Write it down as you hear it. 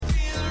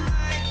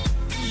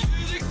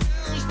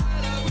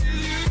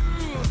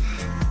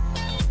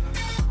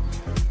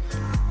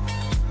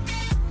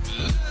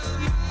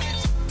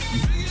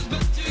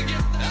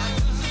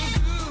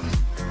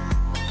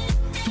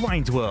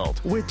Dwayne's World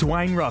with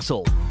Dwayne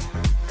Russell.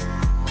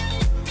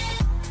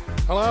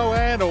 Hello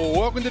and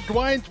welcome to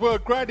Dwayne's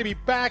World. Great to be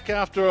back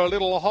after a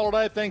little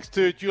holiday. Thanks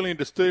to Julian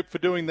De Stoop for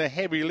doing the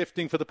heavy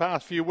lifting for the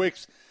past few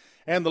weeks.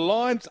 And the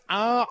lines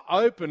are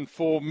open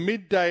for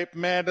Midday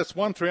Madness,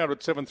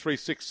 1300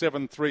 736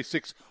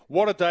 736.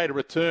 What a day to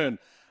return.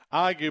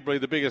 Arguably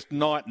the biggest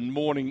night and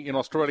morning in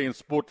Australian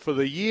sport for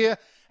the year.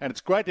 And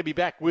it's great to be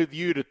back with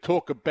you to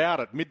talk about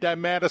it. Midday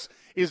Madness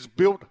is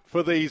built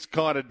for these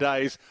kind of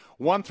days.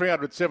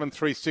 1300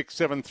 736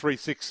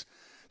 736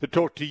 to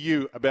talk to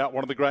you about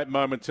one of the great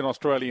moments in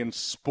Australian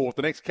sport.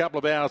 The next couple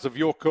of hours of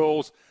your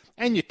calls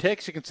and your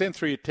texts. You can send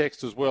through your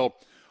text as well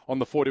on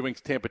the 40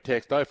 Winks Temper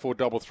text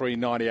 0433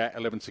 98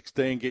 11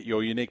 16. Get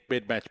your unique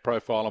bed match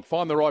profile and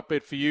find the right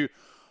bed for you.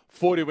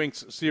 40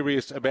 Winks,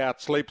 serious about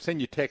sleep.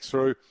 Send your text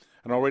through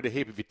and I'll read a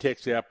heap of your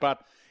texts out.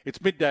 But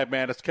it's Midday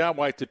Madness. Can't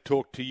wait to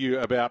talk to you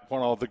about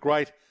one of the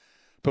great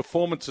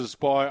performances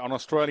by an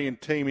Australian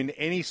team in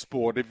any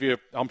sport.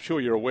 I'm sure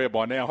you're aware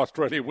by now,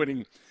 Australia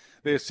winning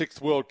their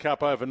 6th World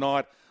Cup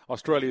overnight.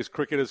 Australia's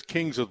cricketers,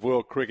 kings of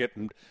world cricket,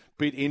 and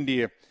beat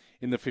India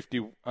in the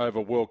 50-over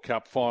World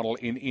Cup final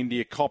in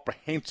India,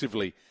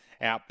 comprehensively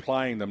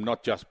outplaying them,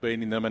 not just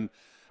beating them. And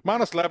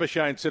Marnus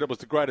Labuschagne said it was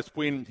the greatest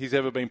win he's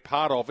ever been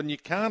part of, and you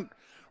can't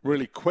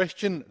really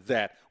question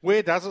that.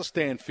 Where does it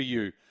stand for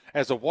you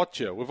as a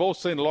watcher? We've all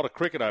seen a lot of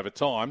cricket over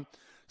time,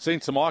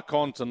 seen some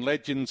icons and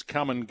legends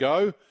come and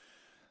go.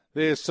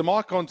 There's some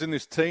icons in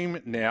this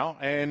team now,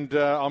 and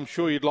I'm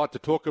sure you'd like to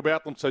talk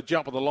about them, so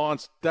jump on the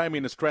lines.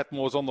 Damien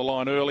Strathmore's on the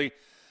line early.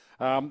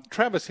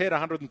 Travis Head,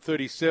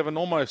 137,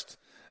 almost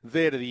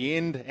there to the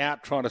end,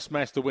 out trying to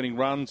smash the winning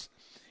runs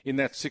in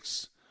that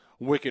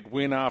 6-wicket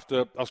win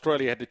after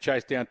Australia had to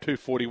chase down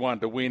 241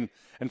 to win,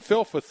 and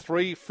fell to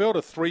 3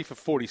 for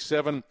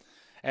 47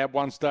 at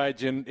one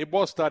stage, and it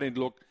was starting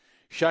to look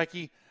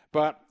shaky,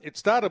 but it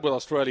started with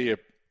Australia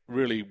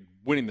really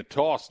winning the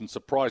toss and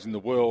surprising the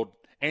world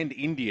and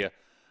India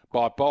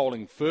by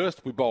bowling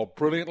first. We bowled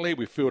brilliantly.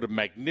 We fielded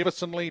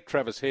magnificently.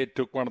 Travis Head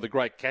took one of the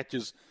great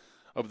catches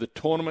of the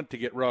tournament to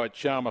get Rohit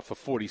Sharma for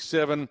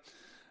 47.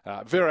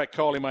 Virat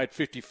Kohli made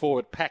 54.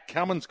 But Pat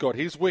Cummins got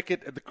his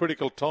wicket at the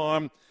critical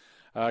time.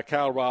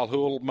 Karl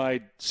Rahul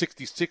made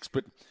 66,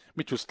 but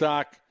Mitchell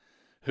Starc,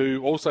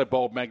 who also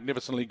bowled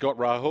magnificently, got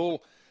Rahul.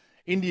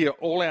 India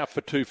all out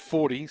for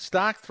 240.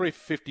 Starc 3 for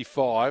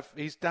 55.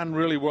 He's done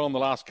really well in the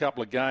last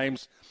couple of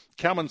games.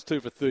 Cummins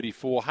 2 for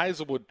 34.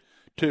 Hazlewood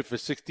 2 for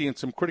 60, and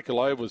some critical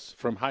overs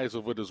from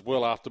Hazlewood as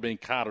well after being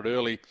carted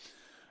early.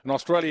 And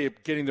Australia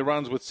getting the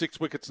runs with 6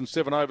 wickets and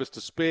 7 overs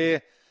to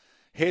spare.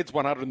 Heads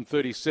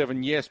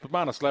 137, yes, but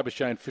Marnus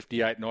Labuschagne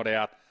 58 not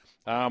out.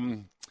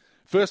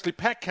 Firstly,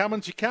 Pat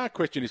Cummins, you can't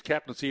question his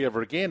captaincy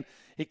ever again.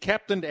 He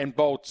captained and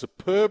bowled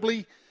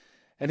superbly,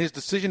 and his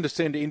decision to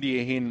send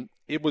India in,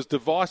 it was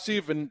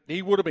divisive, and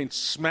he would have been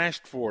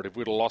smashed for it if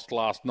we'd have lost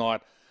last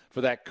night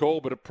for that call,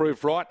 but it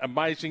proved right,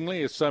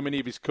 amazingly, as so many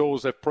of his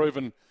calls have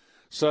proven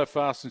so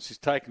far since he's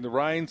taken the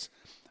reins.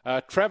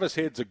 Travis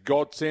Head's a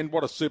godsend.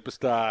 What a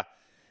superstar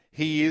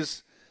he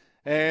is.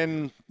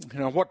 And,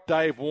 what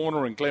Dave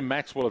Warner and Glenn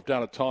Maxwell have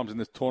done at times in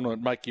this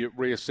tournament make you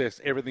reassess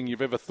everything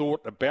you've ever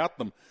thought about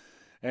them.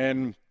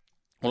 And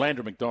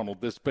Andrew McDonald,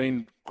 there's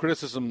been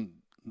criticism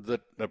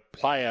that the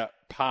player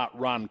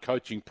part-run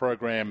coaching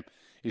program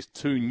is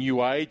too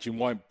new age and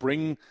won't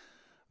bring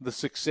the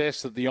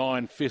success that the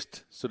Iron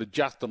Fist sort of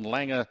Justin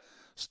Langer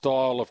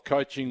style of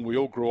coaching we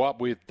all grew up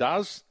with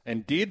does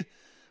and did.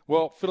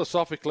 Well,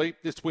 philosophically,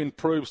 this win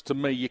proves to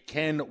me you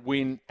can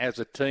win as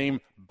a team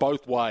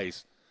both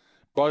ways.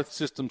 Both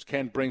systems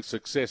can bring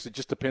success. It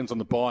just depends on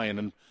the buy-in,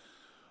 and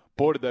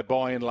boy, did they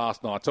buy in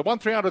last night. So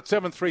 1300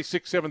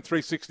 736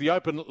 736, the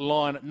open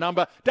line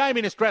number.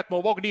 Damien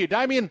Strathmore, welcome to you.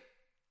 Damien?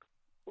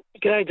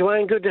 G'day,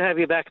 Dwayne. Good to have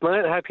you back,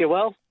 mate. I hope you're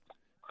well.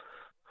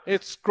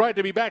 It's great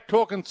to be back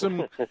talking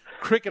some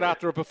cricket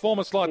after a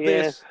performance like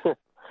this.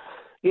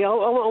 Yeah,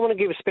 I want to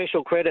give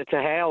special credit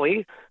to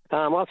Howie.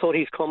 I thought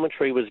his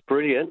commentary was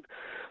brilliant.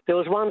 There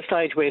was one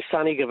stage where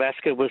Sonny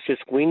Gavaskar was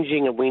just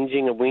whinging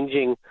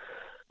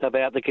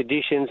about the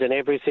conditions and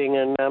everything,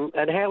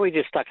 and Howie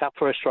just stuck up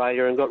for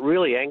Australia and got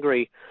really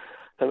angry,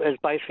 and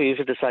basically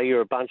used to say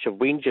you're a bunch of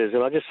whingers.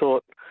 And I just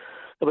thought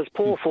it was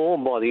poor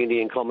form by the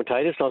Indian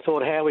commentators. And I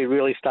thought Howie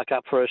really stuck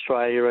up for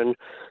Australia and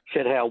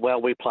said how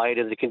well we played,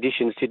 and the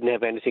conditions didn't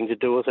have anything to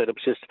do with it. It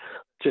was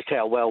just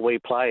how well we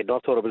played. And I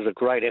thought it was a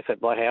great effort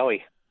by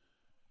Howie.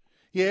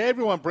 Yeah,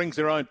 everyone brings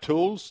their own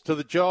tools to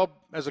the job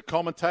as a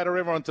commentator.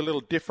 Everyone's a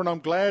little different. I'm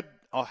glad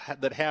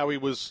that Howie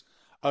was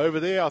over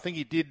there. I think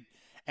he did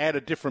add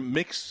a different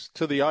mix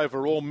to the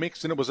overall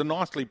mix, and it was a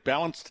nicely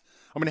balanced.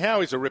 I mean,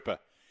 Howie's a ripper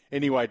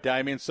anyway,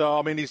 Damien. So,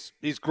 I mean,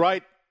 he's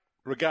great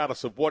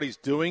regardless of what he's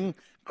doing,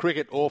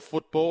 cricket or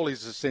football.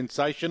 He's a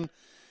sensation.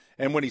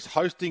 And when he's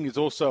hosting, he's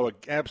also an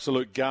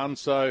absolute gun.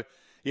 So,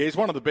 yeah, he's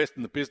one of the best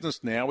in the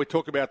business now. We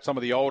talk about some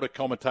of the older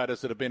commentators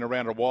that have been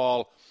around a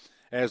while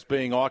as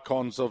being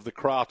icons of the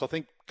craft. I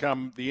think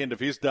come the end of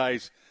his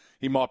days,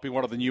 he might be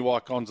one of the new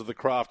icons of the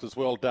craft as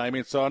well,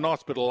 Damien. So a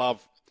nice bit of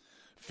love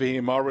for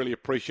him. I really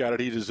appreciate it.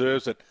 He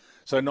deserves it.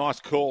 So nice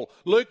call.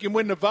 Luke, you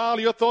win the Vale.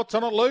 Your thoughts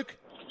on it, Luke?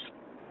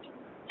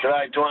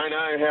 G'day,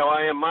 Dwayne. How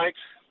are you, mate?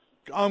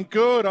 I'm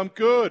good.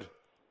 Excellent.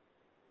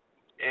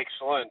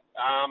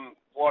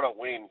 What a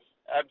win.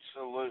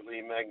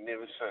 Absolutely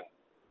magnificent.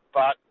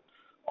 But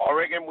I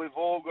reckon we've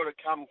all got to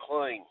come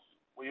clean.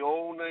 We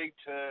all need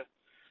to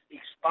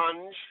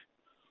expunge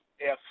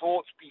our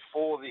thoughts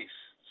before this.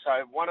 So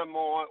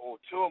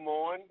two of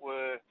mine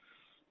were,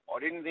 I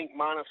didn't think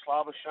Marnus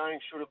Labuschagne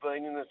should have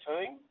been in the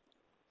team.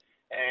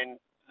 And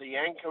the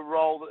anchor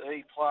role that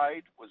he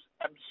played was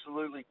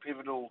absolutely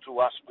pivotal to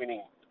us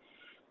winning.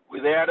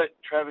 Without it,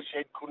 Travis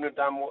Head couldn't have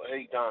done what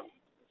he done.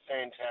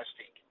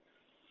 Fantastic.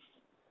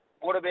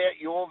 What about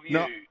your view?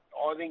 No.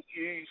 I think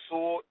you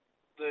thought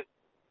that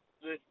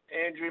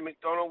Andrew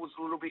McDonald was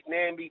a little bit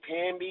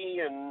namby-pamby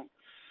and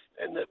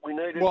that we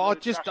needed. Well, I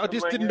just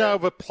didn't know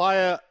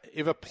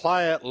if a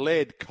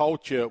player-led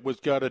culture was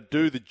going to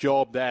do the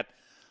job that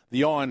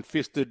the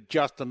iron-fisted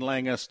Justin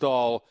Langer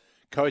style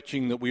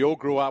coaching that we all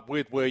grew up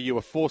with, where you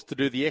were forced to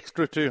do the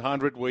extra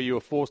 200, where you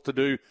were forced to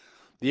do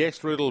the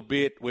extra little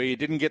bit, where you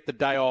didn't get the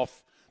day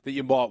off that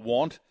you might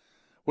want,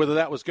 whether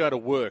that was going to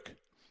work.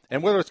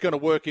 And whether it's going to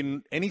work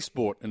in any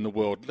sport in the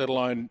world, let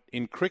alone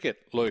in cricket,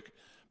 Luke.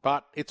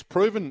 But it's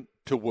proven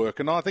to work,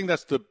 and I think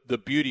that's the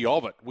beauty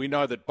of it. We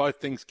know that both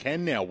things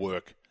can now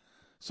work.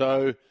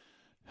 So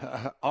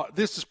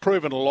this has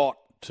proven a lot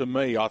to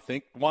me, I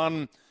think.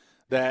 One,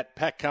 that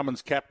Pat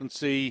Cummins'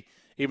 captaincy,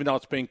 even though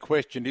it's been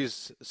questioned,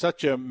 is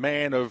such a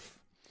man of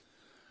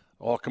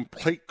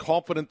complete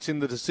confidence in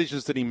the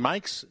decisions that he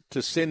makes.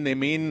 To send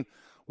them in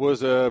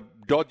was a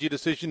dodgy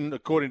decision,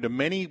 according to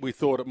many. We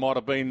thought it might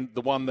have been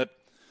the one that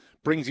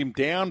brings him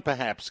down,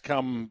 perhaps,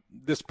 come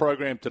this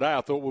program today.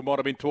 I thought we might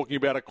have been talking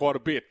about it quite a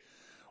bit.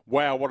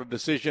 Wow, what a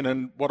decision,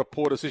 and what a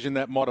poor decision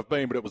that might have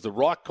been, but it was the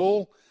right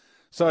call.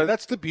 So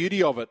that's the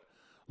beauty of it,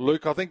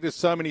 Luke. I think there's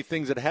so many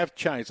things that have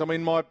changed. I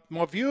mean,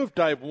 my view of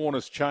Dave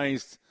Warner's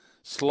changed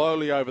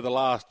slowly over the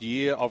last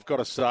year, I've got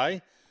to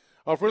say.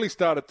 I've really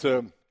started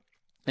to,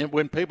 and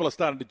when people are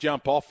starting to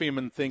jump off him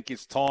and think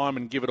it's time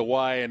and give it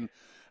away and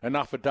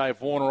enough of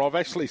Dave Warner, I've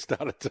actually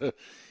started to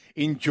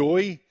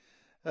enjoy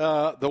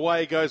the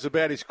way he goes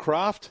about his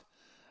craft.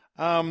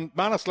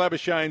 Marnus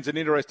Labuschagne's an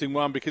interesting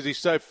one because he's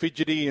so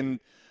fidgety, and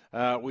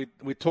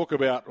we talk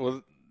about,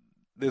 well,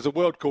 there's a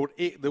word called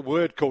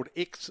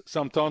icks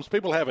sometimes.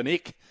 People have an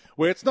ick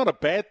where it's not a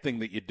bad thing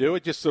that you do.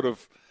 It just sort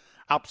of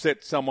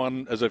upsets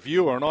someone as a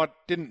viewer, and I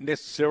didn't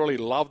necessarily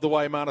love the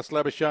way Marnus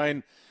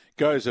Labuschagne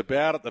goes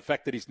about it, the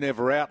fact that he's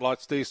never out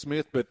like Steve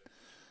Smith, but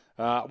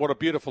what a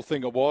beautiful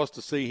thing it was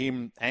to see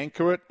him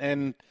anchor it.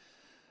 And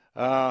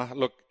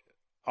look,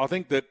 I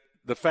think that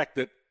the fact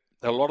that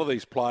a lot of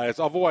these players,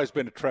 I've always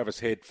been a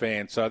Travis Head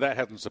fan, so that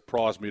hasn't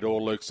surprised me at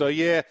all, Luke. So,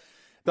 yeah,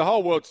 the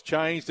whole world's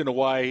changed in a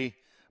way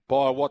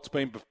by what's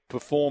been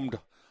performed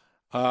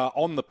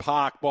on the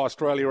park by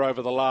Australia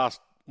over the last,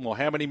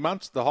 how many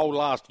months? The whole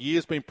last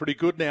year's been pretty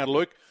good now,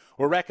 Luke.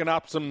 We're racking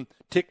up some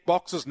tick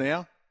boxes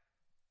now.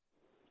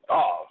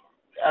 Oh,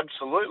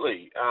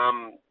 absolutely.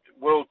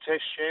 World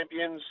Test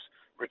champions,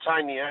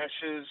 retained the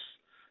Ashes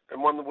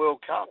and won the World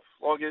Cup.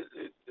 Like,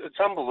 it's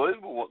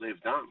unbelievable what they've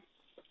done.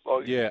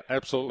 Like, yeah,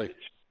 absolutely.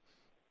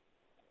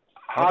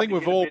 I think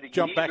we've all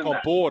jumped back on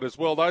board as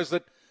well. Those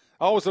that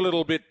I was a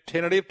little bit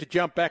tentative to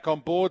jump back on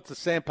board. The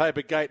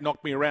Sandpaper Gate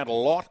knocked me around a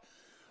lot.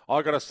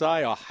 I got to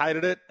say, I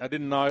hated it. I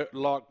didn't know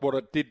like what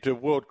it did to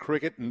world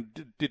cricket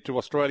and did to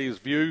Australia's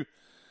view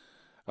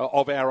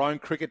of our own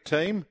cricket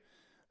team.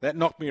 That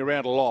knocked me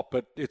around a lot,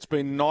 but it's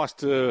been nice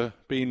to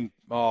be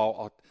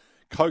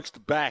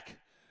coaxed back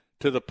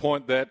to the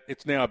point that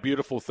it's now a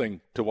beautiful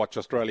thing to watch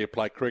Australia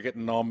play cricket,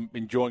 and I'm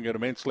enjoying it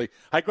immensely.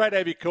 Hey, great to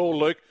have you call,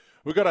 Luke.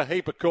 We've got a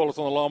heap of callers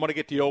on the line. I want to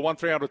get to your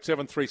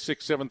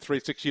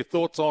 1300-736-736. Your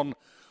thoughts on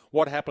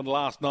what happened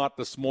last night,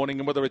 this morning,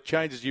 and whether it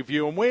changes your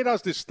view, and where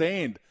does this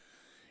stand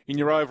in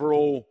your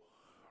overall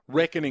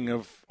reckoning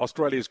of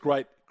Australia's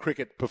great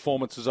cricket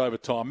performances over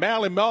time?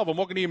 Mal in Melbourne.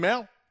 Welcome to you,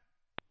 Mal.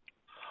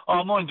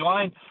 Oh, morning,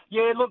 Dwayne.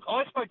 Yeah, look,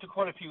 I spoke to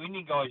quite a few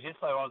Indian guys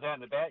yesterday. I was out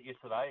and about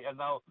yesterday, and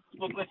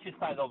let's just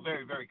say they were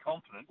very, very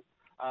confident.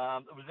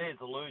 It was theirs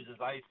to lose, as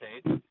they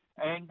said.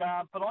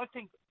 But I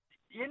think,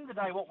 at the end of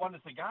the day, what won us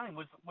the game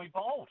was we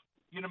bowled.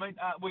 You know what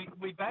I mean?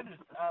 We batted.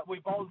 We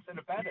bowled instead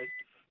of batted.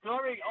 But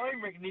I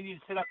reckon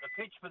Indians set up the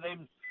pitch for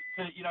them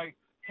to,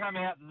 come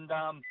out and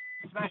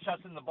smash us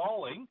in the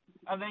bowling,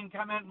 and then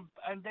come out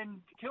and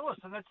then kill us.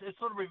 And it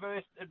sort of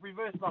reversed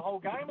the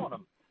whole game on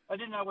them. They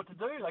didn't know what to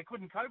do. They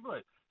couldn't cope with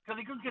it because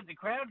they couldn't get the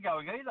crowd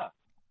going either.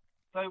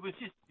 So it was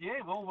just,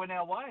 went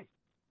our way.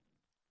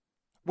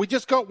 We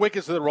just got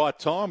wickets at the right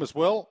time as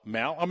well,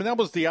 Mal. I mean, that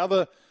was the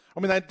other. I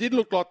mean, they did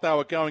look like they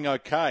were going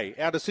okay.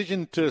 Our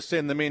decision to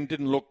send them in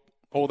didn't look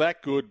all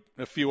that good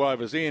a few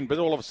overs in, but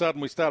all of a sudden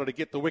we started to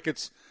get the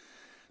wickets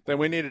that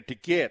we needed to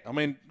get. I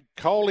mean,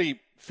 Kohli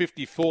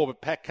 54,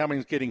 but Pat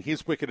Cummins getting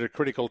his wicket at a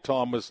critical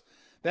time was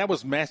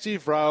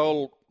massive.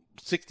 Rahul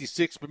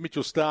 66, but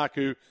Mitchell Starc,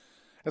 who,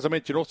 as I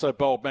mentioned, also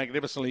bowled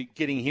magnificently,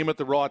 getting him at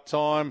the right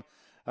time.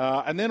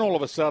 And then all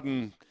of a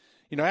sudden,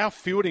 our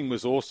fielding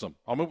was awesome.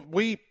 I mean,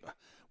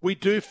 we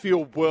do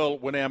feel well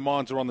when our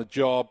minds are on the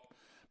job,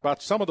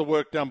 but some of the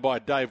work done by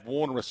Dave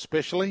Warner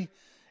especially,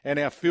 and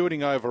our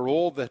fielding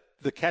overall, the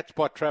catch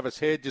by Travis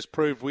Head just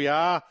proved we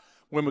are,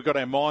 when we got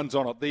our minds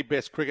on it, the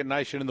best cricket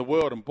nation in the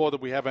world. And boy,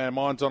 did we have our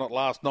minds on it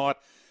last night.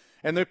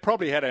 And they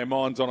probably had our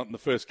minds on it in the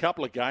first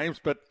couple of games,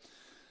 but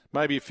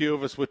maybe a few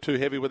of us were too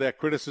heavy with our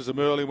criticism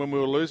early when we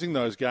were losing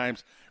those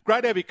games.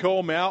 Great to have you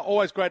call, Mal.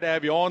 Always great to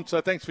have you on,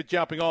 so thanks for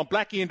jumping on.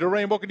 Blackie and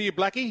Doreen, welcome to you,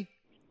 Blackie.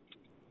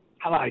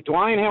 Hello,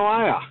 Dwayne. How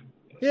are you?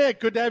 Yeah,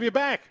 good to have you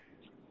back.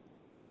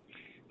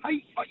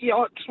 Hey, yeah,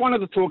 I just wanted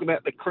to talk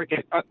about the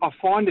cricket. I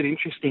find it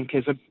interesting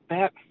because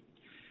about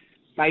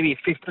maybe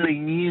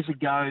 15 years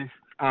ago,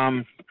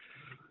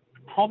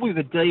 probably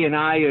the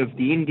DNA of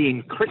the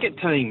Indian cricket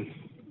team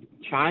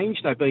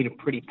changed. They've been a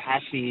pretty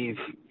passive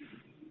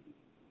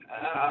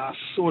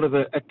sort of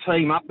a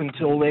team up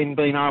until then,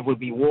 being able to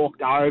be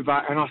walked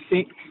over. And I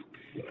think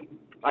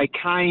they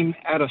came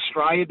at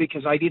Australia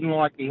because they didn't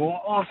like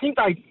not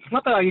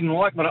that they didn't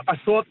like, but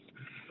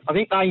I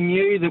think they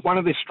knew that one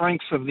of the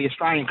strengths of the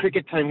Australian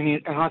cricket team,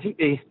 and I think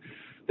the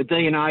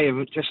DNA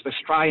of just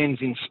Australians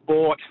in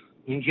sport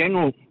in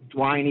general,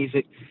 Dwayne, is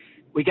that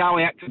we go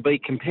out to be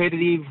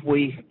competitive.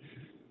 We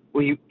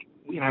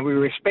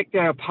respect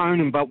our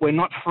opponent, but we're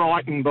not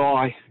frightened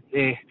by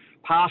their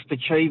past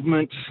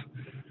achievements,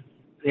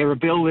 their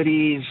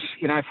abilities.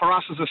 For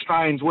us as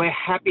Australians, we're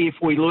happy if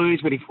we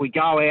lose, but if we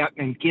go out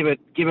and give it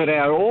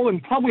our all,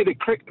 and probably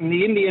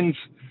the Indians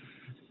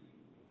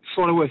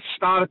sort of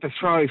started to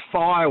throw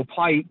fire or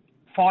fight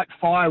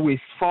fire with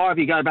fire. If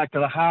you go back to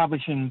the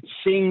Harvish and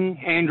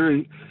Singh,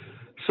 Andrew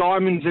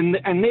Simons, and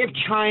they've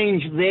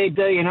changed their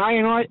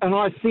DNA, and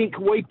I think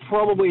we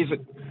probably, as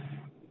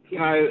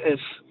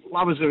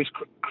lovers of this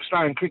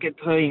Australian cricket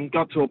team,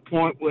 got to a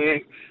point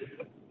where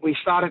we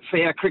started to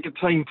see our cricket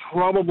team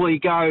probably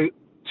go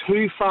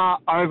too far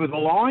over the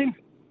line,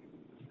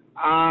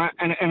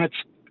 and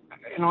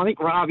I think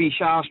Ravi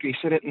Shastri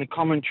said it in the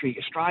commentary.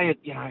 Australia,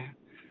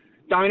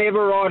 don't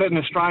ever write an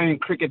Australian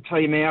cricket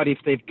team out if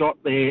they've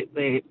got their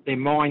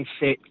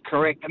mindset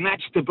correct, and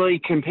that's to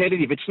be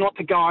competitive. It's not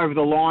to go over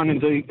the line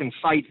and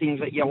say things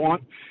that you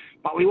want,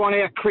 but we want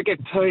our cricket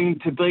team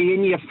to be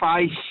in your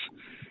face,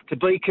 to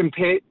be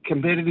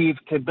competitive,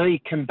 to be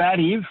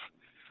combative.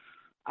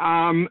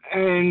 And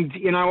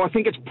I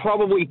think it's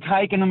probably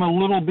taken them a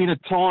little bit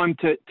of time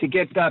to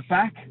get that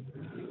back.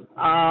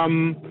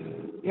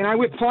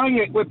 We're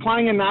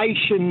playing a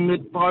nation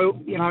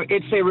that,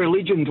 it's their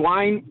religion,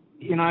 Dwayne.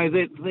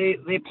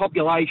 Their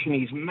population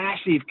is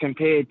massive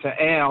compared to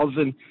ours,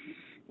 and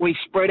we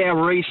spread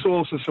our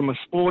resources from a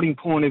sporting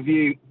point of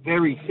view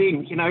very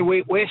thin.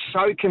 We're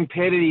so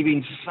competitive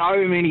in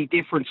so many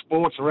different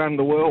sports around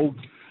the world,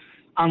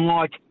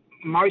 unlike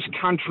most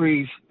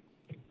countries,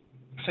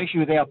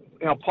 especially with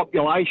our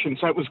population.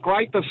 So it was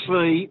great to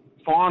see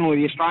finally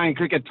the Australian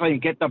cricket team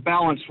get the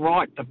balance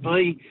right, to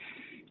be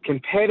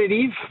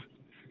competitive,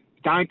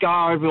 don't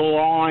go over the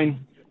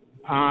line.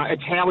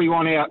 It's how we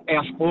want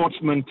our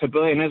sportsmen to be.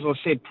 And as I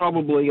said,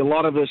 probably a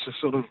lot of us have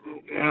sort of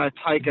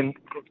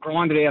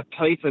grinded our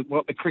teeth at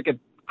what the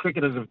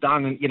cricketers have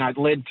done, and,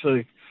 led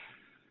to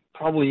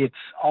probably its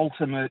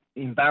ultimate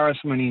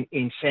embarrassment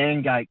in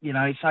Sandgate,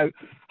 So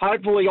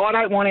hopefully I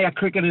don't want our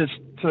cricketers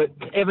to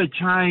ever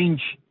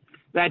change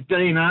that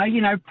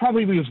DNA.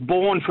 Probably we was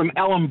born from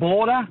Alan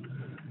Border.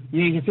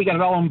 You think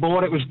of Alan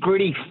Border, it was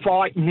gritty,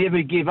 fight,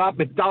 never give up.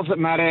 It doesn't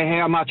matter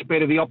how much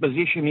better the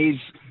opposition is.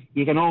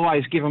 You can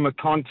always give them a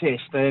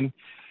contest. And,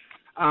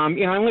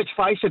 and let's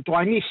face it,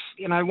 Dwayne,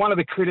 one of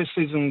the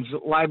criticisms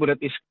labelled at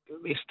this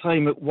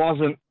team, it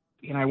wasn't,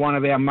 one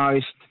of our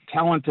most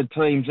talented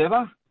teams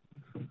ever.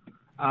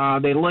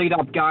 Their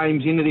lead-up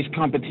games into this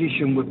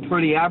competition were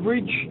pretty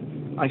average.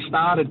 They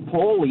started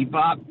poorly,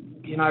 but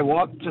you know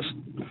what? Just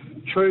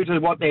true to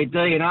what their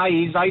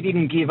DNA is, they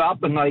didn't give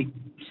up, and they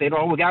said,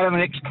 we'll go to the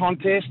next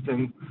contest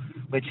and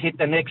let's hit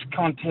the next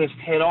contest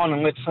head on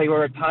and let's see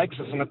where it takes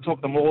us. And it took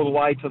them all the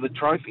way to the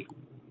trophy.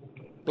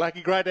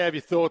 Blackie, great to have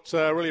your thoughts.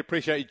 Really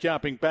appreciate you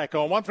jumping back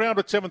on.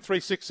 1300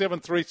 736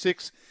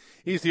 736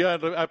 is the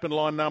open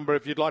line number.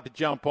 If you'd like to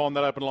jump on,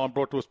 that open line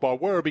brought to us by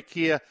Werribee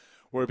Kia.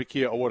 Werribee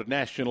Kia awarded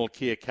National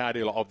Kia Car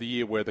Dealer of the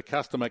Year, where the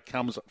customer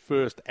comes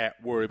first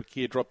at Werribee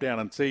Kia. Drop down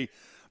and see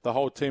the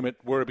whole team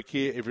at Werribee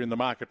Kia if you're in the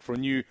market for a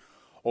new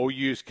or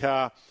used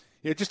car.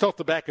 Yeah, just off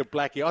the back of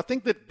Blackie, I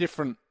think that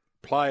different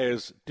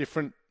players,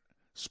 different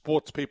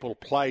sports people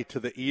play to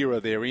the era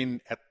they're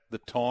in at the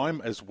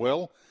time as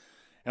well.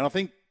 And I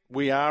think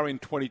we are in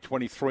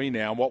 2023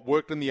 now. What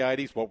worked in the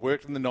 80s, what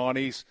worked in the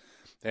 90s,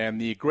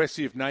 and the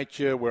aggressive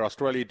nature where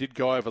Australia did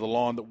go over the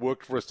line that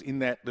worked for us in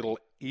that little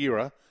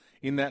era,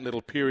 in that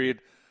little period,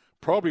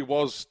 probably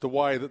was the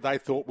way that they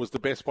thought was the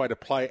best way to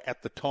play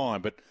at the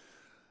time. But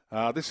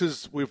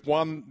we've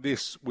won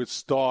this with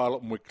style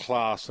and with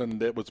class,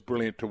 and it was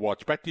brilliant to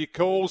watch. Back to your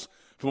calls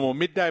for more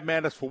Midday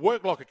Madness for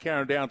Work Locker,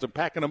 Carrum Downs and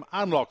Pakenham.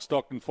 Unlock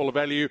Stockton, full of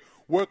value.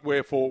 Work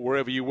wherefore,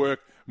 wherever you work.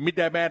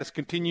 Midday Madness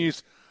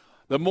continues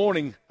the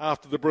morning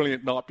after the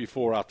brilliant night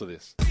before after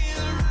this.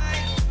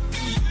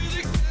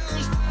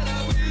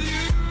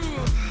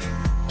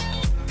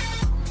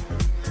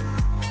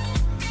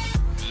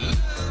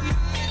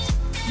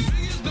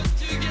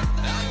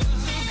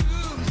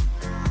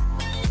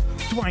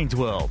 Dwayne's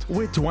World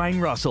with Dwayne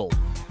Russell.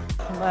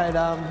 Mate,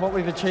 what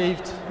we've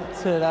achieved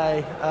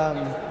today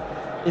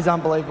is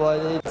unbelievable.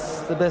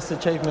 It's the best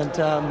achievement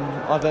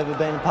I've ever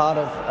been a part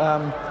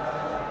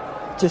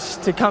of.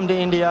 Just to come to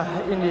India,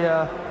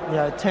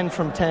 10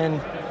 from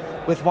 10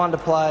 with one to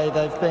play.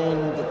 They've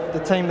been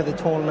the team of the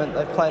tournament.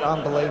 They've played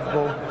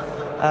unbelievable.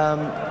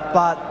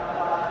 But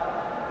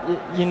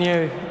you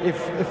knew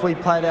if we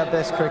played our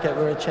best cricket,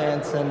 we were a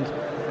chance. And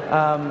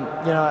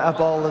our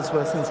bowlers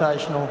were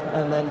sensational.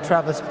 And then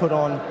Travis put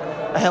on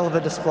a hell of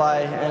a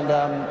display, and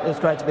it was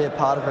great to be a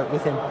part of it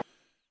with him.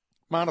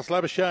 Marnus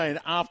Labuschagne,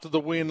 after the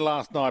win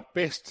last night,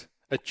 best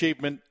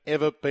achievement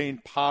ever been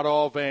part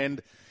of,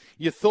 and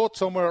your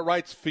thoughts on where it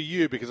rates for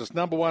you, because it's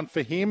number one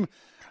for him.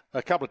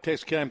 A couple of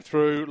texts came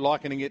through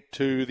likening it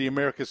to the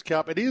America's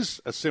Cup. It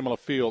is a similar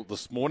field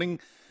this morning.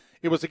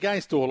 It was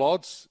against all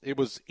odds. It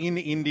was in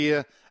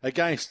India,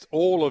 against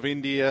all of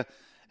India,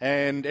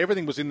 and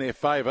everything was in their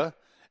favour.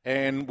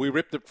 And we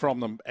ripped it from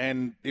them,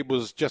 and it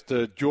was just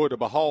a joy to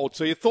behold.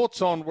 So your thoughts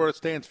on where it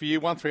stands for you,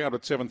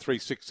 1300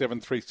 736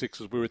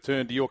 736 as we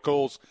return to your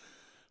calls.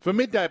 For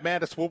Midday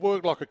Madness, we'll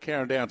work like a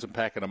Carron Downs and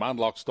Pakenham,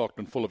 unlock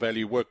Stockton, full of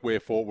value, work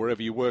wherefore,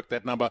 wherever you work.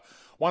 That number,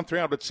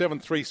 1300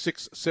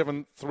 736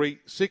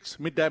 736.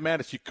 Midday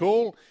Madness, you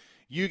call,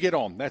 you get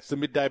on. That's the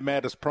Midday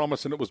Madness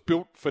promise, and it was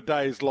built for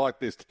days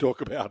like this to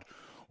talk about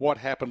what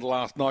happened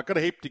last night. Got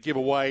a heap to give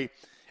away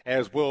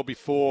as well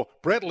before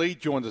Brett Lee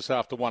joins us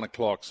after 1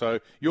 o'clock. So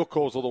your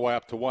calls all the way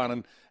up to 1,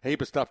 and a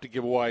heap of stuff to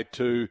give away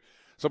to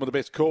some of the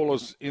best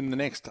callers in the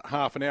next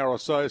half an hour or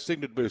so.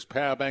 Signet Boost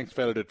Power Banks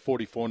valued at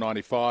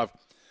 $44.95.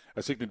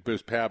 A Signet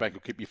Boost Power Bank will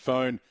keep your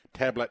phone,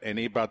 tablet and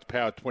earbuds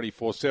powered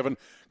 24/7.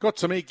 Got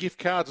some e-gift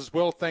cards as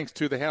well, thanks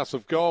to the House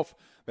of Golf.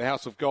 The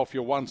House of Golf,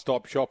 your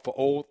one-stop shop for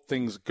all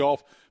things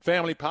golf.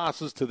 Family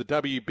passes to the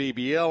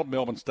WBBL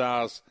Melbourne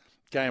Stars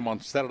game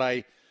on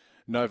Saturday,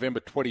 November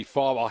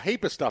 25. A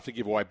heap of stuff to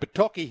give away.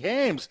 Bataki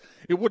hams.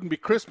 It wouldn't be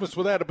Christmas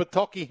without a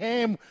Bataki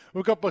ham.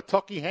 We've got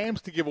Bataki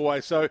hams to give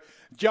away. So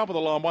jump on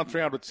the line.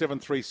 1300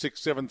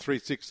 736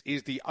 736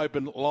 is the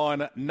open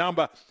line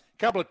number.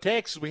 Couple of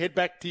texts. We head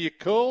back to your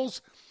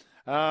calls.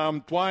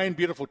 Dwayne,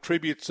 beautiful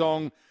tribute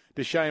song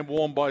to Shane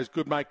Warne by his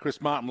good mate Chris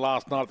Martin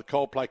last night at the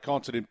Coldplay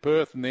concert in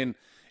Perth. And then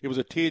it was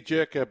a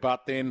tearjerker,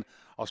 but then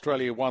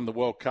Australia won the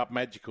World Cup.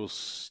 Magical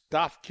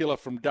stuff. Killer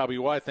from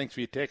WA. Thanks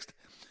for your text.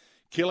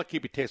 Killer,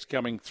 keep your text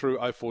coming through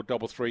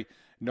 0433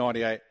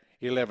 98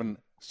 11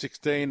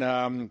 16.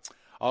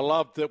 I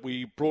love that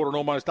we brought an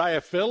almost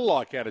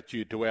AFL-like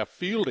attitude to our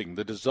fielding.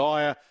 The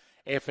desire,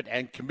 effort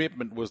and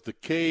commitment was the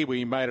key.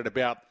 We made it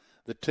about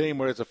the team,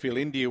 whereas I feel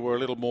India were a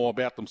little more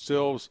about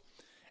themselves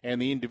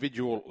and the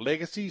individual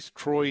legacies.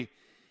 Troy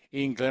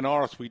in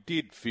Glenorris, we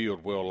did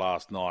field well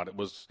last night.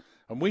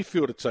 And we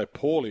fielded so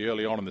poorly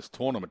early on in this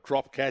tournament.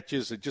 Drop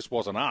catches, it just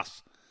wasn't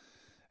us.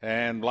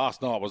 And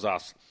last night was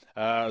us.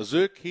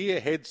 Zook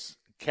here, heads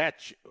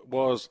catch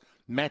was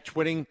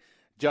match-winning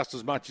just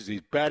as much as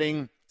his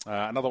batting.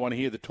 Another one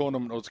here, the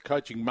tournament was a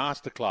coaching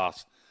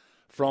masterclass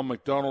from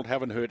McDonald.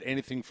 Haven't heard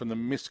anything from the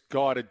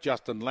misguided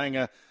Justin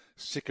Langer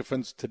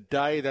sycophants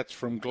today. That's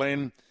from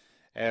Glenn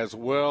as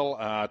well.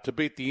 To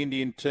beat the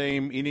Indian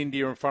team in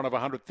India in front of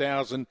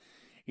 100,000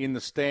 in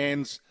the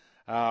stands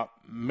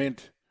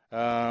meant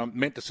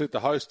to suit the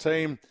host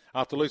team.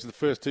 After losing the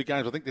first two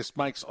games, I think this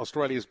makes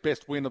Australia's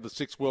best win of the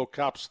 6 World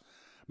Cups.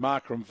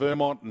 Mark from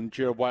Vermont, and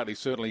Gerard Waitley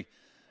certainly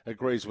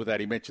agrees with that.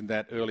 He mentioned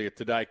that earlier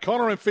today.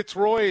 Connor and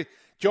Fitzroy,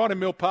 John in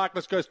Mill Park.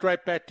 Let's go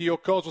straight back to your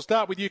calls. We'll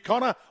start with you,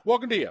 Connor.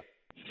 Welcome to you.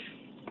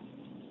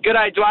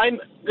 G'day, Dwayne.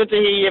 Good to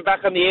hear you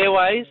back on the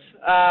airways.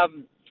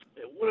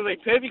 It would have been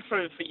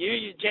perfect for you.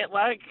 Your jet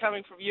lag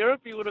coming from Europe.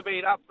 You would have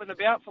been up and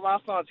about for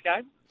last night's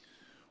game.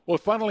 Well,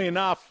 funnily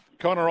enough,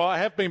 Connor, I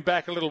have been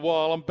back a little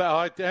while.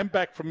 I am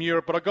back from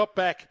Europe, but I got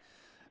back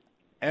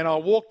and I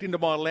walked into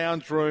my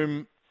lounge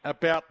room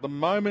about the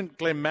moment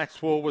Glenn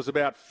Maxwell was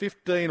about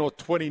 15 or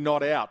 20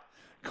 not out.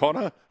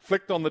 Connor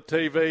flicked on the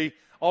TV,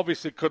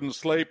 obviously couldn't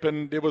sleep,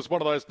 and it was one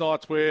of those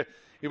nights where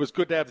it was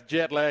good to have the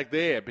jet lag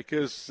there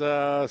because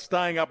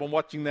staying up and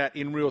watching that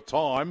in real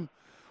time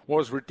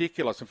was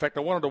ridiculous. In fact, I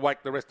wanted to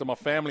wake the rest of my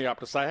family up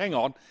to say, hang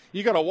on,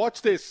 you got to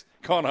watch this,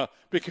 Connor,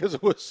 because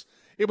it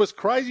was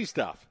crazy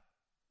stuff.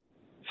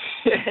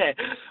 Yeah,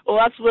 well,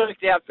 that's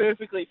worked out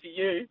perfectly for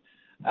you.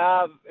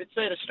 It's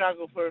been a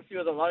struggle for a few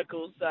of the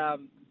locals.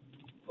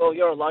 Well,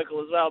 you're a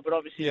local as well, but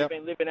obviously You've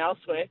been living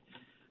elsewhere.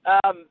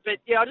 But,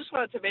 yeah, I just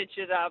wanted to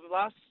mention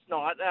last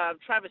night,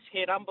 Travis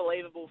Head,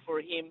 unbelievable for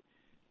him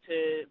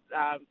to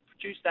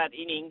produce that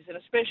innings, and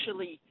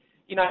especially,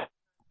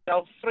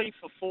 3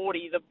 for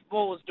 40, the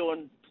ball was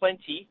doing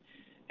plenty.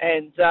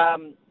 And,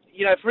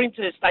 for him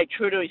to stay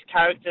true to his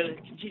character,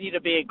 continue to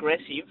be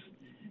aggressive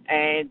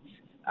and,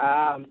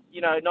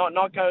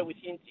 not go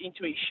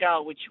into his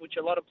shell, which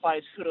a lot of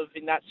players could have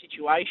in that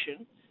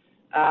situation.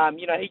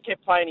 He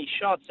kept playing his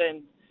shots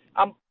and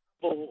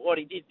unbelievable what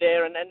he did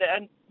there. And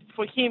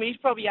for him, he's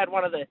probably had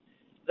one of the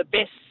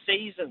best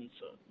seasons.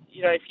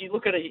 If you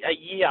look at a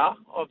year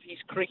of his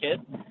cricket,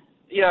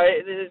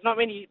 there's not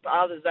many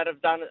others that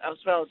have done it as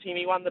well as him.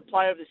 He won the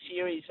Player of the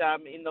Series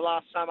in the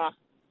last summer,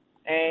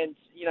 and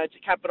to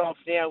cap it off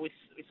now with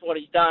what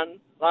he's done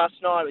last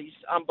night, he's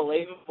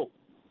unbelievable.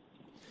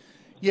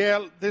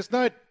 Yeah,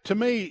 to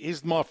me,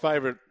 he's my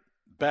favourite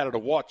batter to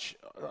watch,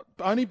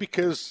 only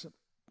because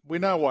we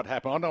know what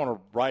happened. I don't want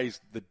to raise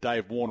the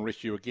Dave Warner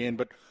issue again,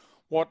 but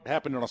what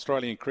happened in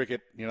Australian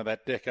cricket,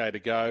 that decade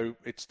ago,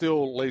 it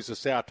still leaves a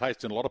sour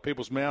taste in a lot of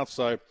people's mouths,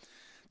 so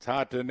it's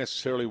hard to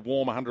necessarily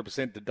warm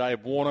 100% to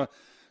Dave Warner.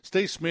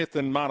 Steve Smith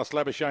and Marnus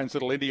Labuschagne's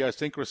little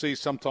idiosyncrasies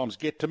sometimes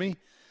get to me,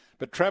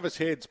 but Travis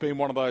Head's been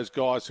one of those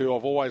guys who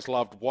I've always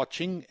loved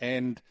watching,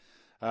 and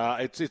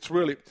it's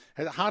really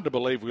hard to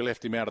believe we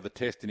left him out of the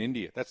test in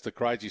India. That's the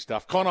crazy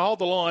stuff. Connor, hold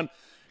the line.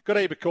 Got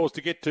a heap of calls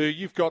to get to.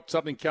 You've got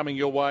something coming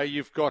your way.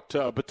 You've got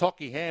a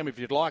Bataki ham if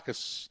you'd like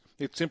us.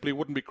 It simply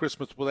wouldn't be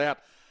Christmas without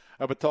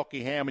a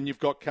Bataki ham, and you've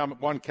got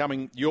one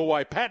coming your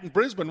way. Pat in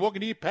Brisbane,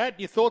 welcome to you, Pat.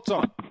 Your thoughts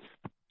on it?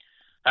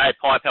 Hey,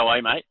 Pipe, how are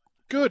you, mate?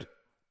 Good.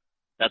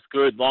 That's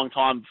good. Long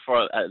time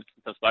before since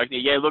I've spoken to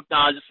you. Yeah, look,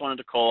 I just wanted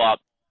to call up.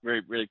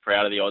 Really, really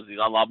proud of the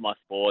Aussies. I love my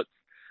sports,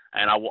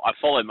 and I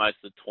follow most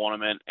of the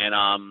tournament. And,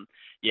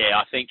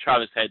 I think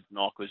Travis Head's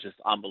knock was just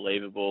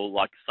unbelievable,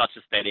 like such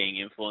a steadying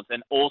influence.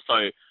 And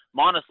also,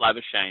 minus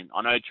Labuschagne,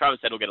 I know Travis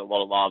Head will get a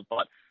lot of love,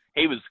 but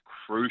he was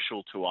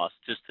crucial to us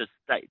just to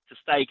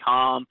stay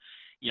calm,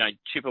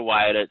 chip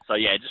away at it. So,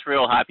 yeah, just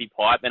real happy,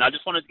 Pipe. And I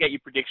just wanted to get your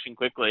prediction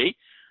quickly.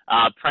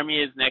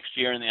 Premiers next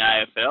year in the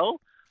AFL,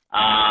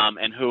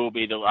 and who will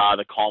be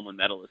the Coleman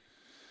medalist?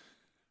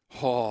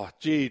 Oh,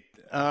 gee.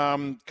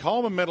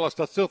 Coleman medalist,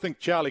 I still think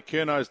Charlie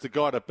Curnow's the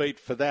guy to beat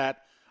for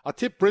that. I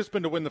tipped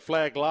Brisbane to win the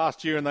flag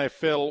last year and they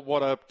fell,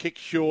 a kick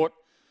short.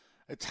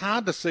 It's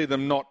hard to see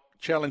them not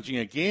challenging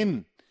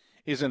again,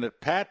 isn't it,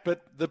 Pat?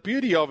 But the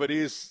beauty of it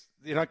is,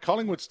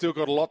 Collingwood's still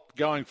got a lot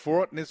going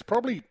for it, and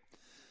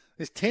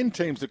there's 10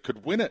 teams that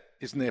could win it,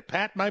 isn't there,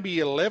 Pat? Maybe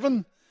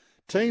 11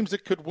 teams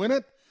that could win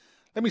it.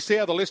 Let me see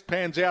how the list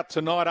pans out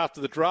tonight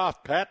after the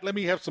draft, Pat. Let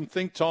me have some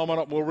think time on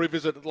it. We'll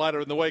revisit it later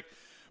in the week.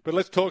 But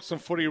let's talk some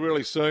footy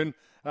really soon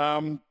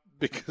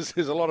because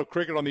there's a lot of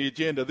cricket on the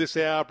agenda this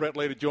hour. Brett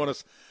Lee to join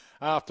us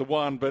after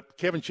 1, but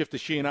Kevin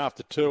Shifter-Sheehan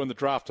after 2, and the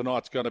draft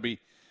tonight's going to be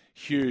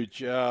huge.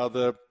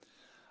 The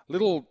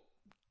little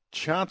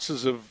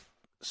chances of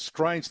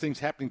strange things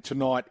happening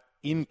tonight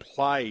in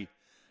play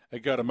are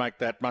going to make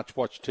that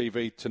much-watched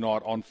TV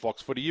tonight on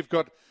Fox Footy. You've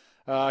got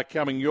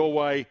coming your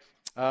way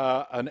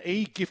an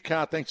e-gift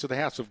card thanks to the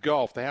House of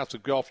Golf. The House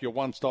of Golf, your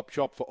one-stop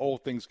shop for all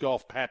things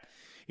golf. Pat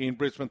in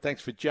Brisbane,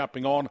 thanks for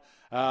jumping on.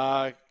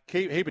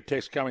 Heap of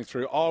text coming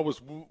through. I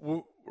was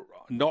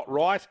not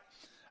right.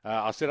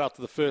 I said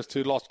after the first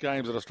 2 lost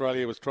games that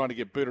Australia was trying to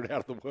get booted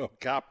out of the World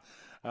Cup.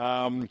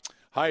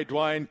 Hey,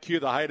 Dwayne, cue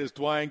the haters,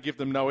 Dwayne. Give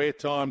them no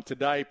airtime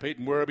today. Pete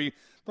and Werribee.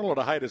 Not a lot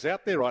of haters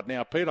out there right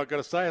now, Pete. I've got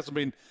to say, hasn't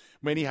been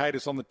many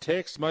haters on the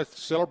text, most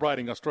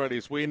celebrating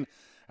Australia's win.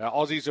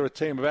 Aussies are a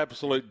team of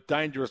absolute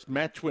dangerous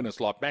match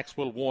winners like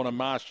Maxwell, Warner,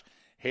 Marsh,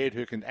 Head,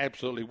 who can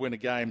absolutely win a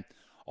game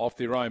off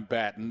their own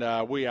bat.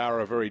 And we are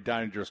a very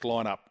dangerous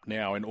lineup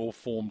now in all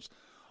forms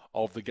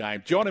of the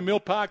game. John in Mill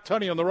Park,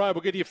 Tony on the road.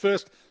 We'll get to you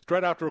first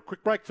straight after a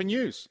quick break for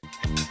news.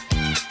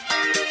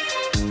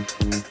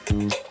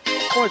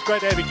 Always great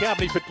to have your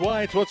company for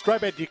Dwayne. So it's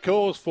straight back to your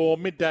calls for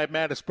Midday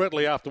Madness. Brett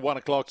Lee after 1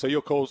 o'clock, so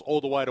your calls all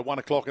the way to 1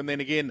 o'clock, and then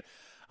again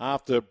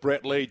after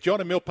Brett Lee.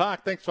 John in Mill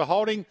Park, thanks for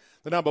holding.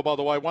 The number, by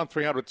the way,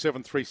 1300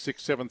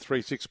 736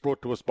 736,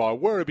 brought to us by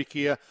Werribee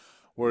Kia.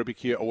 Werribee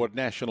Kia Award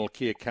National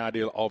Kia Car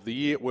Deal of the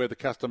Year, where the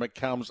customer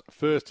comes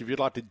first. If you'd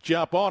like to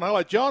jump on.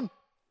 Hello, John.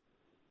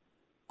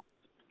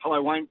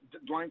 Hello, Wayne.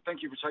 Dwayne,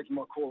 thank you for taking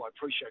my call. I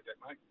appreciate that,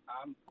 mate.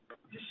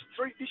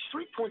 There's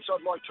three points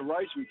I'd like to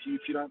raise with you,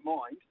 if you don't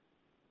mind,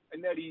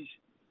 and that is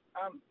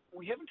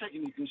we haven't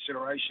taken into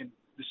consideration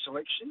the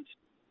selections.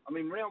 I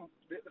mean,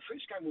 the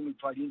first game when we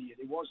played India,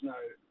 there was no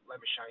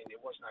Labuschagne, there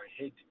was no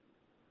Head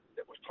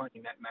that was playing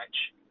in that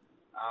match,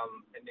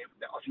 and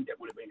I think that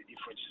would have been a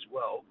difference as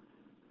well.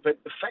 But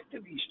the fact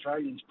that the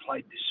Australians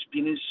played the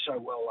spinners so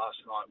well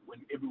last night, when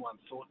everyone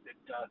thought that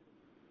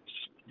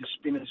the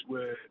spinners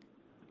were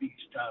the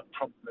biggest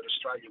problem that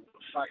Australia would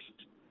have faced,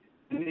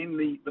 and then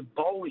the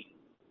bowling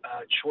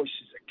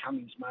choices that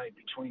Cummins made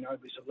between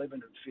overs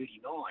 11 and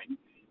 39,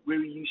 where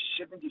he used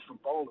 7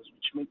 different bowlers,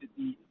 which meant that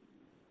the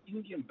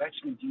Indian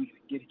batsmen didn't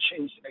get a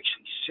chance to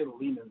actually settle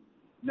in and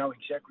know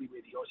exactly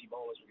where the Aussie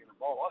bowlers were going to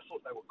bowl. I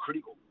thought they were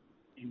critical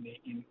in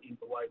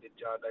the way that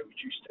they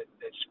reduced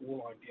that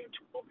scoreline down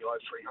to below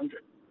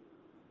 300.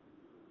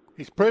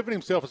 He's proven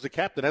himself as a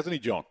captain, hasn't he,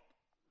 John?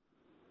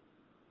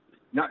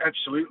 No,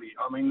 absolutely.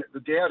 I mean,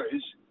 the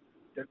doubters,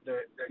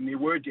 and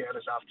there were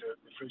doubters after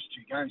the first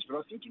 2 games,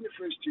 but I think in the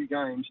first 2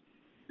 games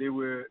there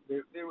were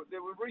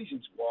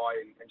reasons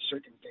why and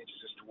circumstances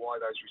as to why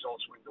those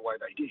results went the way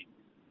they did.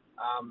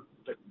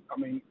 But, I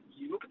mean,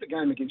 you look at the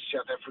game against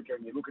South Africa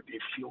and you look at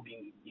their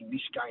fielding in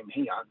this game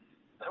here,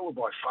 they were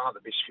by far the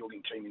best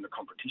fielding team in the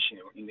competition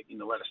in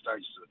the latter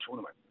stages of the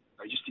tournament.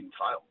 They just didn't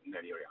fail in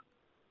that area.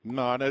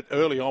 No, and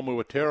early on we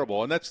were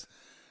terrible. And that's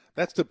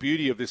that's the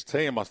beauty of this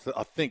team. I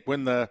think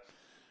when the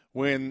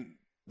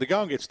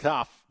going gets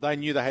tough, they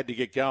knew they had to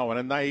get going,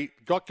 and they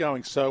got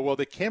going so well.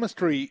 Their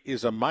chemistry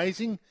is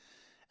amazing,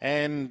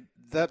 and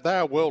that they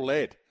are well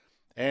led.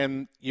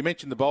 And you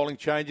mentioned the bowling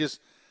changes,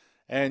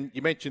 and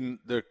you mentioned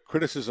the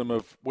criticism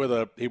of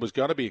whether he was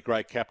going to be a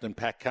great captain,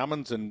 Pat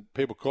Cummins, and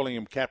people calling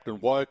him Captain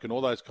Woke and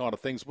all those kind of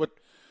things.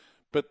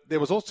 But there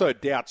was also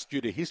doubts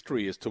due to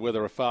history as to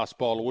whether a fast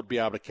bowler would be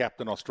able to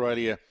captain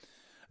Australia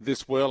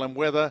this well, and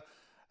whether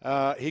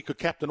he could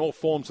captain all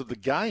forms of the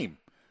game.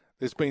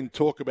 There's been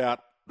talk about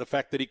the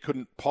fact that he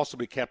couldn't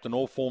possibly captain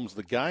all forms of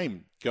the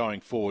game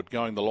going forward,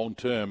 going the long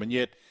term. And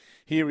yet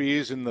here he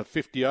is in the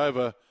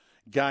 50-over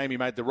game. He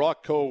made the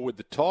right call with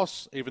the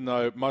toss, even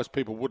though most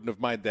people wouldn't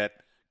have made that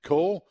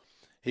call.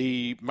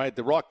 He made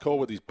the right call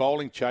with his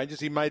bowling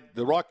changes. He made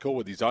the right call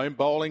with his own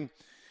bowling.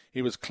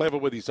 He was clever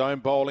with his own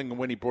bowling, and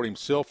when he brought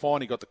himself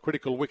on, he got the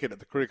critical wicket at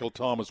the critical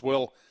time as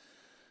well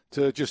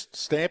to just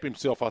stamp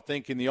himself, I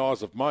think, in the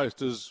eyes of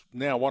most as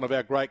now one of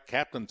our great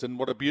captains, and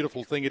what a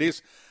beautiful thing it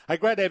is. Hey,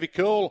 great to have your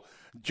call,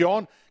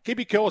 John. Keep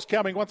your calls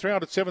coming,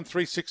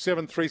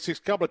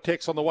 1300-736-736. Couple of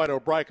texts on the way to a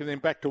break, and then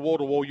back to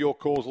wall-to-wall, your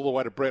calls all the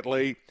way to Brett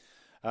Lee.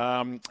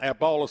 Our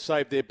bowlers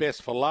saved their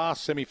best for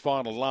last.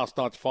 Semi-final, last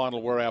night's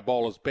final, were our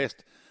bowlers'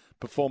 best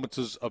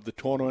performances of the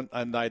tournament,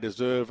 and they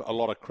deserve a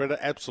lot of credit.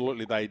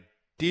 Absolutely, they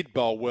did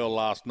bowl well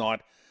last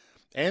night,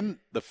 and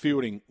the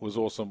fielding was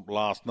awesome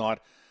last night.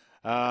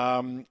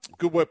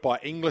 Good work by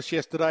English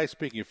yesterday.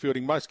 Speaking of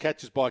fielding, most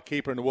catches by a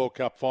keeper in the World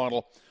Cup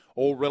final,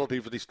 all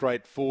relatively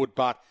straightforward,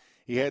 but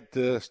he had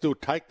to still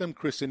take them.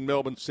 Chris in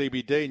Melbourne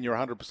CBD, and you're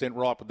 100%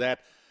 right with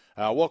that.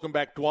 Welcome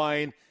back,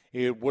 Dwayne.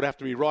 It would have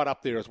to be right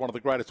up there as one of the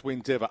greatest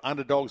wins ever.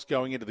 Underdogs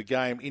going into the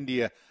game.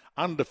 India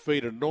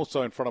undefeated, and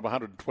also in front of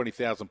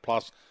 120,000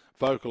 plus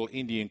vocal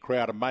Indian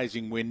crowd.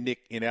 Amazing win,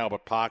 Nick, in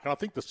Albert Park. And I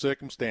think the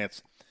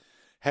circumstance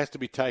has to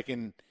be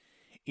taken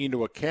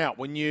into account.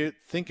 When you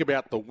think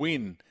about the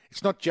win,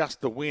 it's not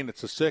just the win,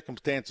 it's the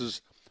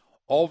circumstances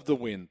of the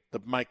win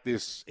that make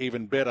this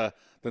even better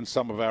than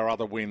some of our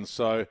other wins.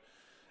 So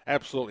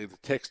absolutely, the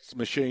text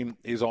machine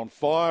is on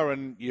fire,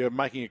 and you're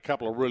making a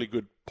couple of really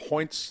good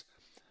points.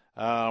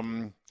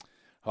 A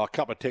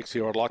couple of texts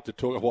here I'd like to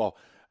talk. Well,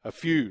 a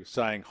few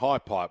saying, hi,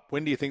 Pipe,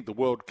 when do you think the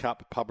World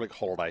Cup public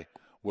holiday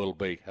will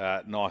be?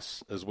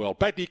 Nice as well.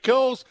 Back to your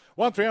calls,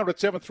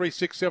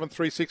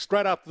 1300-736-736.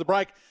 Straight after the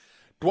break,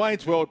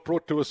 Dwayne's World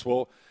brought to us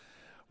for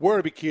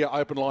Werribee Kia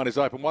open line is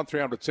open,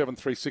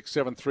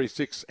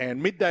 1300-736-736.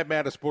 And Midday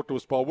Madness brought to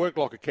us by Work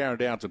Locker, Carron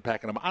Downs and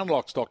Pakenham.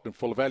 Unlock Stockton,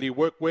 full of value.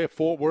 Work where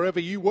for, wherever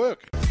you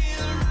work.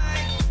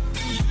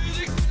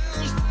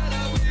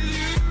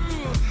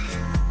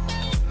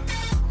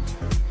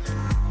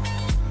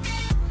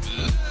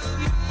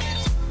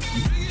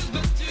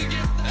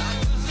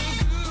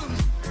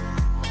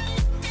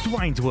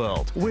 Dwayne's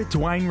World with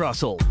Dwayne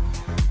Russell.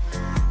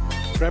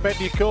 Grab out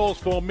your calls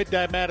for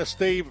Midday Matter.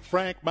 Steve,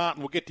 Frank,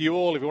 Martin, we'll get to you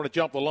all if you want to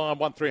jump the line.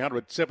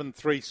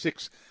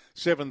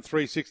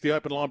 1300-736-736. The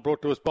open line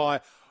brought to us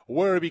by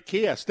Werribee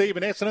Kia. Steve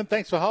and Essendon,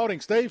 thanks for holding,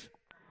 Steve.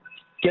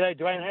 G'day,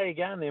 Dwayne. How you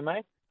going there,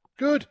 mate?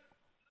 Good.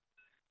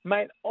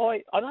 Mate,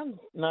 I don't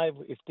know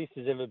if this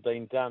has ever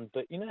been done,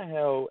 but you know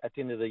how at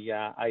the end of the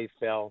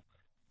AFL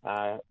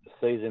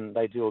season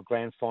they do a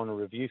grand final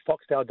review?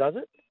 Foxtel does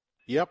it?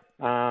 Yep.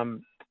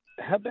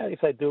 How about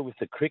if they do it with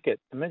the cricket?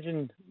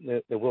 Imagine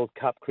the World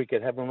Cup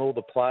cricket, having all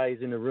the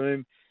players in a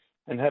room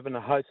and having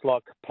a host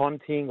like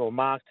Ponting or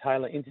Mark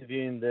Taylor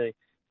interviewing the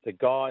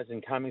guys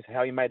and Cummings,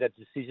 how he made that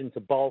decision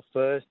to bowl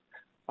first.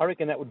 I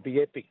reckon that would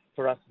be epic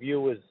for us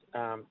viewers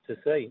to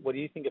see. What do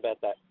you think about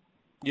that?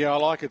 Yeah, I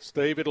like it,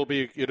 Steve. It'll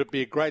be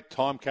a great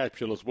time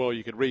capsule as well.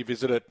 You could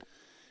revisit it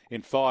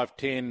in 5,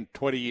 10,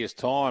 20 years'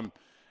 time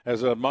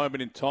as a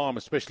moment in time,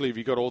 especially if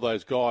you've got all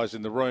those guys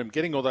in the room.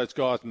 Getting all those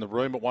guys in the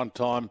room at one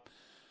time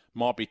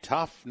might be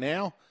tough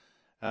now,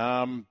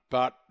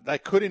 but they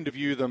could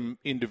interview them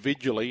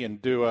individually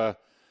and do a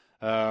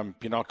kind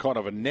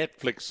of a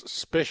Netflix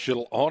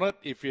special on it,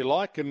 if you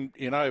like. And,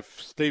 if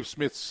Steve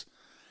Smith's,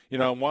 in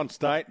one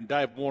state and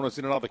Dave Warner's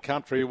in another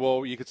country,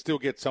 well, you could still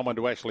get someone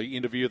to actually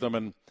interview them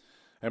and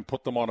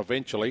put them on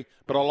eventually.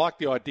 But I like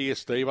the idea,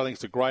 Steve. I think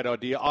it's a great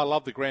idea. I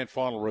love the grand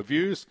final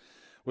reviews.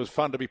 It was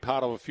fun to be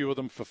part of a few of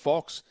them for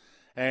Fox,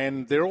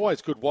 and they're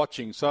always good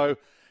watching. So,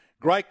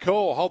 great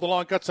call. Hold the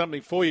line. Got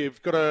something for you.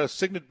 You've got a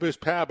Signet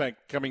Boost power bank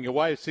coming your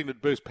way.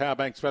 Signet Boost power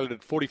bank's valued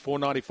at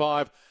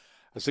 $44.95.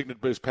 A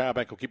Signet Boost power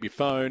bank will keep your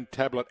phone,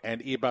 tablet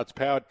and earbuds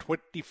powered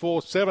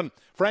 24/7.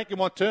 Frank in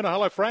Montana.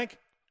 Hello, Frank.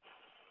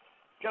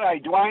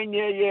 G'day, Dwayne.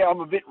 Yeah,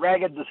 I'm a bit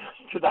ragged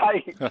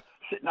today,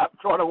 sitting up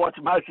trying to watch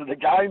most of the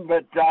game,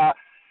 but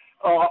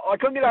I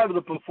couldn't get over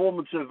the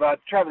performance of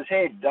Travis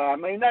Head. I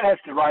mean, that has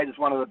to rate as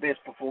one of the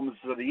best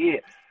performances of the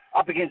year,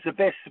 up against the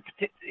best,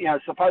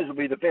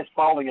 supposedly the best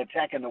bowling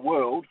attack in the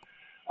world.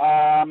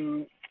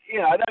 That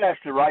has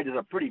to rate as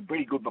a pretty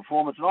good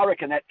performance, and I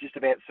reckon that just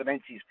about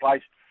cements his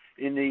place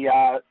in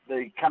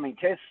the coming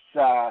tests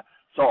side.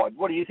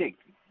 What do you think?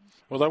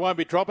 Well, they won't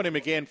be dropping him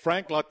again,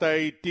 Frank, like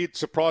they did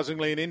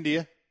surprisingly in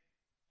India.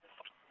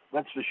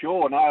 That's for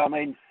sure. No, I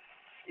mean,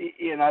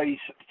 he's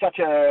such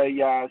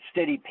a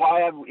steady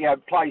player.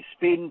 Plays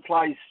spin,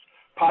 plays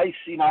pace.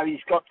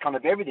 He's got kind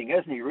of everything,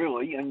 hasn't he?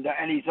 Really, and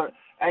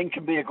and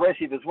can be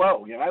aggressive as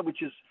well.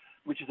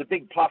 Which is a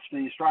big plus for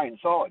the Australian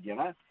side.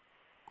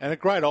 And a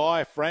great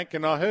eye, Frank.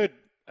 And I heard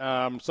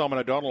Simon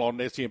O'Donnell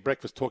on SEN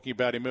Breakfast talking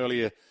about him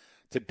earlier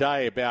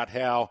today about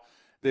how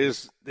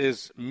there's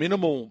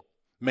minimal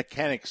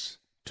mechanics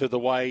to the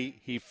way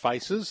he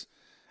faces,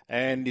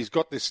 and he's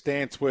got this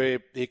stance where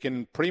he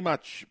can pretty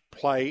much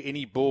play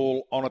any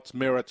ball on its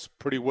merits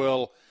pretty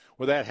well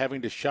without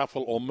having to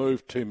shuffle or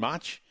move too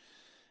much.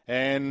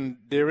 And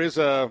there's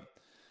a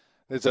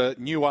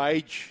new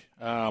age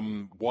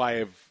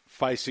way of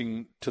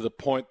facing to the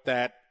point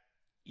that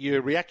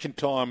your reaction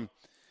time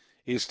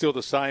is still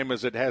the same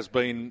as it has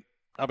been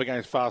up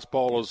against fast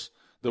bowlers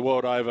the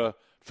world over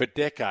for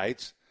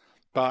decades.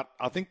 But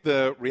I think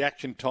the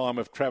reaction time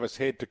of Travis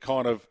Head to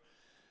kind of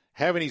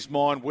have in his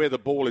mind where the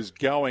ball is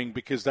going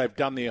because they've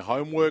done their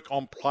homework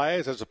on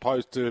players as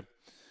opposed to,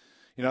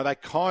 they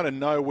kind of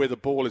know where the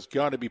ball is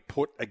going to be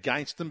put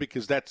against them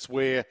because that's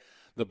where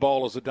the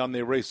bowlers have done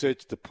their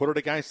research to put it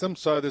against them.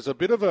 So there's a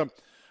bit of a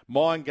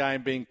mind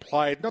game being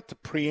played, not to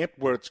preempt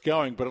where it's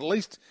going, but at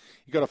least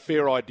you've got a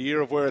fair idea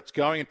of where it's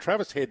going. And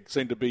Travis Head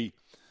seemed to be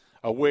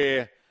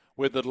aware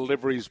where the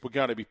deliveries were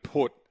going to be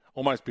put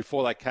almost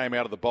before they came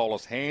out of the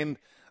bowler's hand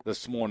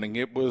this morning.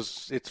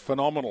 It's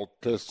phenomenal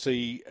to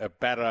see a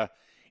batter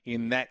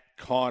in that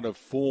kind of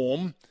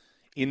form,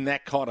 in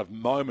that kind of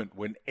moment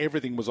when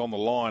everything was on the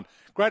line.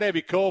 Great to have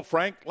you called,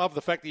 Frank. Love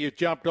the fact that you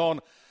jumped on.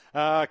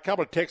 A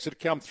couple of texts had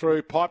come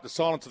through. Pipe the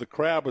silence of the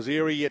crowd was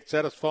eerie yet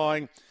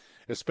satisfying,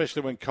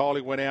 especially when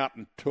Kohli went out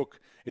and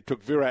it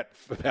took Virat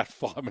about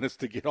 5 minutes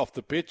to get off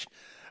the pitch.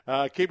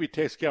 Keep your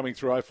texts coming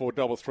through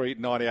 0433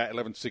 98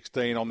 11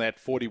 16 on that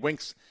 40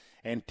 Winks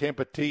and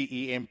Temper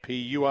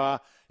TEMPUR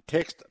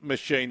text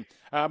machine.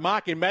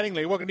 Mark in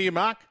Mattingly, welcome to you,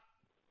 Mark.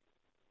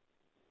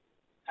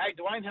 Hey,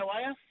 Dwayne, how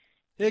are you?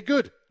 Yeah,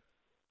 good.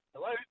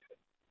 Hello?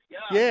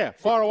 Yeah,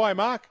 fire away,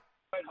 Mark.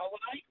 Great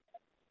holiday.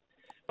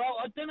 Well,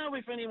 I don't know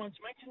if anyone's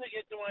mentioned it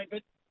yet, Dwayne,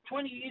 but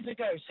 20 years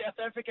ago, South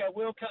Africa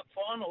World Cup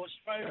final,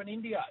 Australia and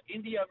India.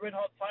 India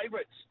red-hot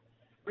favourites.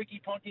 Ricky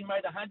Ponting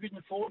made 140,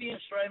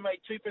 Australia made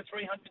 2 for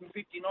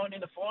 359 in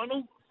the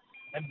final,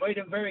 and beat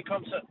them very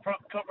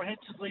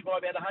comprehensively by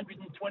about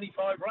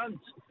 125 runs.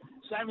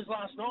 Same as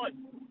last night.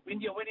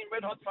 India winning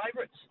red-hot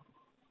favourites.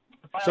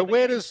 So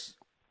where does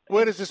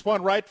this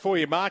one rate for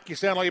you, Mark? You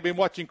sound like you've been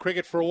watching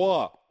cricket for a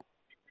while.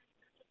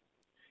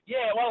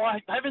 Yeah, well, I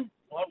haven't.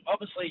 Well,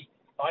 obviously,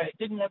 I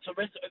didn't watch the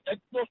rest.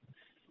 Look,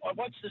 I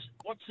watched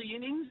the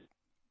innings,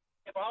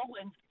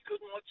 and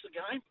couldn't watch the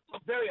game.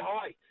 Look, very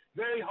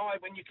high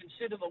when you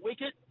consider the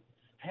wicket,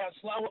 how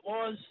slow it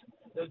was,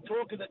 the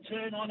talk of the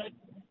turn on it,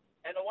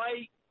 and the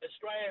way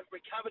Australia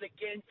recovered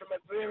again from a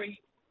very,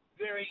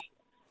 very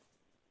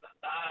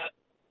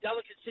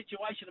delicate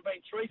situation of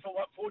being 3 for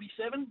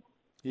 47.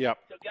 Yep.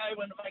 To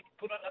go and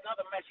put on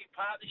another massive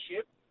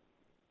partnership,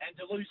 and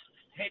to lose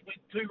Head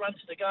with 2 runs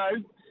to go,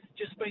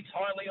 just speaks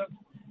highly of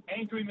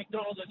Andrew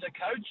McDonald as a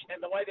coach and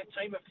the way the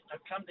team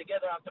have come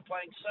together after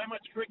playing so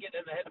much cricket,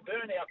 and they had a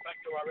burnout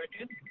factor, I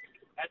reckon,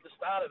 at the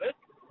start of it,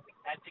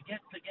 and to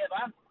get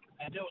together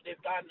and do what they've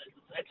done,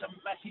 it's a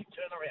massive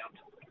turnaround.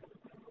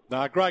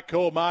 No, great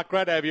call, Mark.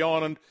 Great to have you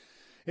on, and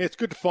it's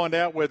good to find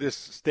out where this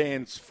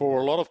stands for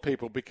a lot of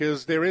people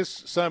because there is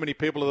so many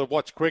people that have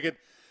watched cricket,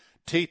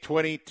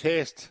 T20,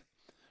 Test,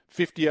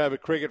 50-over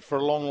cricket for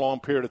a long, long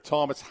period of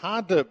time. It's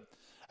hard to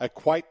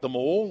equate them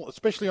all,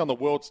 especially on the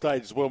world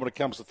stage as well when it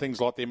comes to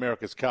things like the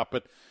America's Cup,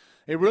 but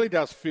it really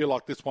does feel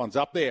like this one's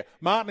up there.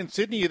 Martin in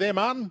Sydney, you there,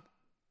 Martin?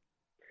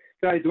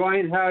 Hey,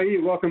 Dwayne, how are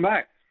you? Welcome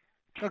back.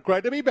 Oh,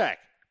 great to be back.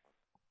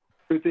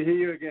 Good to hear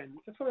you again.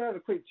 Just want to have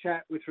a quick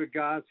chat with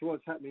regards to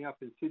what's happening up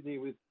in Sydney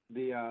with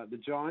the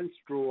Giants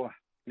draw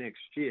next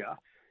year.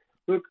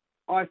 Look,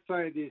 I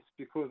say this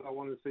because I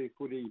want to see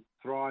footy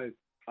thrive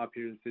up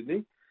here in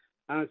Sydney.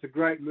 And it's a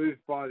great move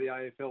by the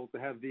AFL to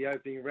have the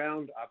opening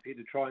round up here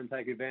to try and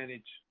take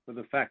advantage of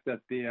the fact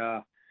that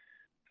the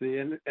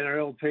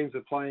NRL teams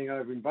are playing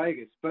over in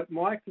Vegas. But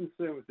my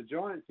concern with the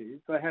Giants is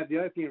they have the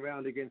opening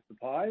round against the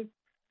Pies.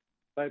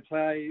 They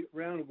play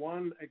round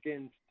 1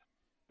 against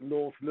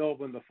North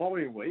Melbourne the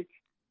following week.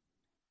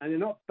 And they're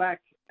not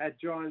back at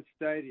Giants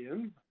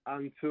Stadium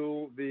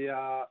until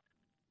the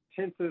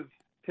 10th of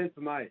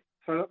May.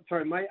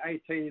 Sorry, May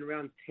 18 in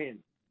round 10.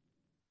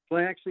 So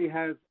they actually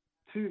have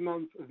 2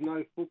 months of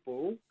no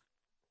football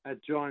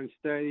at Giants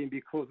Stadium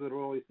because of the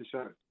Royal Easter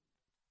Show.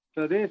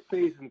 So their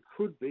season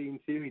could be, in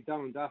theory,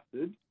 done and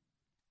dusted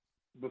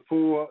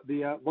before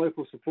the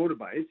local supporter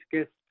base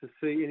gets to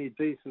see any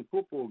decent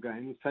football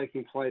games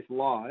taking place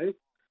live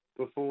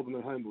before them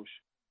at Homebush.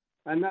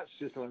 And that's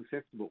just not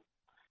acceptable.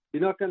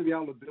 You're not going to be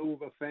able to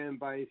build a fan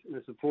base and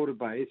a supporter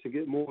base and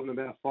get more than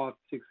about 5,000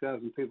 to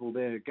 6,000 people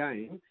there a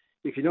game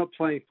if you're not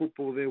playing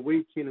football there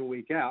week in and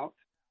week out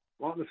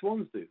like the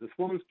Swans do. The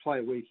Swans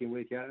play week in,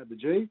 week out at the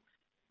G,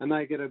 and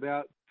they get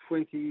about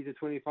 20 to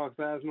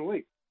 25,000 a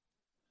week.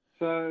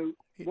 So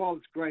while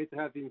it's great to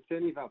have the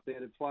incentive up there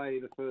to play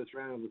the first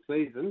round of the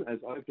season as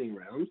opening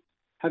round,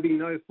 having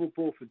no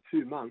football for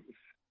 2 months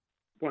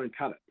won't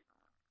cut it.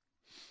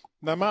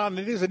 No, Martin,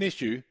 it is an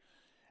issue,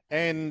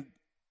 and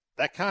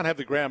they can't have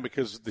the ground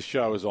because the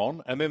show is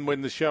on. And then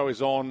when the show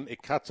is on,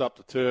 it cuts up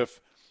the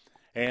turf,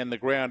 and the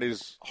ground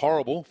is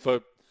horrible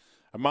for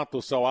a month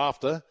or so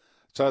after.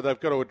 So they've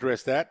got to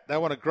address that. They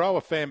want to grow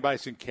a fan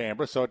base in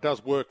Canberra, so it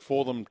does work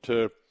for them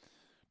to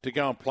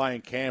go and play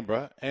in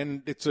Canberra.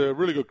 And it's a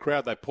really good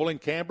crowd they pull in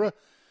Canberra,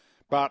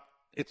 but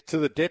it's to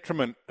the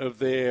detriment of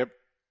their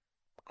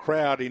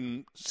crowd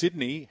in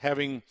Sydney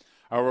having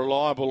a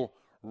reliable,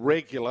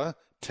 regular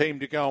team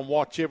to go and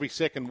watch every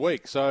second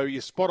week. So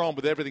you're spot on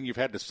with everything you've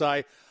had to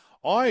say.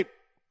 I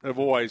have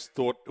always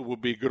thought it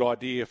would be a good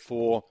idea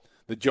for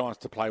the Giants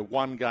to play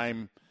one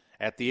game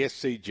at the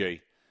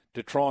SCG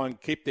to try and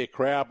keep their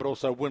crowd, but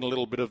also win a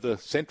little bit of the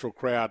central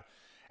crowd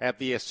at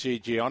the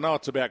SCG. I know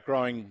it's about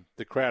growing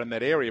the crowd in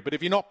that area, but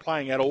if you're not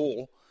playing at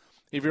all,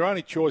 if your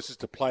only choice is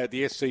to play at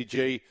the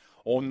SCG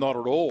or not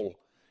at all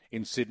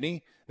in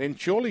Sydney, then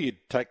surely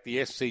you'd take the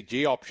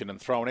SCG option and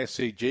throw an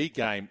SCG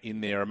game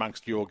in there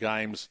amongst your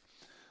games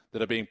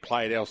that are being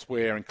played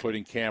elsewhere,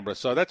 including Canberra.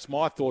 So that's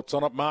my thoughts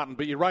on it, Martin,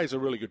 but you raise a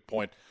really good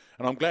point,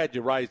 and I'm glad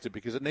you raised it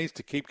because it needs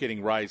to keep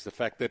getting raised, the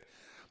fact that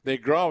they're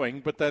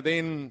growing, but they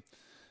then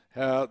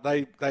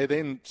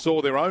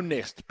saw their own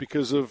nest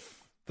because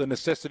of the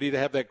necessity to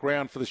have that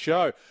ground for the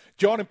show.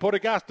 John in Port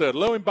Augusta,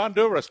 Lou in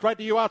Bundoora, straight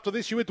to you after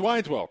this. You with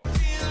Dwayne's World.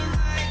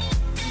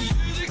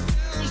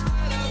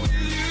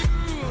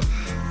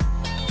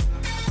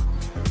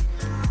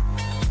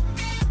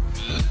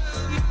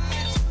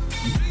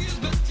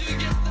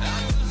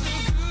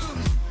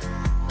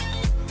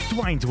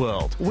 Dwayne's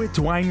World with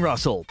Dwayne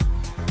Russell.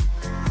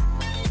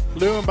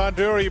 Lou in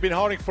Bundoora, you've been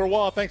holding for a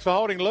while. Thanks for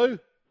holding, Lou.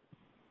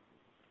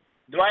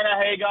 Dwayne,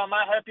 how you going,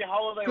 mate? Hope your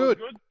holiday was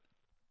good.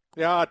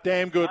 Yeah,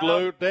 damn good,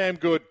 Lou. Damn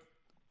good.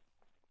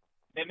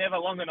 They're never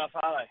long enough,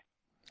 are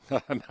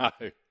they? No.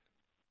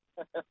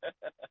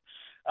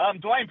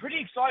 Dwayne, pretty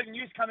exciting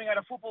news coming out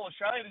of Football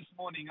Australia this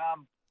morning.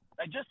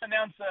 They just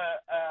announced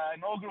an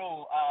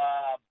inaugural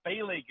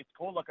B League. It's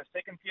called like a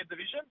second-tier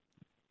division.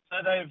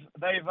 So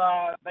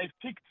they've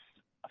picked,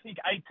 I think,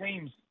 8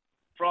 teams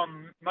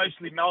from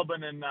mostly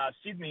Melbourne and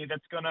Sydney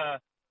that's going to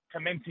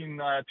commence in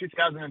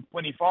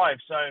 2025.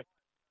 So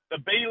the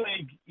B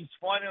League is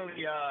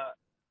finally,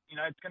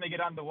 it's going to get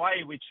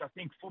underway, which I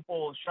think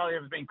Football Australia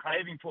has been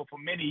craving for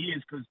many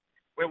years because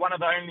we're one of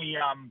the only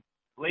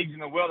leagues in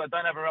the world that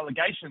don't have a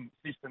relegation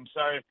system.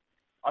 So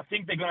I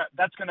think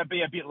that's going to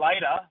be a bit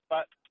later,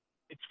 but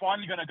it's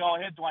finally going to go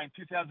ahead, Dwayne.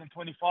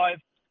 2025,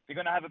 they're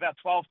going to have about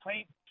 12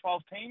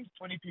 teams,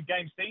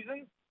 22-game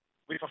season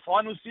with a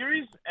final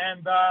series,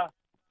 and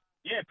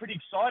pretty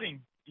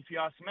exciting if you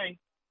ask me.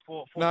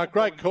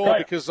 Great call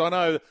because I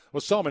know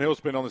Simon Hill's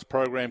been on this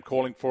program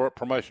calling for it,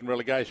 promotion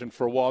relegation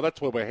for a while.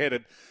 That's where we're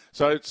headed.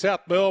 So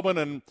South Melbourne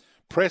and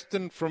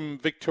Preston from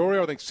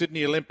Victoria, I think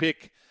Sydney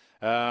Olympic,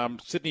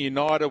 Sydney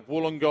United,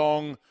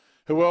 Wollongong.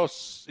 Who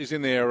else is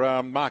in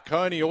there?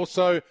 Marconi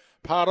also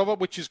part of it,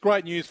 which is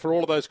great news for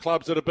all of those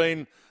clubs that have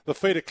been the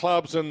feeder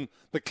clubs and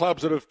the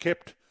clubs that have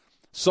kept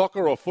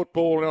soccer or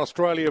football in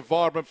Australia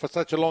vibrant for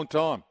such a long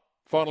time.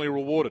 Finally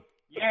rewarded.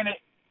 Yeah,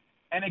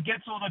 and it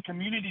gets all the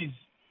communities,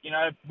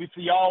 with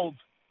the old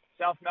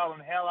South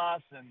Melbourne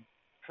Hellas and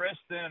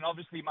Preston and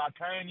obviously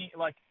Marconi,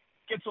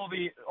 gets all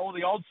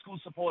the old school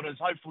supporters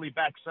hopefully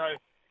back. So,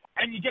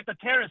 and you get the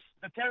terrace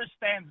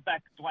stands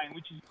back, Dwayne,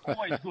 which is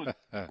always good.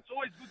 It's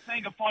always good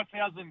seeing a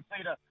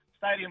 5,000-seater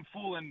stadium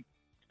full, and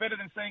it's better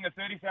than seeing a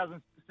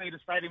 30,000-seater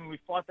stadium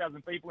with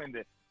 5,000 people in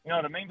there. You know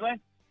what I mean, Dwayne?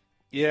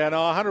 Yeah, no,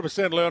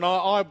 100%, Lou. And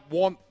I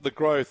want the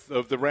growth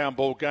of the round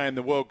ball game,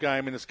 the world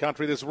game in this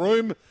country. There's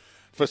room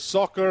for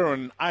soccer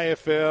and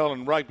AFL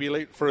and rugby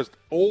league for us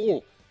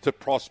all to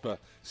prosper.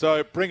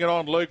 So bring it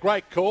on, Lou.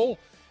 Great call.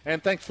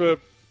 And thanks for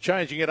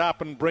changing it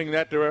up and bringing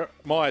that to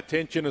my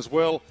attention as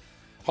well.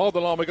 Hold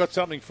the line. We've got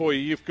something for you.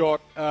 You've got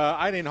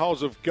 18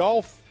 holes of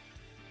golf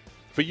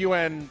for you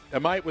and a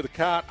mate with a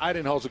cart.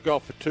 18 holes of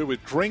golf for 2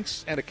 with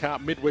drinks and a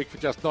cart midweek for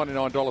just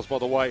 $99, by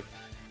the way.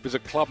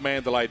 Visit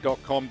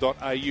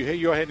clubmandalay.com.au. Here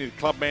you're heading to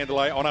Club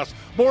Mandalay on us.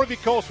 More of your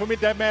calls for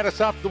Midday Madness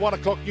after the 1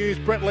 o'clock news.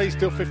 Brett Lee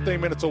still 15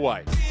 minutes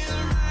away.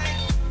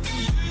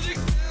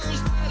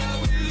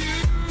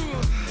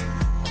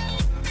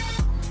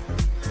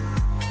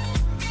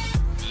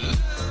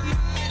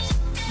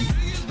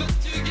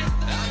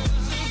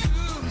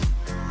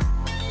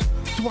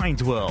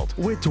 Dwayne's World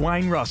with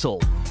Dwayne Russell.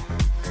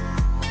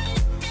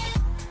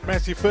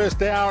 Massive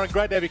first hour, and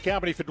great to have your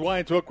company for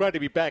Dwayne's World. Great to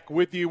be back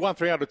with you.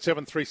 1300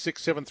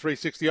 736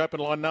 736, the open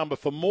line number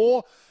for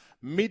more.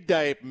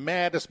 Midday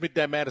Madness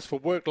for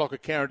Work Locker,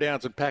 Carron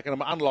Downs and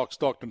Pakenham. Unlock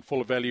Stockton,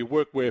 full of value.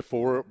 Workwear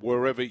for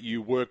wherever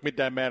you work.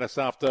 Midday Madness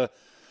after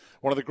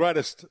one of the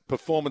greatest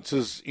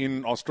performances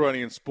in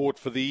Australian sport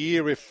for the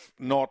year, if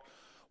not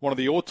one of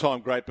the all-time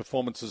great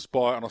performances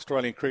by an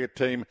Australian cricket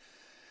team.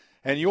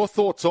 And your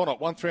thoughts on it,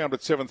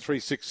 1300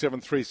 736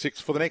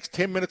 736 for the next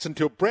 10 minutes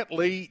until Brett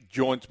Lee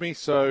joins me.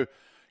 So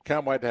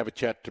Can't wait to have a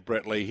chat to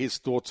Brett Lee. His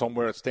thoughts on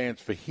where it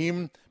stands for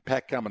him,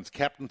 Pat Cummins'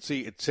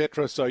 captaincy,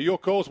 etc. So your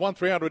calls,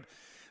 1300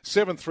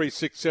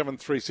 736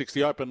 736,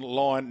 the open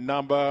line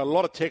number. A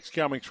lot of text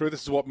coming through.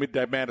 This is what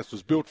Midday Madness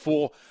was built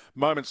for.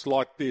 Moments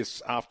like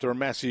this after a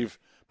massive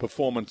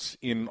performance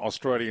in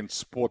Australian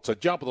sport. So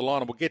jump on the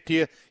line and we'll get to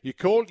you. You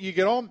call, you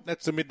get on.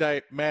 That's the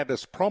Midday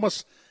Madness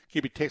promise.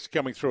 Keep your text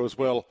coming through as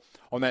well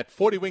on that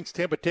 40 Winks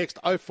temper text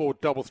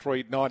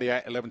 0433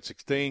 98 11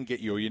 16. Get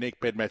your unique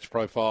bed match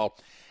profile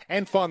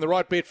and find the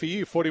right bed for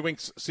you. 40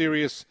 Winks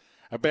serious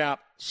about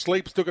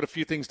sleep. Still got a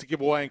few things to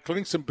give away,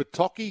 including some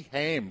Bataki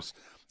hams.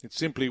 It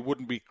simply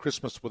wouldn't be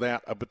Christmas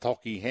without a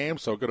Bataki ham.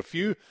 So I've got a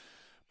few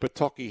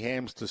Bataki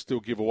hams to still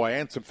give away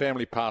and some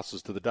family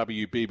passes to the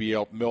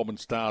WBBL Melbourne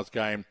Stars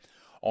game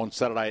on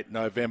Saturday,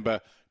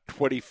 November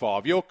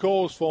 25. Your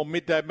calls for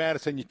Midday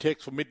Madness and your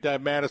text for Midday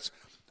Madness.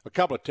 A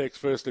couple of texts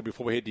firstly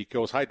before we head to your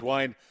calls. Hey,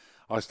 Dwayne,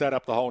 I stayed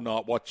up the whole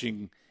night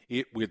watching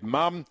it with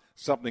Mum,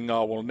 something I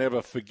will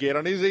never forget.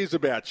 And it is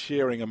about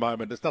sharing a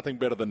moment. There's nothing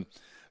better than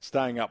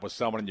staying up with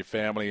someone in your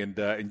family and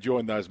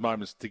enjoying those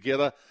moments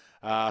together.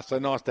 So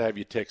nice to have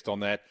your text on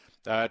that.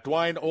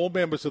 Dwayne, all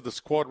members of the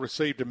squad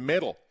received a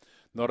medal.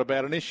 Not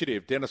about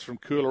initiative. Dennis from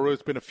Coolaroo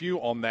has been a few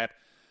on that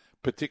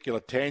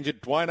particular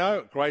tangent.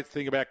 Dwayne, great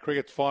thing about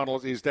cricket's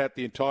finals is that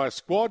the entire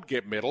squad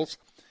get medals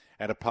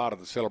and a part of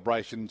the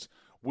celebrations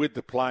with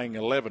the playing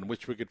 11,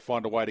 which we could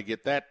find a way to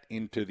get that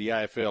into the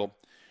AFL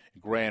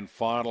Grand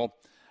Final.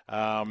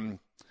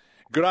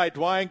 Good day,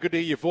 Dwayne. Good to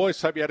hear your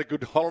voice. Hope you had a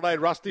good holiday.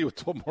 Rusty, we'll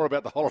talk more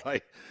about the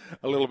holiday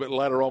a little bit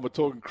later on. We're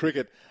talking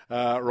cricket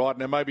right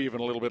now, maybe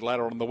even a little bit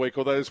later on in the week.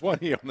 Although there's one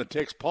here on the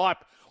text.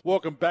 Pipe,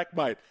 welcome back,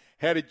 mate.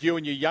 How did you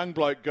and your young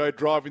bloke go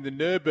driving the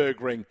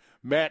Nürburgring?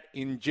 Matt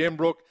in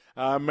Gembrook.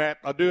 Matt,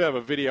 I do have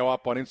a video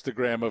up on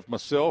Instagram of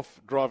myself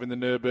driving the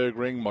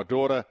Nürburgring, my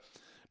daughter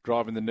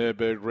driving the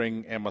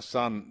Nürburgring, and my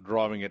son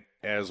driving it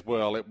as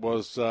well. It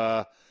was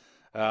a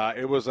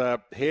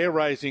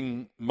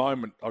hair-raising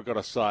moment, I've got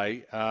to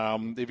say.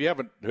 If you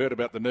haven't heard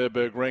about the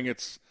Nürburgring,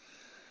 there's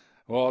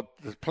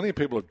plenty of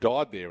people have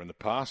died there in the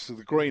past.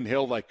 The Green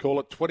Hell, they call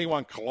it,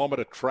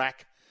 21-kilometre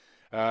track,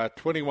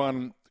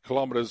 21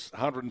 kilometres,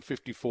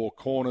 154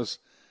 corners.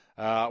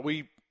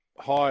 We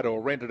hired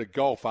or rented a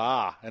Golf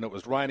R, and it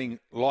was raining,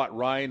 light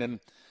rain, and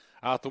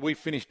after we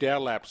finished our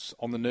laps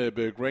on the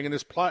Nürburgring, and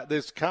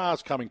there's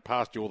cars coming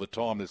past you all the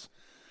time. There's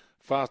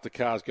faster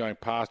cars going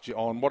past you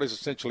on what is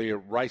essentially a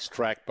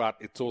racetrack, but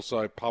it's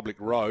also public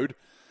road.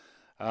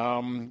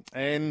 It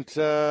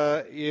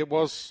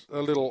was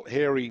a little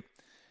hairy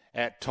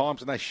at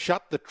times, and they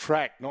shut the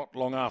track not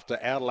long after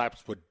our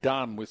laps were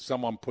done with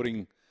someone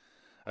putting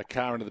a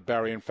car into the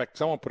barrier. In fact,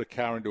 someone put a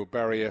car into a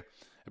barrier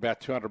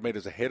about 200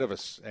 metres ahead of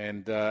us,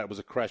 and it was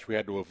a crash we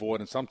had to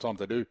avoid, and sometimes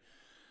they do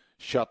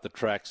shut the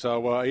track.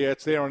 So,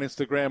 it's there on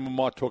Instagram. We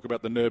might talk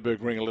about the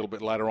Nürburgring a little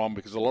bit later on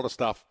because a lot of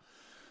stuff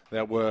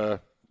that were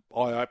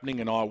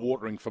eye-opening and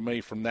eye-watering for me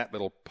from that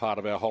little part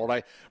of our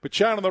holiday. But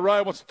Shane on the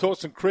road wants to talk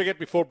some cricket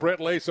before Brett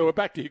Lee, so we're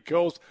back to your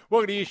calls.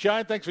 Welcome to you,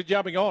 Shane. Thanks for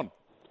jumping on.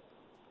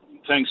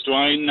 Thanks,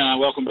 Dwayne.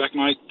 Welcome back,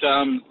 mate.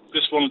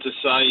 Just wanted to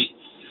say,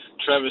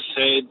 Travis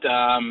Head,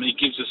 he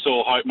gives us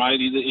all hope, mate.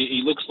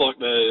 He looks like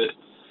the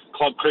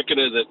club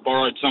cricketer that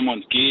borrowed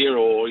someone's gear,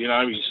 or, his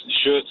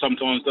shirt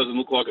sometimes doesn't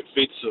look like it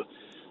fits.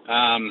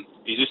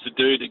 He's just a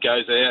dude that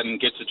goes out and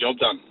gets the job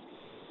done.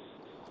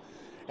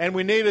 And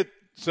we needed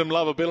some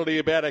lovability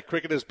about our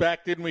cricketers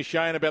back, didn't we,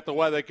 Shane, about the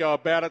way they go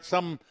about it?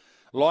 Some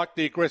liked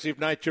the aggressive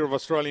nature of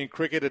Australian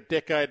cricket a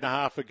decade and a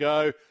half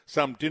ago.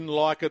 Some didn't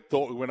like it,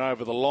 thought we went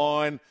over the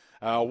line.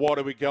 Why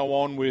do we go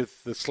on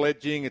with the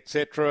sledging,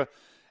 etc.?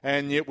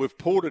 And yet we've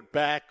pulled it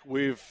back.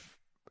 We've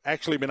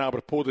actually been able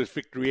to pull this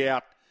victory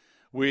out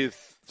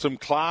with some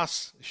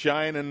class,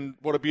 Shane, and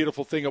what a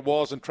beautiful thing it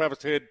was. And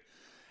Travis Head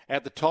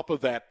at the top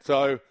of that.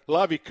 So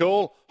love your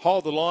call.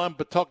 Hold the line.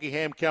 Bataki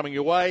ham coming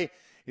your way.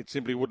 It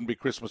simply wouldn't be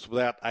Christmas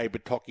without a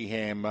Bataki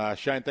ham.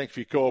 Shane, thanks for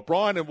your call.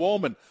 Brian and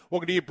Warman.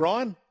 Welcome to you,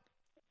 Brian.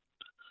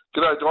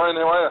 G'day, Dwayne.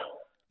 How are you?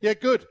 Yeah,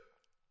 good.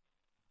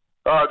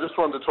 I just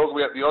wanted to talk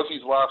about the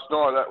Aussies last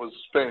night. That was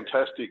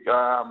fantastic.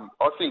 I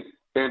think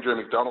Andrew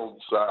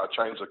McDonald's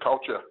changed the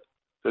culture.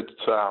 It's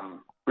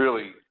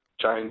really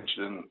changed,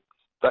 and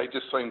they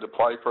just seem to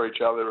play for each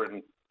other,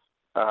 and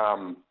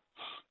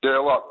they're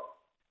a lot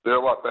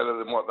better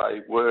than what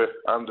they were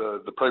under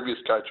the previous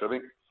coach, I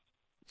think.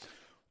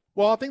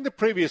 Well, I think the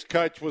previous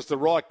coach was the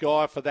right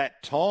guy for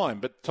that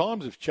time, but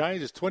times have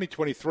changed. It's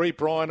 2023,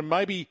 Brian, and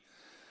maybe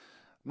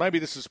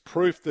this is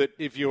proof that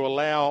if you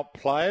allow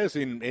players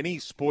in any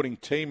sporting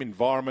team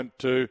environment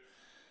to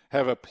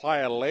have a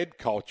player-led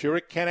culture,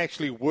 it can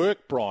actually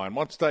work, Brian.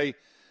 Once they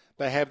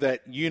have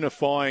that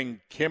unifying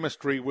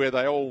chemistry where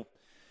they all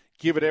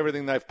give it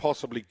everything they've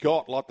possibly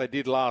got, like they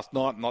did last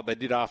night and like they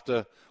did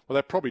after, well,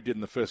 they probably did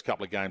in the first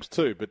couple of games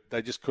too, but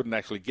they just couldn't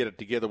actually get it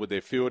together with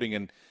their fielding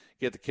and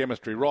get the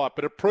chemistry right.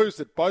 But it proves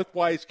that both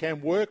ways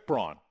can work,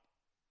 Brian.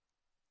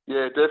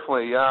 Yeah,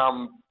 definitely.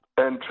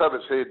 And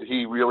Travis Head,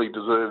 he really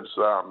deserves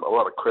a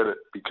lot of credit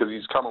because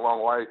he's come a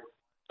long way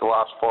the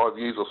last 5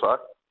 years or so.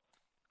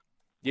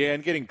 Yeah,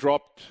 and getting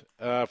dropped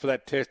for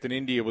that test in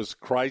India was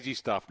crazy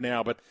stuff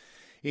now, but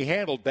he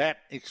handled that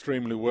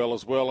extremely well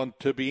as well. And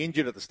to be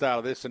injured at the start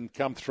of this and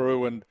come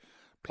through and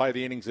play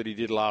the innings that he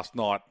did last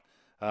night,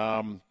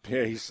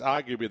 he's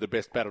arguably the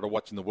best batter to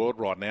watch in the world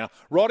right now.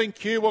 Rod in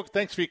Kew, well,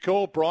 thanks for your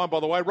call, Brian, by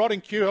the way. Rod in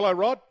Kew, hello,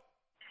 Rod.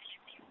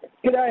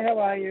 G'day, how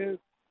are you?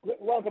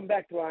 Welcome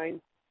back, Dwayne.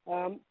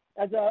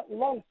 As a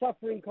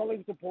long-suffering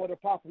Collingwood supporter,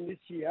 apart from this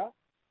year,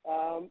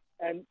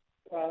 and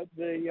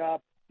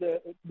the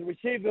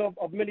receiver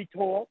of many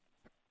talk,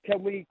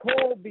 can we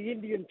call the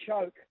Indian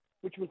choke,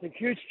 which was a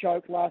huge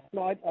choke last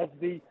night, as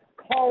the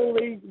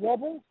Coley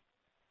wobble?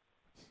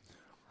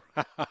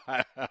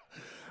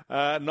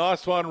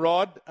 Nice one,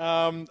 Rod.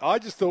 I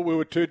just thought we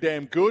were too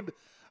damn good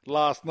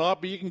last night,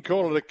 but you can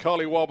call it a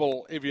Coley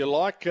wobble if you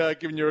like,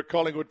 given you're a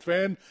Collingwood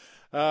fan.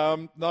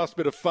 Nice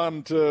bit of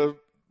fun to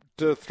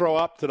throw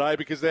up today,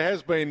 because there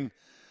has been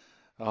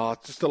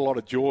just a lot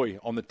of joy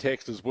on the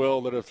text as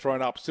well that have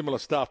thrown up similar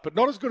stuff, but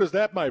not as good as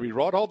that maybe,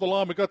 Rod. Hold the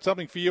line, we've got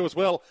something for you as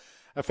well.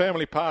 A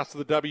family pass to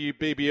the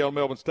WBBL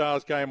Melbourne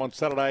Stars game on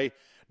Saturday,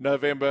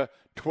 November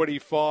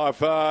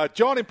 25.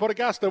 John in Port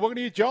Augusta, welcome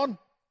to you, John.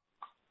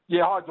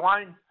 Yeah, hi,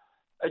 Dwayne.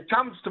 It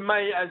comes to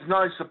me as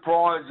no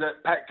surprise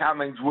that Pat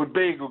Cummins would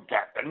be a good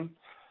captain,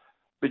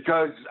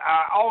 because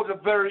I was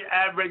a very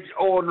average,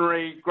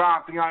 ordinary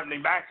grafting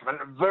opening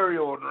batsman, very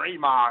ordinary,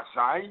 may I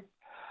say.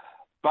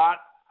 But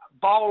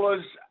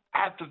bowlers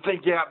have to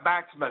think out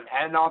batsmen,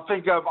 and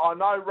I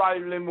know Ray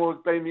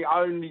Linwood's been the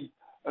only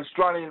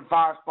Australian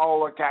fast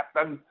bowler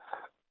captain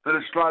that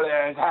Australia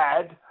has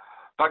had,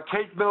 but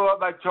Keith Miller,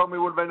 they told me,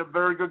 would have been a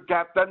very good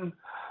captain.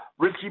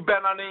 Richie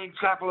Bennett and Ian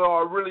Chappell,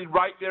 I really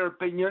rate their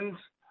opinions.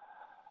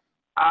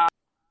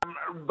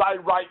 They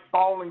rate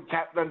bowling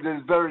captains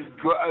as very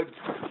good,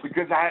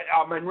 because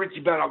Richie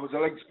Bennett was a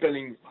leg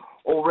spinning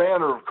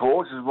all-rounder, of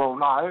course, as we all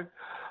know.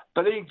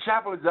 But Ian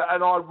Chappell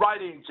and I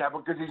rate Ian Chappell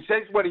because he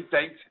says what he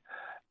thinks,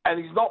 and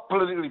he's not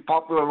politically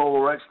popular and all the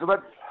rest of it.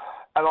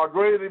 And I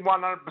agree with him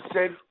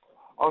 100%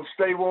 on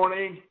Steve Waugh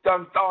and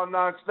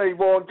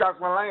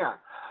Justin Langer.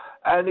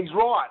 And he's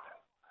right.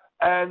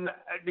 And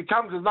it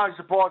comes as no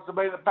surprise to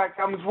me that Pat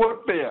Cummins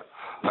would be a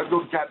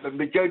good captain,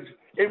 because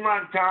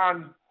Imran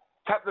Khan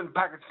captained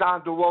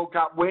Pakistan to a World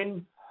Cup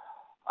win.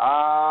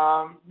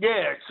 So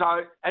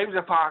he was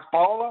a fast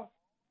bowler.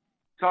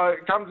 So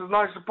it comes as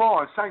no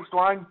surprise. Thanks,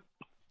 Dwayne.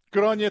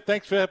 Good on you.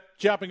 Thanks for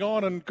jumping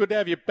on, and good to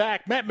have you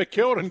back. Matt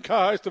McKeldin,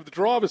 co-host of The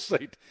Driver's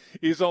Seat,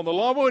 is on the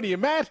line. Morning to you,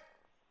 Matt.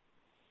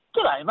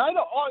 G'day, mate.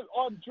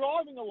 I'm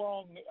driving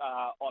along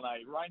on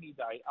a rainy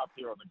day up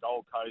here on the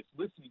Gold Coast,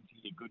 listening to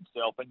your good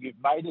self, and you've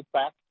made it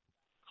back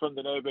from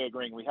the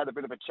Nürburgring. We had a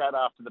bit of a chat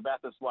after the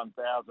Bathurst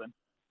 1000.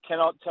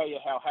 Cannot tell you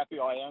how happy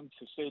I am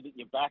to see that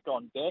you're back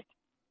on deck.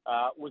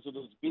 Was it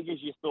as big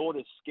as you thought,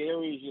 as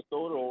scary as you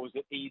thought, or was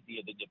it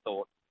easier than you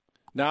thought?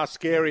 Nah,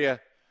 scarier,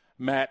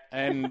 Matt.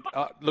 And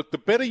look, the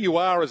better you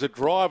are as a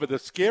driver, the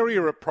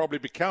scarier it probably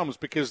becomes,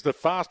 because the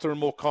faster and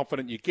more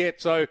confident you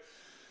get. So,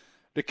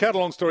 to cut a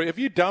long story, have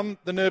you done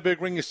the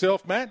Nürburgring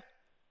yourself, Matt?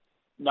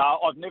 No,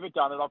 I've never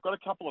done it. I've got a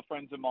couple of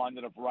friends of mine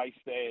that have raced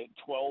there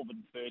 12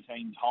 and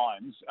 13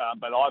 times,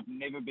 but I've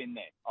never been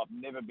there.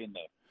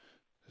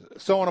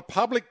 So on a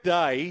public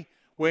day,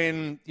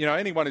 when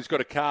anyone who's got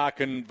a car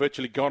can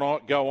virtually go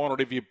on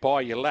it if you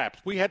buy your laps,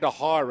 we had to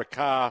hire a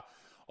car,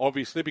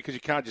 obviously, because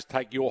you can't just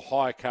take your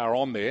hire car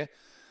on there.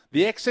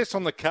 The excess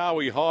on the car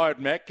we hired,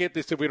 Matt, get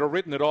this, if we'd have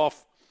written it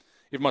off,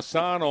 if my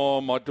son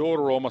or my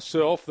daughter or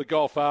myself, the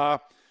Golf R,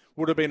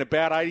 would have been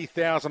about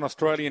 80,000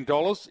 Australian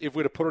dollars if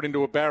we'd have put it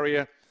into a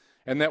barrier,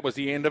 and that was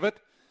the end of it.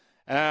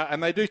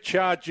 And they do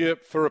charge you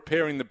for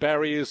repairing the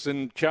barriers,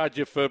 and charge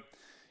you for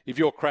if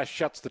your crash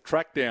shuts the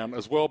track down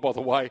as well, by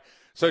the way.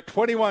 So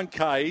 21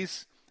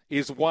 Ks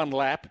is one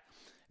lap.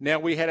 Now,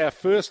 we had our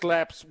first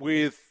laps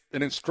with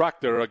an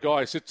instructor, a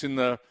guy who sits in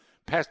the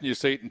passenger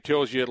seat and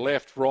tells you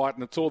left, right,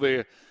 and it's all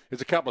there.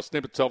 There's a couple of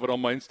snippets of it on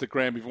my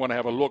Instagram if you want to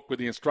have a look, with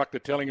the instructor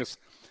telling us.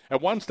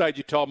 At one stage,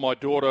 he told my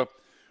daughter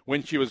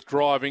when she was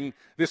driving,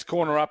 this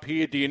corner up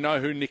here, do you know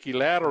who Nicky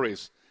Lauda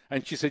is?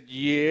 And she said,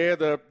 yeah,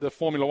 the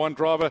Formula One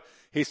driver.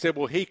 He said,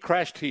 well, he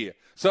crashed here.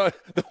 So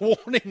the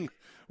warning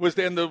was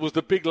then there was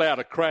the big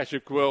Lauda crash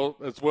as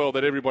well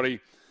that everybody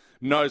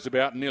knows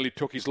about and nearly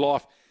took his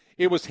life.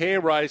 It was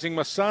hair-raising.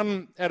 My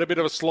son had a bit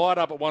of a slide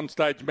up at one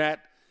stage,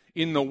 Matt,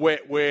 in the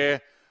wet,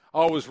 where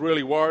I was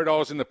really worried. I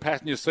was in the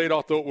passenger seat.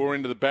 I thought we were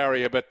into the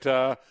barrier,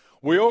 but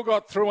we all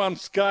got through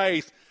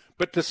unscathed.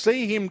 But to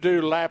see him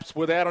do laps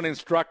without an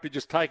instructor,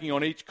 just taking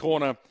on each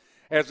corner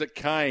as it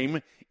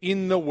came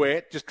in the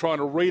wet, just trying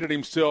to read it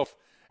himself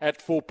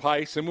at full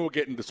pace, and we were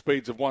getting to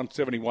speeds of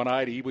 170,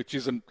 180, which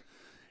isn't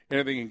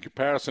anything in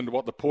comparison to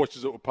what the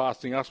Porsches that were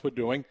passing us were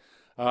doing.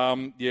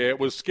 It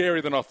was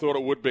scarier than I thought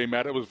it would be,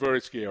 Matt. It was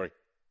very scary.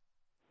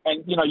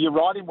 And, you're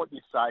right in what you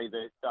say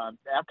that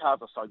our cars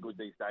are so good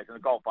these days. And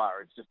the Golf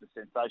R is just a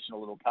sensational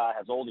little car,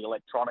 has all the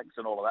electronics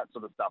and all of that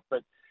sort of stuff.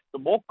 But the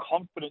more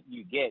confident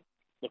you get,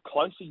 the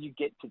closer you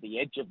get to the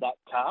edge of that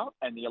car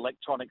and the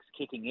electronics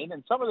kicking in.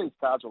 And some of these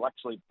cars will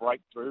actually break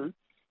through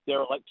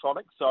their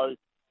electronics. So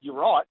you're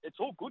right. It's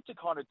all good to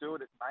kind of do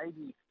it at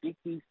maybe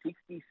 50,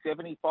 60,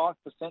 75%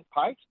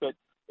 pace, but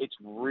it's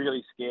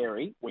really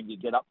scary when you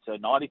get up to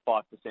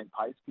 95%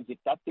 pace, because if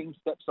that thing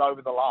steps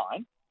over the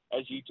line,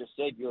 as you just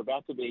said, you're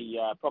about to be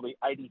probably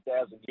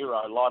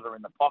 €80,000 lighter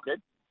in the pocket,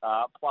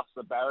 plus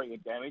the barrier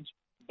damage.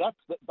 That's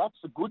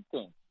the good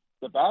thing.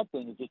 The bad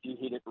thing is if you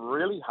hit it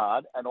really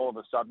hard and all of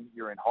a sudden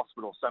you're in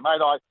hospital. So,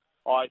 mate,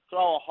 I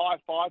throw a high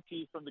five to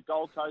you from the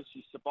Gold Coast.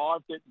 You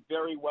survived it.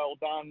 Very well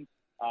done.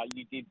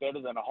 You did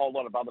better than a whole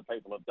lot of other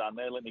people have done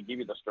there. Let me give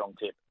you the strong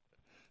tip.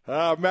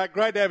 Matt,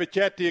 great to have a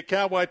chat to you.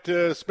 Can't wait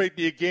to speak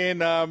to you again.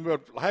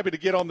 Happy to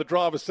get on the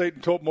driver's seat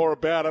and talk more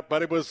about it,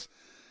 but it was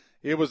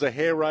a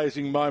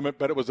hair-raising moment,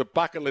 but it was a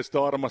bucket list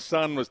item. My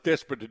son was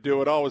desperate to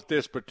do it. I was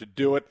desperate to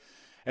do it.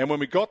 And when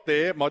we got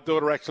there, my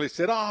daughter actually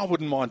said, I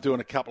wouldn't mind doing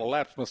a couple of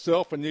laps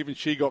myself, and even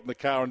she got in the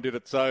car and did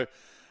it. So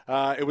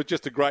it was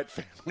just a great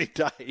family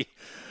day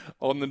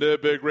on the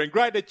Nürburgring.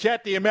 Great to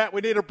chat to you, Matt.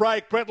 We need a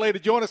break. Brett Lee to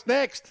join us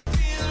next.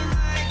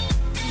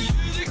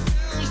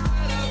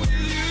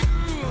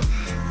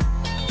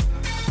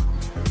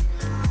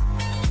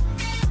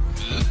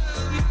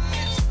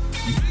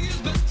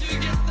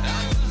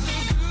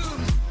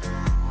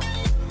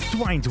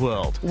 Dwayne's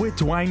World with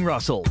Dwayne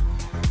Russell.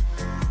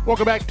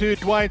 Welcome back to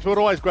Dwayne's World.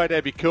 Always great to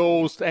have your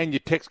calls and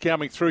your texts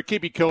coming through.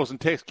 Keep your calls and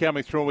texts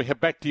coming through. We head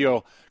back to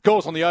your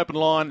calls on the open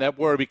line at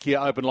Werribee Kia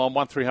Open Line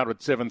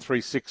 1300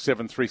 736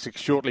 736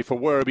 shortly for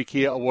Werribee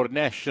Kia awarded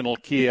National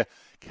Kia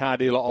Car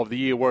Dealer of the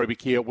Year. Werribee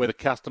Kia, where the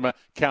customer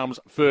comes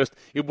first.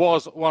 It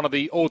was one of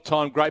the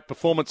all-time great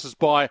performances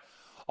by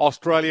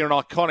Australia, an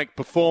iconic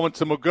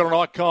performance, and we've got an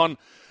icon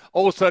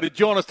also to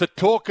join us to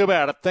talk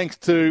about it. Thanks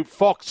to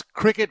Fox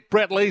Cricket,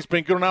 Brett Lee's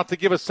been good enough to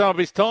give us some of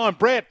his time.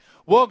 Brett,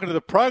 welcome to the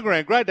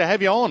program. Great to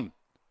have you on.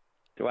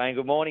 Dwayne,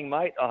 good morning,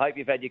 mate. I hope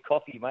you've had your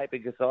coffee, mate,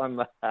 because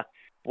I'm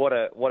what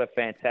a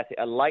fantastic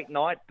a late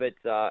night, but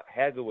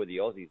how good were the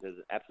Aussies? It was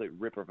an absolute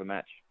ripper of a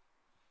match.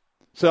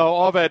 So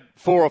I've had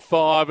 4 or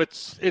 5.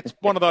 It's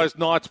one of those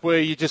nights where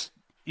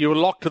you were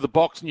locked to the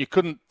box and you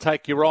couldn't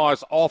take your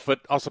eyes off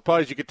it. I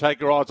suppose you could take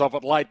your eyes off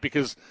it late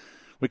because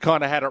we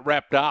kind of had it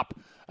wrapped up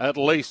at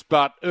least,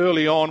 but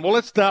early on. Well,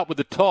 let's start with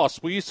the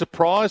toss. Were you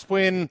surprised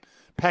when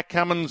Pat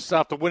Cummins,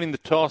 after winning the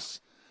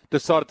toss,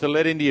 decided to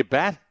let India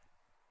bat?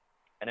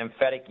 An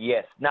emphatic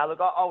yes. No, look,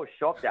 I was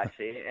shocked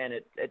actually, and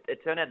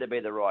it turned out to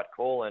be the right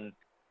call. And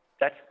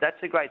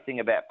that's the great thing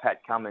about Pat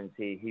Cummins.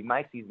 He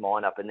makes his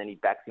mind up, and then he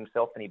backs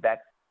himself, and he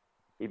backs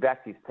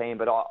his team.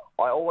 But I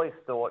always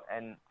thought,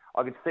 and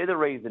I could see the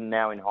reason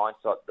now in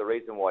hindsight. The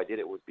reason why I did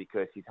it was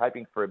because he's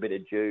hoping for a bit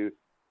of dew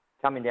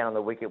coming down on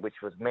the wicket, which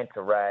was meant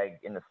to rag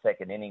in the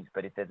second innings.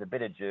 But if there's a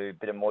bit of dew, a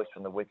bit of moisture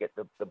on the wicket,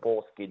 the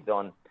ball skids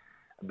on,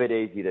 a bit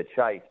easier to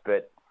chase.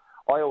 But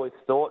I always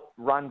thought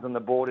runs on the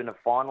board in a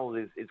final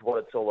is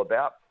what it's all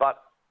about. But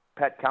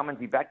Pat Cummins,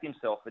 he backed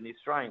himself, and the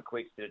Australian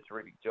quicks did a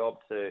terrific job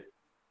to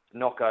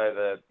knock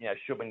over,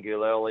 Shubman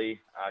Gill early.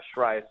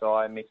 Shreyas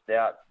Iyer missed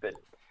out, but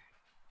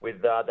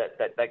with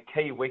that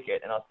key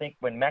wicket, and I think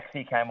when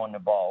Maxey came on the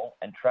bowl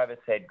and Travis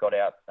Head got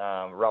out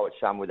Rohit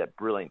Sharma with that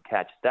brilliant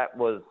catch, that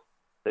was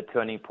the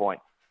turning point,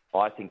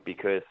 I think,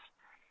 because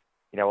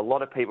a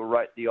lot of people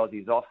wrote the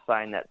Aussies off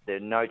saying that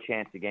there's no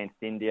chance against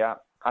India.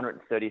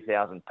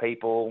 130,000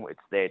 people, it's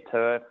their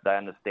turf, they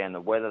understand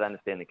the weather, they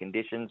understand the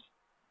conditions.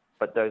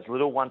 But those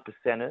little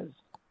 1%ers,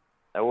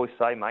 they always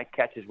say, mate,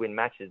 catches win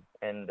matches.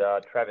 And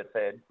Travis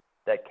said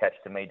that catch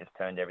to me just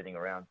turned everything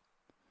around.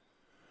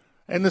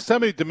 And there's so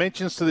many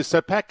dimensions to this.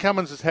 So Pat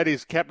Cummins has had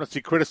his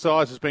captaincy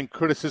criticised. There's been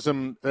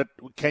criticism that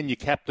can you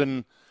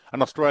captain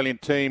an Australian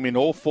team in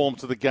all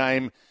forms of the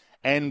game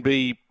and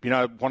be,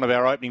 one of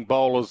our opening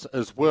bowlers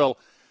as well.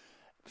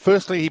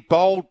 Firstly, he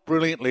bowled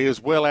brilliantly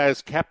as well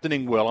as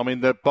captaining well. I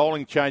mean, the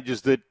bowling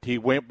changes that he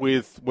went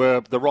with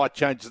were the right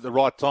changes at the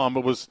right time.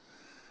 It was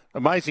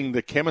amazing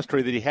the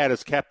chemistry that he had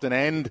as captain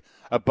and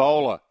a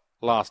bowler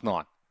last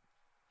night.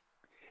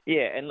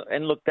 Yeah,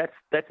 and look, that's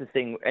the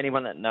thing.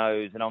 Anyone that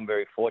knows, and I'm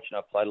very fortunate,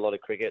 I've played a lot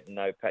of cricket and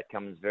know Pat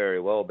Cummins very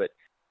well, but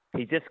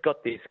he just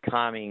got this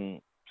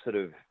calming sort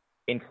of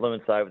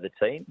influence over the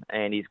team,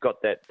 and he's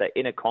got that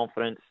inner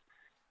confidence.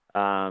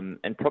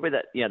 And probably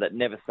that that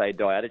never say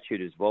die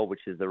attitude as well,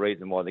 which is the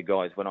reason why the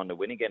guys went on to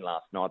win again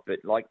last night. But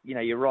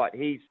you're right,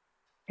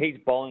 he's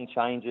bowling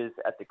changes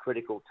at the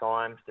critical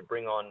times to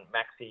bring on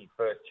Maxey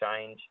first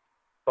change,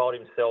 bowled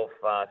himself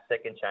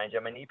second change.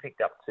 I mean, he picked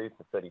up 2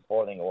 for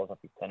 34, I think it was,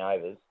 after 10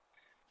 overs.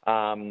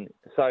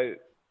 So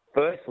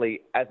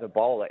firstly, as a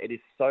bowler, it is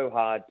so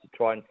hard to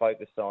try and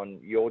focus on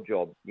your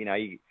job.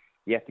 You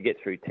have to get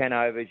through 10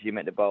 overs. You're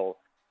meant to bowl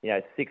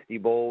 60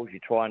 balls.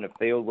 You're trying to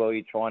field well.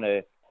 You're trying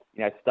to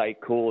stay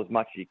cool as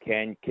much as you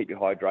can, keep your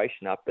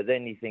hydration up. But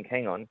then you think,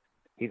 hang on,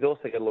 he's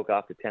also got to look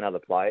after 10 other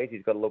players.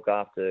 He's got to look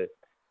after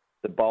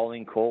the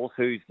bowling calls.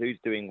 Who's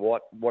doing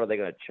what? What are they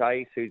going to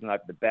chase? Who's going to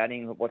open the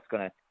batting? What's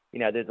going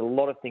to, there's a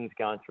lot of things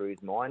going through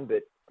his mind.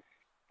 But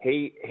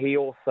he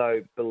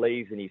also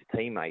believes in his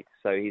teammates.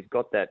 So he's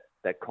got that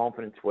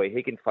confidence where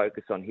he can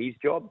focus on his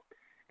job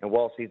And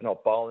whilst he's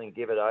not bowling,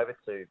 give it over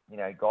to,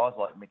 guys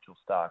like Mitchell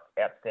Stark,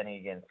 outstanding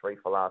again, 3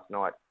 for last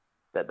night,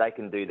 that they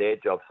can do their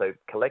job. So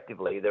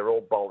collectively, they're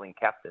all bowling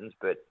captains,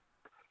 but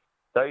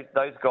those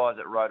guys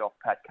that wrote off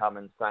Pat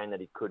Cummins saying that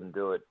he couldn't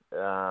do it,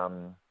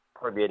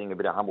 probably eating a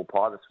bit of humble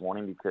pie this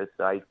morning, because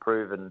he's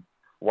proven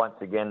once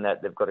again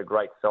that they've got a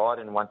great side,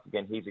 and once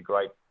again he's a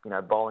great,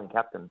 bowling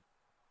captain.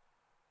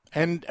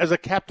 And as a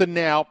captain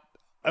now,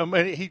 I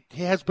mean,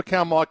 he has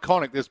become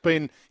iconic.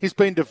 He's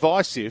been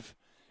divisive,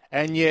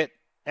 and yet,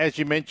 as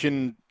you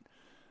mentioned,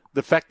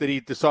 the fact that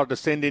he decided to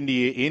send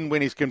India in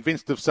when he's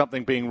convinced of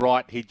something being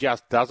right, he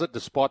just does it,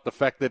 despite the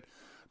fact that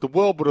the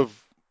world would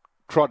have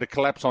tried to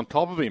collapse on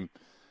top of him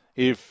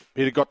if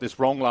he'd have got this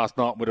wrong last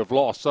night and would have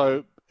lost.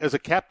 So as a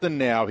captain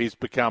now, he's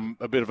become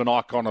a bit of an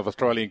icon of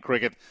Australian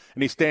cricket,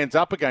 and he stands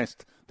up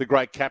against the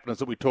great captains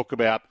that we talk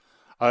about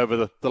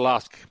over the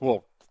last,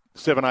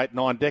 7, 8,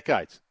 9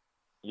 decades.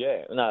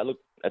 Yeah, no, look,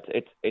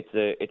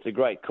 it's a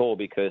great call,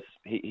 because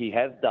he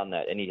has done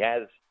that, and he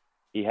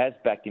has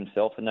backed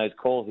himself, and those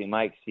calls he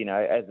makes,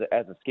 as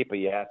a skipper,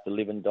 you have to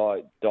live and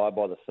die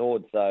by the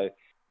sword. So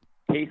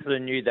he sort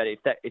of knew that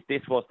if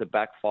this was to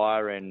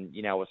backfire and,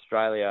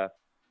 Australia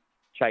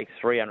chased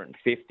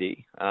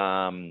 350,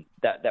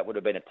 that would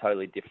have been a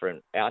totally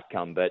different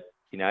outcome. But,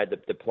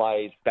 the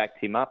players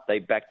backed him up. They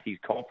backed his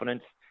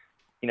confidence.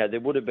 There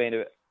would have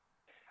been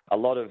a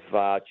lot of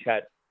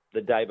chat the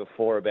day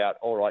before about,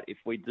 all right, if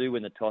we do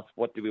win the toss,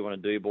 what do we want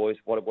to do, boys?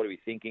 What are we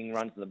thinking?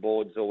 Runs on the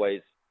board's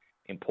always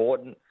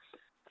important.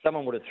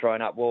 Someone would have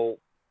thrown up, well,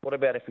 what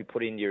about if we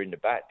put India into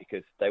bat?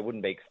 Because they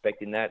wouldn't be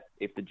expecting that.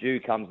 If the dew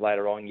comes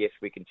later on, yes,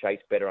 we can chase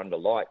better under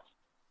lights.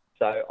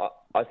 So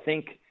I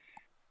think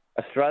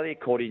Australia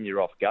caught India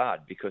off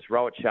guard, because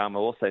Rohit Sharma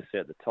also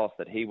said at the toss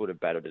that he would have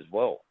batted as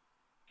well.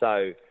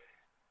 So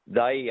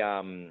they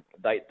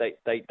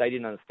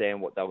didn't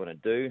understand what they were going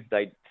to do.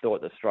 They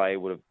thought Australia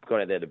would have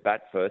got out there to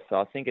bat first. So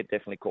I think it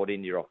definitely caught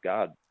India off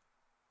guard.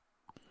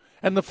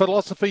 And the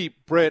philosophy,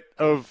 Brett,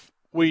 of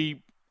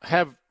we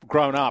have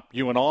grown up,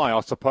 you and I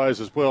suppose,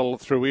 as well,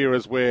 through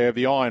eras where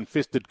the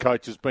iron-fisted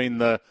coach has been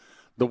the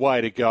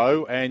way to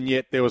go, and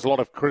yet there was a lot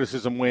of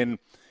criticism when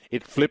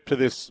it flipped to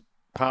this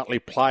partly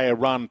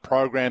player-run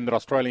program that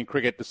Australian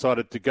cricket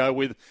decided to go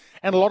with,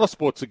 and a lot of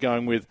sports are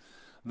going with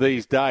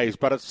these days.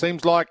 But it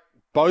seems like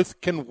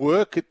both can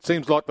work. It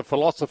seems like the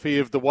philosophy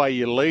of the way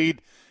you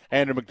lead,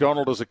 Andrew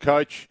McDonald as a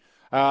coach,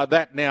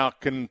 that now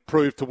can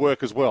prove to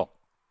work as well.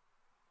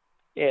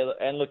 Yeah,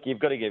 and look, you've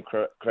got to give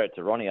credit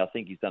to Ronnie. I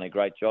think he's done a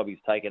great job. He's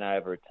taken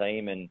over a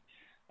team, and,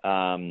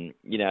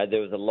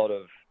 there was a lot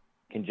of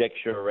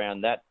conjecture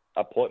around that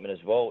appointment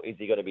as well. Is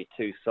he going to be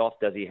too soft?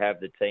 Does he have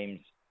the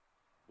team's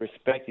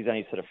respect? He's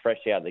only sort of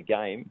fresh out of the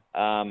game.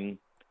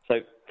 So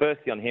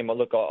firstly on him,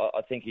 look,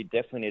 I think he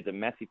definitely needs a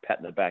massive pat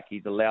in the back.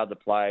 He's allowed the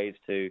players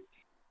to...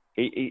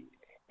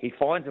 He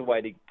finds a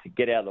way to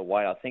get out of the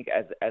way. I think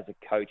as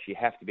a coach, you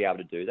have to be able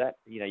to do that.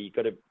 You've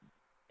got to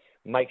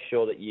make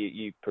sure that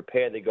you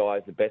prepare the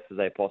guys the best as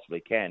they possibly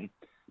can.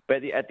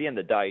 But at the end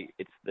of the day,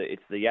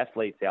 it's the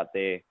athletes out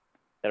there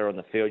that are on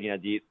the field.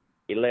 The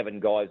 11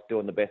 guys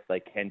doing the best they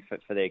can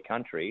for their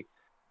country.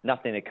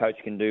 Nothing a coach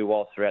can do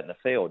whilst they're out in the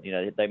field.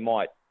 They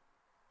might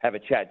have a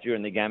chat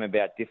during the game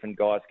about different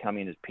guys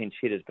coming in as pinch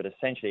hitters, but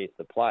essentially it's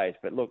the players.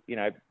 But look,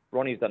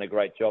 Ronnie's done a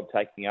great job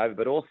taking over,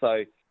 but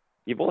also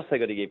you've also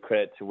got to give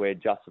credit to where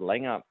Justin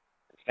Langer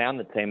found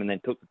the team and then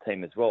took the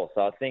team as well.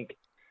 So I think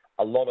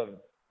a lot of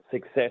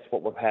success,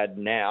 what we've had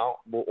now,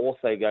 will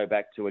also go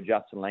back to a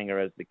Justin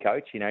Langer as the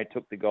coach.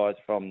 Took the guys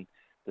from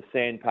the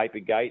sandpaper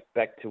gate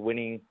back to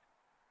winning,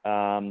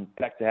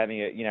 back to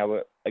having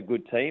a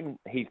good team.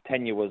 His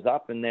tenure was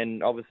up, and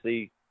then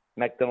obviously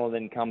McDonald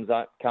then comes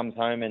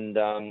home and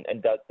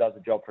does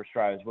the job for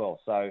Australia as well.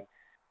 So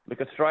look,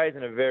 Australia's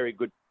in a very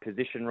good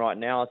position right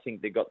now. I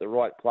think they've got the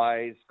right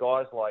players.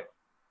 Guys like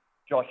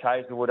Josh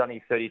Hazlewood,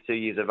 only 32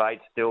 years of age,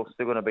 still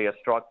going to be a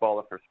strike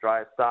bowler for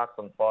Australia. Stark's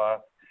on fire.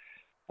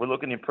 We're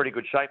looking in pretty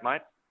good shape,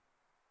 mate.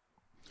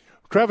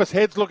 Travis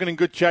Head's looking in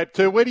good shape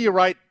too. Where do you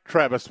rate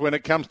Travis when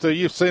it comes to,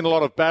 you've seen a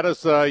lot of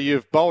batters,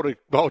 you've bowled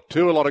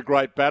to a lot of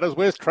great batters.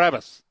 Where's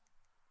Travis?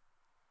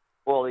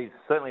 Well, he's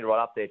certainly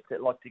right up there.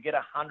 To get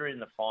 100 in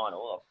the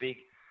final, a big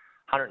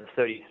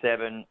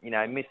 137,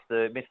 missed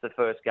the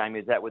first game.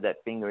 He was out with that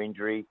finger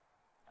injury.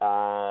 There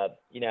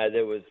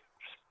was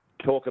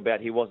talk about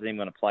he wasn't even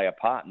going to play a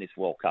part in this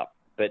World Cup.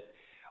 But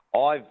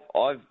I've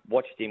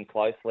watched him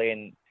closely,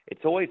 and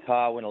it's always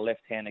hard when a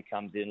left-hander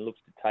comes in and looks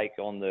to take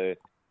on the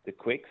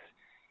quicks.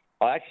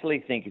 I actually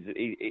think,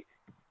 if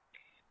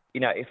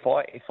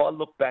I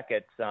look back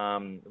at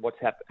what's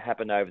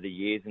happened over the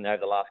years and over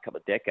the last couple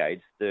of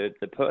decades, the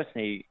person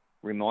he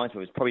reminds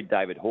me of is probably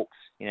David Hooks.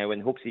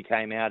 When Hooksy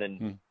came out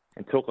and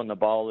took on the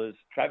bowlers.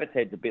 Travis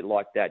Head's a bit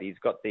like that. He's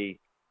got the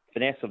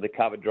finesse of the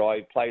cover drive,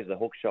 he plays the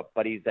hook shot,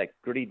 but he's that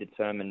gritty,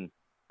 determined,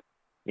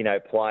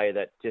 player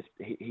that just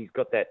he's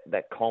got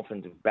that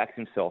confidence and backs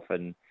himself,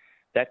 and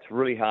that's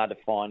really hard to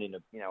find in a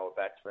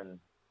batsman,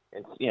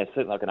 and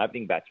certainly like an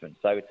opening batsman.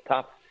 So it's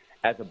tough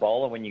as a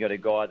bowler when you got a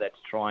guy that's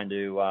trying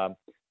to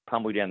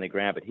pummel you down the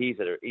ground. But he's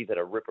at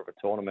a ripper of a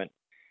tournament,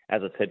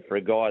 as I said, for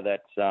a guy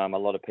that a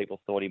lot of people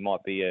thought he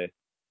might be a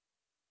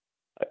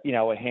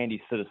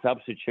handy sort of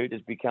substitute,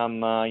 has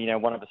become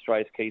one of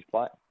Australia's key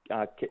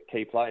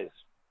players.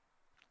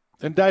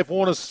 And Dave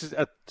Warner's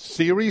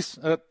series,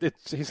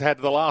 he's had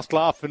the last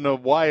laugh in a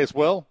way as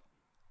well.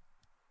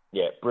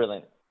 Yeah,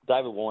 brilliant.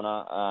 David Warner,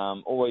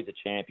 always a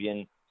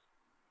champion.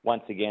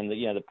 Once again,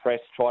 the press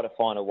try to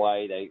find a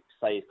way. They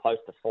say he's close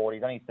to 40.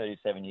 He's only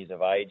 37 years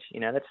of age.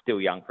 That's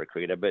still young for a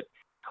cricketer. But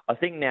I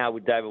think now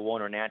with David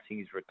Warner announcing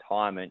his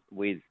retirement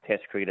with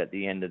Test cricket at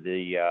the end of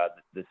the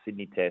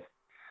Sydney Test,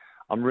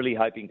 I'm really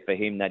hoping for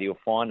him that he'll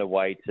find a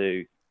way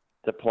to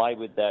play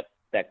with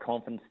that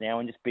confidence now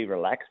and just be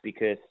relaxed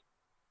because,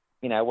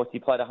 he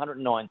played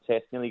 109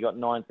 tests, nearly got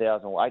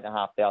 9,000 or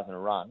 8,500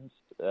 runs,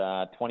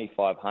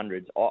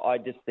 2,500s. I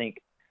just think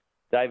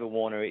David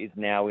Warner is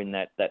now in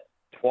that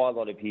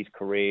twilight of his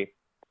career.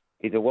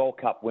 He's a World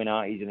Cup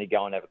winner. He's going to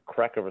go and have a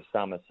cracker of a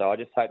summer. So I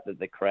just hope that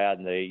the crowd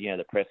and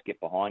the press get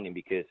behind him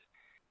because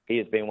he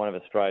has been one of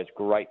Australia's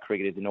great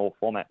cricketers in all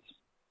formats.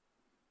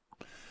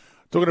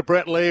 Talking to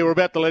Brett Lee, we're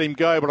about to let him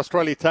go, but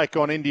Australia take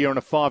on India in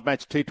a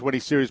 5-match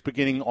T20 series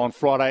beginning on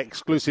Friday,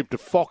 exclusive to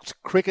Fox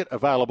Cricket,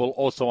 available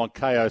also on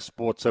KO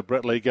Sports. So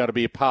Brett Lee going to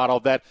be a part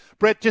of that.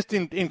 Brett, just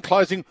in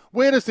closing,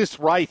 where does this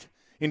rate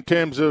in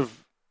terms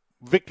of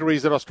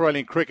victories that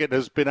Australian cricket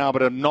has been able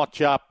to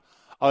notch up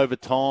over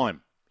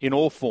time in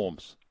all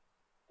forms?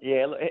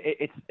 Yeah,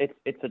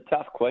 it's a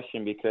tough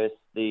question because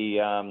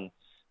the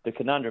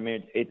conundrum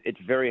is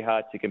it's very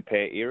hard to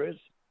compare eras.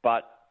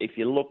 But if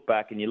you look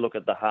back and you look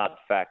at the hard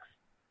facts,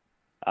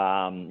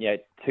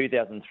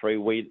 2003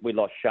 we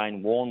lost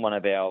Shane Warne, one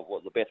of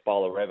the best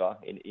bowler ever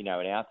in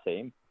our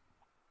team,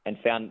 and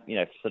found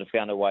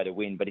a way to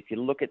win. But if you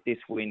look at this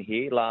win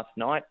here last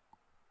night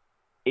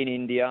in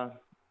India,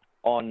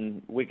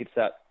 on wickets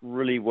that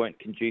really weren't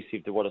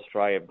conducive to what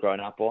Australia have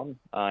grown up on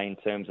in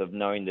terms of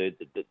knowing the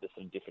sort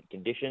of different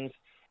conditions.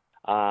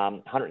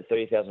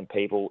 130,000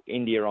 people.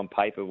 India on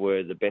paper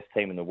were the best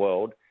team in the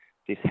world.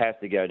 This has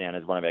to go down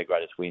as one of our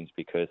greatest wins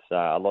because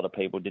a lot of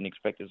people didn't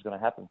expect it was going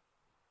to happen.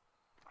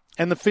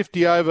 And the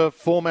 50-over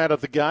format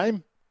of the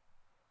game?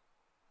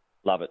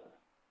 Love it.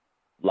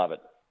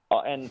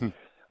 And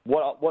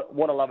what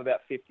I love about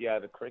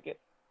 50-over cricket,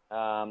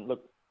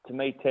 look, to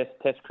me,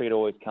 Test cricket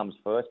always comes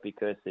first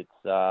because it's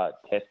a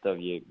test of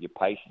your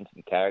patience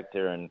and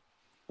character and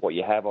what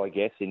you have, I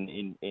guess,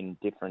 in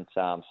different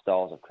styles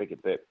of cricket.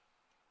 But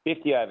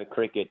 50-over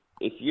cricket,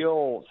 if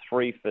you're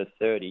 3 for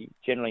 30,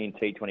 generally in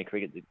T20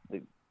 cricket,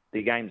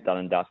 the game's done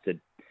and dusted.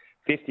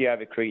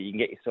 50-over cricket, you can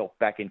get yourself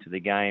back into the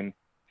game.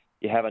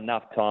 You have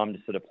enough time to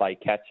sort of play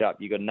catch-up.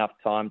 You've got enough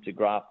time to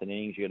graft an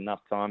innings. You've got enough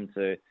time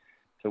to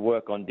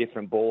work on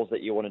different balls that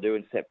you want to do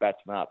and set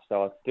batsmen up.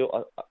 So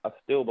I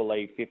still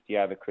believe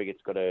 50-over cricket's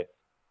got a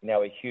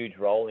huge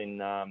role in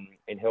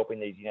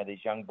helping these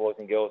young boys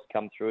and girls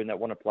come through and that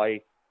want to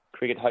play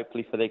cricket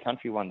hopefully for their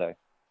country one day.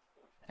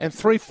 And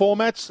 3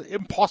 formats,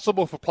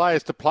 impossible for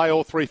players to play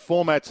all 3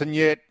 formats, and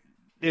yet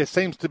there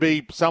seems to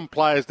be some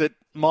players that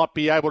might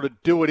be able to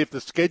do it if the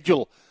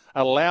schedule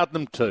allowed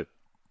them to.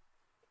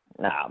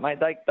 Nah, mate,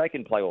 they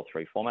can play all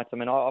 3 formats. I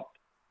mean,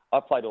 I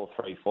played all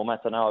 3 formats.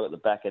 I know I got the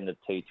back end of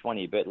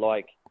T20, but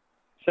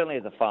certainly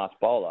as a fast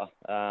bowler,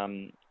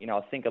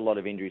 I think a lot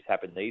of injuries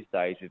happen these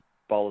days with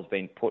bowlers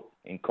being put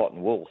in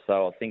cotton wool.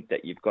 So I think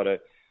that you've got to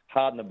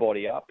harden the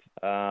body up.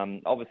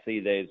 Obviously,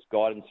 there's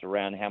guidance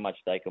around how much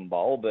they can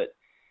bowl, but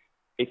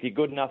if you're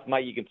good enough,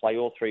 mate, you can play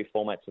all 3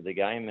 formats of the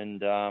game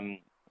and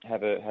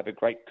have a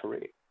great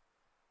career.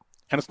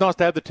 And it's nice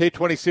to have the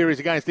T20 series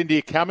against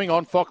India coming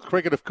on Fox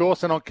Cricket, of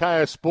course, and on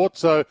KO Sports,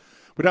 so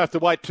we don't have to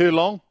wait too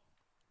long.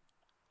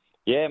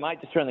 Yeah,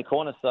 mate, just around the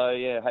corner. So,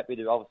 yeah, happy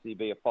to obviously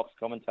be a Fox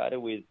commentator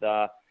with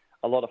a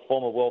lot of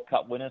former World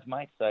Cup winners,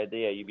 mate. So,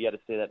 yeah, you'll be able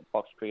to see that in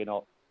Fox Cricket,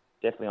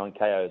 definitely on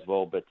KO as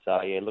well. But,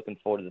 looking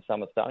forward to the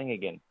summer starting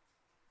again.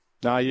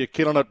 No, you're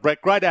killing it,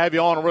 Brett. Great to have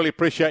you on. I really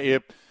appreciate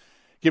you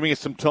giving us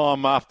some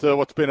time after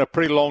what's been a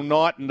pretty long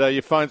night, and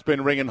your phone's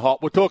been ringing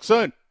hot. We'll talk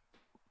soon.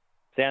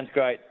 Sounds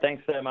great.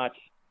 Thanks so much.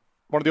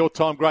 One of the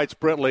all-time greats,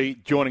 Brett Lee,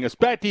 joining us.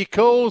 Back to your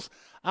calls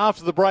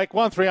after the break,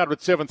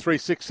 1300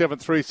 736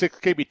 736.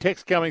 Keep your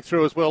text coming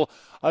through as well,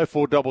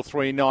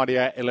 0433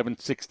 98 11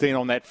 16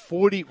 on that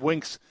 40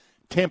 Winks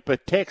Temper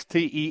text,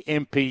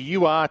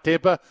 TEMPUR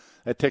Temper.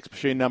 That text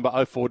machine number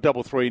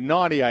 0433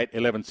 98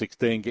 11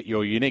 16. Get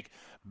your unique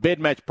bed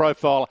match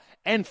profile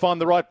and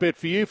find the right bed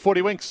for you.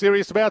 40 Winks,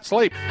 serious about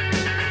sleep.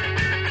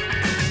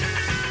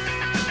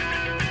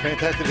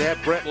 Fantastic to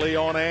have Brett Lee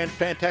on, and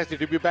fantastic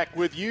to be back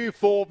with you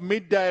for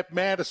Midday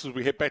Madness as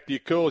we head back to your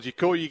calls. You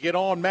call, you get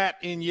on. Matt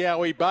in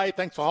Yowie Bay.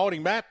 Thanks for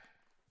holding, Matt.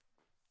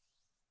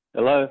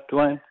 Hello,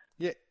 Dwayne.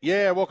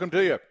 Yeah, welcome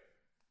to you.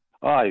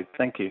 Hi,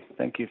 thank you.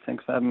 Thanks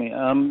for having me.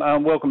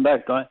 Welcome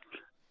back, Dwayne.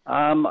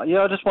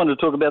 I just wanted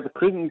to talk about the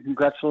cricket and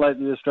congratulate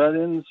the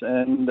Australians,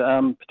 and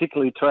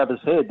particularly Travis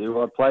Head,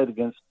 who I played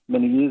against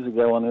many years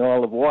ago on the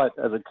Isle of Wight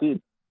as a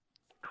kid,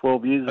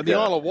 12 years ago. On the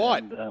Isle of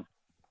Wight?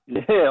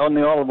 On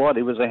the Isle of Wight.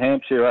 He was a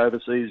Hampshire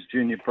overseas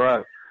junior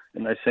pro.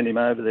 and they sent him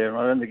over there. And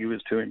I don't think he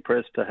was too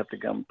impressed to have to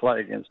come and play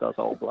against us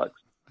old blokes.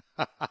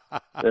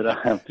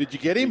 But, did you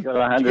get him? Did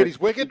you get his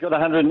wicket? He got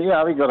 100.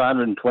 Yeah, he got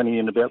 120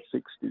 in about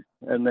 60,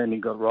 and then he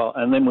got rolled.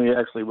 And then we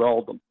actually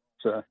rolled them.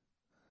 So,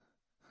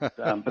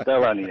 but they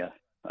were only a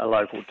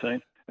local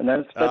team. And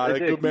that's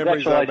good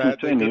memories, though, Matt.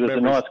 To him. He was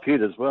a nice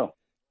kid as well.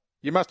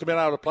 You must have been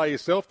able to play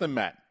yourself then,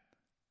 Matt.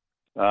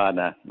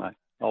 No, mate.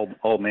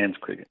 Old man's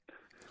cricket.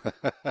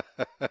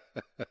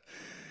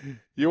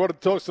 You want to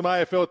talk some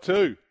AFL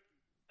too?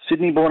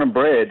 Sydney born and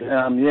bred,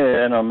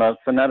 and I'm a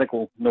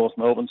fanatical North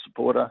Melbourne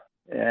supporter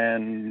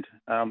and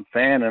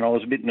fan, and I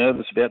was a bit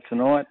nervous about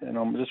tonight, and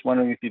I'm just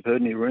wondering if you've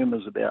heard any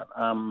rumours about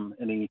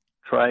any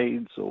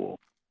trades or...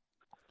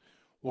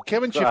 Well,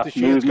 Kevin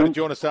Shifter-Shear's going to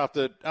join us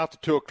after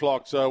 2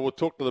 o'clock, so we'll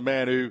talk to the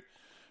man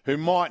who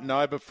might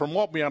know, but from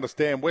what we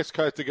understand, West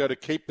Coast are going to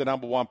keep the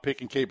number 1 pick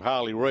and keep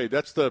Harley Reid.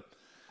 That's the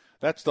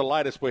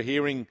latest we're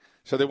hearing,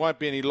 so there won't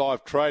be any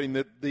live trading.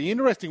 The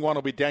interesting one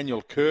will be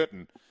Daniel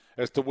Curtin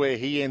as to where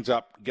he ends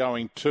up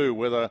going to,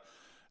 whether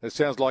it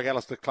sounds like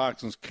Alistair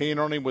Clarkson's keen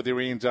on him, whether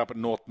he ends up at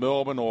North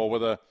Melbourne or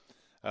whether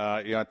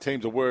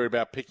teams are worried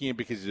about picking him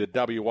because he's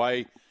a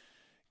WA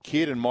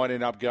kid and might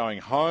end up going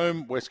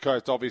home. West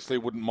Coast obviously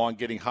wouldn't mind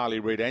getting Harley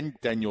Reid and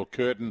Daniel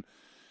Curtin,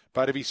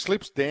 but if he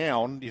slips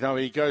down,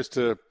 he goes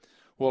to,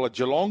 a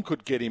Geelong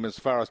could get him as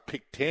far as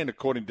pick 10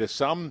 according to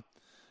some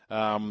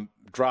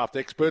draft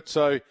experts.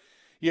 So,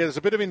 yeah, there's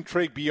a bit of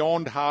intrigue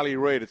beyond Harley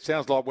Reid. It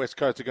sounds like West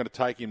Coast are going to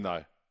take him,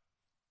 though.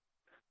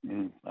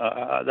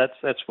 That's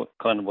what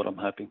I'm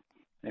hoping,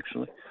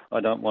 actually. I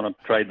don't want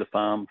to trade the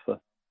farm for...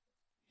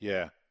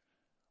 Yeah,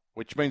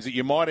 which means that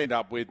you might end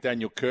up with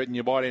Daniel Curtin.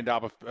 You might end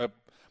up...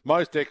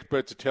 most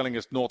experts are telling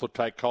us North will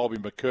take Colby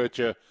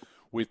McKercher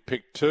with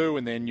pick 2,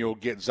 and then you'll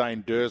get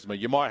Zane Dersma.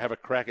 You might have a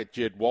crack at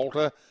Jed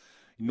Walter.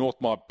 North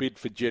might bid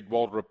for Jed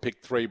Walter at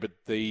pick 3, but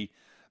the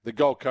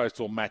Gold Coast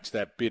will match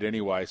that bid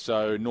anyway.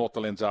 So North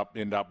will end up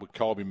with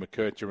Colby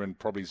McKercher and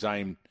probably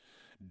Zane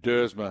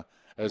Dersma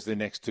as the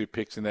next 2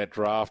 picks in that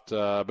draft.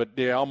 But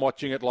yeah, I'm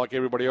watching it like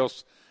everybody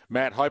else,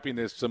 Matt, hoping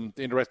there's some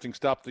interesting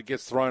stuff that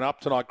gets thrown up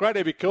tonight. Great to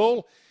have you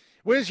call.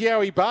 Where's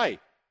Yowie Bay?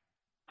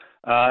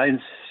 In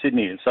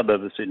Sydney, a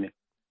suburb of Sydney,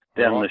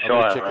 down in the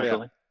Shire,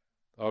 actually.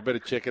 I better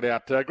check it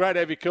out. Great to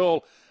have you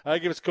call.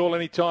 Give us a call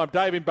anytime.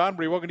 Dave in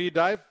Bunbury, welcome to you,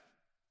 Dave.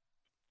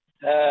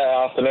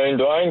 Afternoon,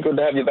 Dwayne. Good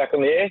to have you back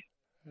on the air.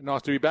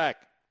 Nice to be back.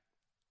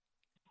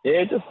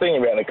 Yeah, just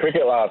thinking about the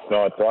cricket last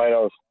night, Dwayne. I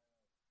was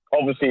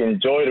obviously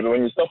enjoyed it, but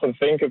when you stop and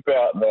think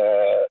about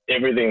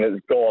everything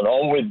that's gone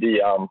on with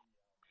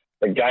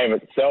the game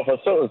itself,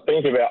 I sort of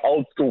think about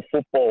old school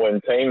football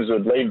when teams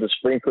would leave the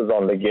sprinklers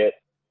on to get,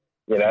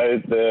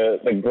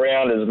 the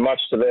ground as much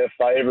to their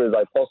favour as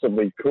they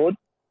possibly could.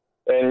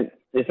 And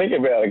you think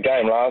about a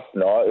game last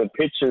night, the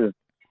pitch is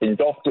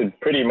adopted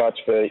pretty much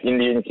for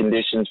Indian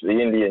conditions for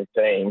the Indian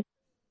team.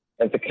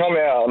 And to come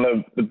out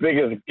on the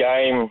biggest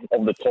game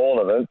of the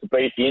tournament, to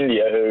beat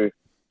India, who,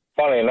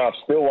 funnily enough,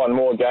 still won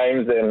more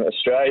games than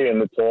Australia in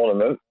the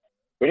tournament,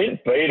 we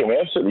didn't beat them. We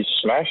absolutely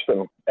smashed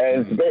them.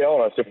 And to be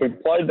honest, if we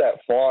played that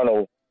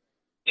final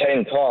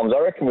 10 times, I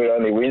reckon we'd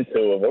only win 2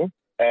 of them.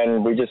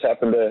 And we just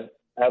happened to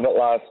have it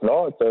last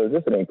night. So it was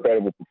just an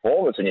incredible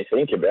performance when you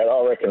think about it.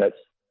 I reckon it's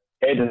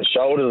head and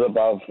shoulders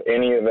above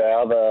any of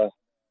our other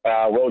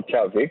World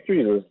Cup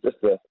victories. It was just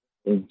an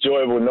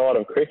enjoyable night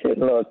of cricket.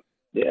 And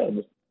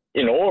just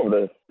in awe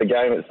of the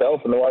game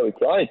itself and the way we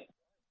played.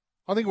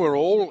 I think we're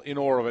all in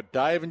awe of it,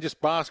 Dave, and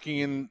just basking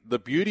in the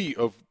beauty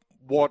of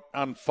what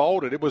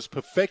unfolded. It was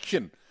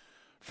perfection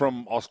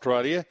from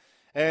Australia.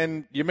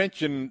 And you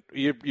mentioned,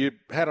 you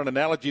had an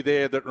analogy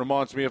there that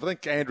reminds me of, I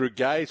think, Andrew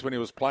Gaze, when he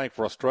was playing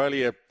for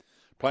Australia,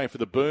 playing for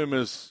the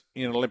Boomers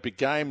in an Olympic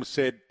Games,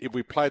 said if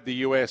we played the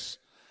US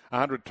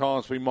 100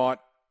 times, we might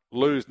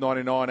lose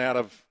 99 out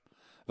of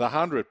the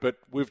 100. But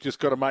we've just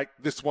got to make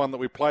this one that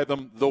we play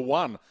them the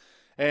one.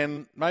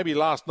 And maybe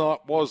last night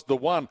was the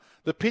one.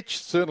 The pitch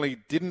certainly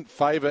didn't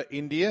favour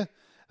India.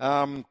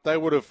 They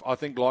would have, I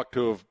think, liked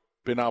to have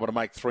been able to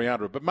make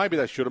 300, but maybe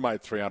they should have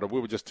made 300. We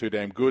were just too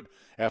damn good.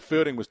 Our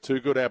fielding was too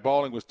good. Our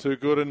bowling was too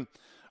good. And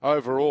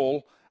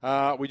overall,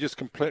 we just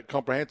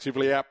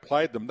comprehensively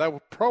outplayed them. They were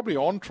probably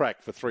on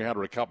track for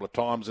 300 a couple of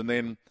times, and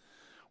then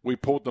we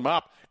pulled them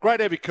up. Great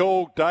to have you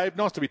call, Dave.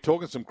 Nice to be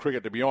talking some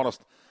cricket, to be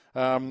honest,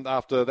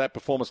 after that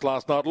performance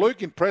last night.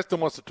 Luke in Preston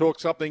wants to talk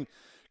something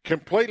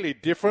completely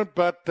different,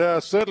 but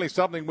certainly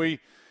something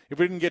if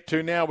we didn't get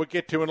to now, we'd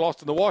get to in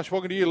Lost in the Wash.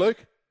 Welcome to you,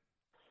 Luke.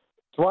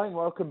 Dwayne,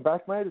 welcome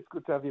back, mate. It's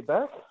good to have you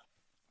back.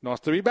 Nice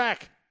to be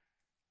back.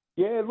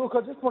 Yeah, look, I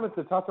just wanted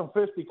to touch on,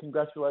 firstly,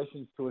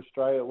 congratulations to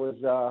Australia. It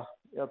was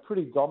a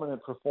pretty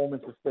dominant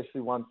performance,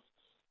 especially once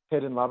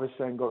Ted and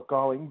Labuschagne got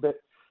going. But,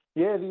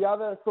 yeah, the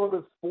other sort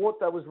of sport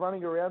that was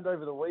running around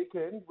over the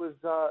weekend was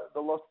the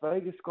Las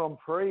Vegas Grand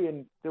Prix,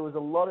 and there was a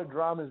lot of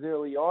dramas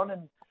early on,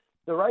 and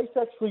the race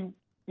actually,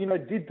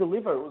 did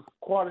deliver. It was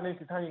quite an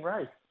entertaining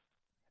race.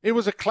 It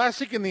was a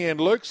classic in the end,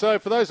 Luke. So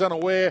for those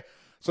unaware,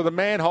 the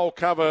manhole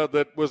cover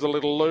that was a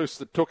little loose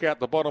that took out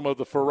the bottom of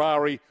the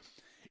Ferrari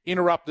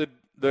interrupted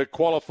the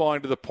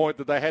qualifying to the point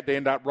that they had to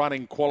end up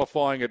running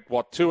qualifying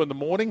at, 2 in the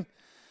morning?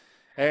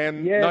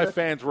 And no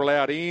fans were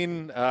allowed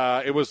in.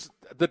 It was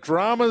the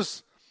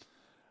dramas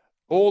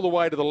all the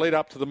way to the lead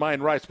up to the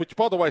main race, which,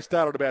 by the way,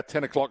 started about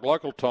 10 o'clock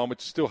local time, which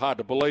is still hard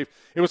to believe.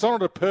 It was on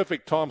at a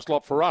perfect time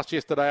slot for us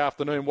yesterday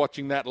afternoon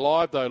watching that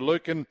live, though,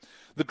 Luke. And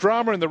the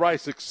drama in the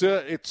race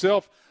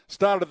itself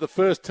started at the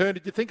first turn.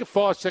 Did you think a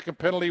 5-second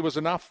penalty was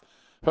enough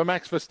for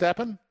Max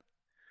Verstappen?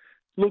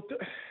 Look,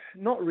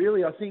 not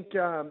really. I think,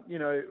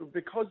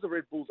 because the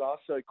Red Bulls are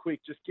so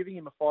quick, just giving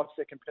him a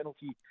 5-second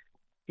penalty,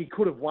 he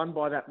could have won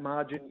by that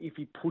margin if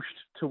he pushed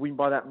to win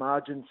by that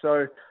margin.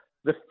 So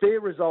the fair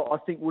result, I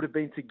think, would have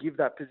been to give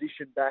that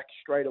position back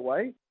straight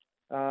away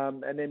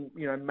and then,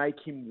 make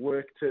him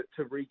work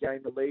to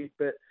regain the lead.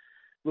 But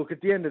look,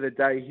 at the end of the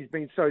day, he's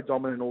been so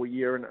dominant all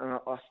year, and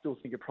I still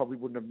think it probably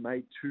wouldn't have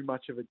made too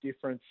much of a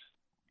difference.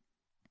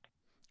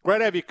 Great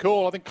to have you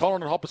call. I think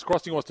Colin and Hoppers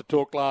Crossing wants to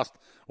talk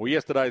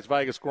yesterday's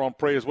Vegas Grand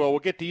Prix as well. We'll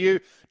get to you.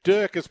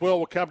 Dirk as well.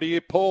 We'll come to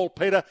you. Paul,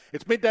 Peter.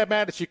 It's Midday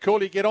Madness. You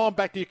call, you get on.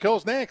 Back to your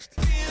calls next.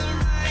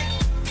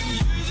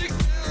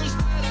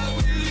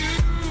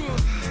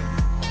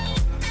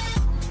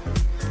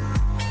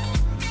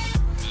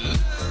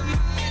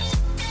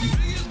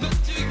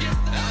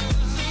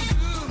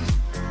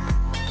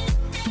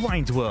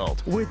 Dwayne's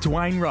World with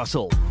Dwayne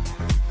Russell.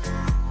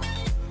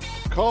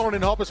 Colin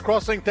in Hoppers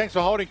Crossing. Thanks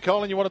for holding,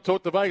 Colin. You want to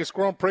talk the Vegas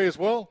Grand Prix as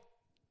well?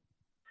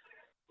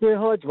 Yeah,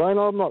 hi, Dwayne.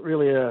 I'm not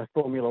really a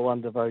Formula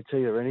One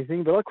devotee or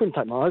anything, but I couldn't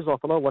take my eyes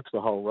off it. I watched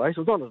the whole race. It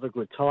was not at a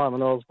good time,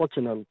 and I was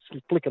flicking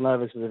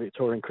over to the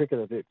Victorian cricket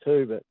a bit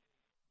too, but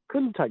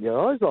couldn't take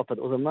your eyes off it.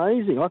 It was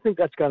amazing. I think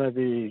that's going to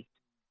be,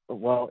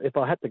 well, if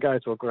I had to go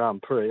to a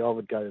Grand Prix, I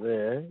would go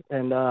there.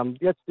 And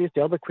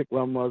the other quick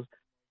one was,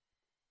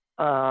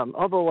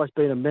 I've always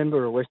been a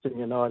member of Western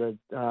United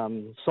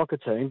soccer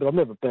team, but I've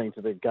never been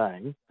to their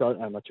game, so I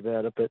don't know much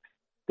about it. But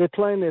they're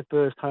playing their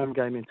first home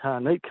game in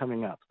Tarneet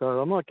coming up,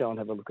 so I might go and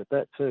have a look at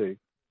that too.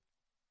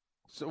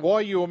 So why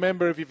are you a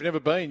member if you've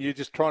never been? You're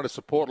just trying to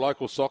support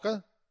local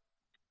soccer?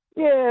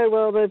 Yeah,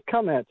 well, they've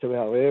come out to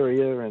our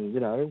area and,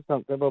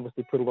 they've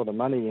obviously put a lot of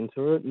money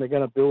into it, and they're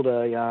going to build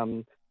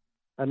a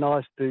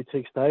nice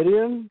boutique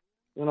stadium.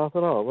 And I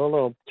thought,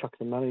 I'll chuck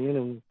some money in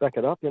and back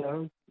it up,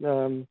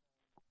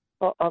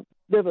 I've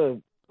never,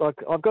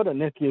 I've got a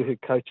nephew who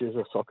coaches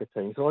a soccer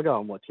team, so I go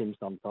and watch him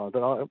sometimes,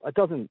 but it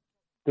doesn't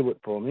do it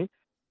for me.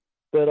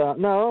 But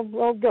no,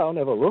 I'll go and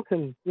have a look,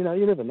 and, you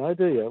never know,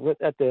 do you? We're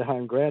at their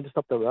home ground, just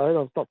up the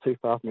road. It's not too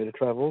far for me to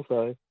travel,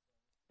 so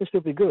this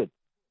should be good.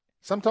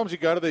 Sometimes you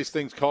go to these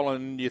things, Colin,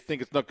 and you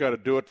think it's not going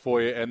to do it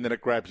for you, and then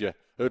it grabs you,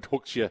 it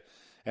hooks you.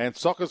 And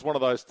soccer's one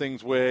of those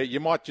things where you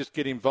might just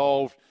get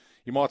involved.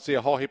 You might see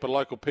a whole heap of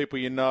local people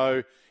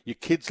your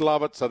kids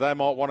love it, so they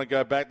might want to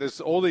go back. There's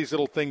all these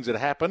little things that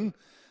happen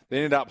that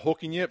end up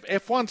hooking you.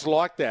 F1's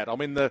like that. I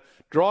mean, the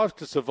Drive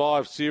to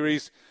Survive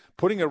series,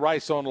 putting a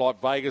race on like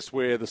Vegas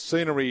where the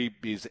scenery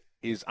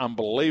is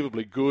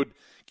unbelievably good,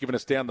 giving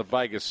us down the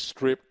Vegas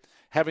Strip,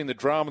 having the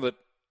drama that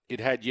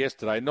it had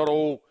yesterday. Not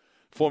all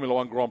Formula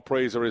One Grand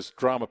Prix are as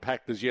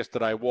drama-packed as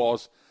yesterday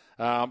was.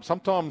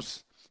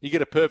 Sometimes you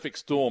get a perfect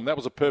storm. That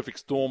was a perfect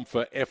storm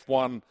for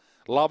F1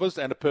 lovers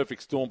and a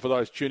perfect storm for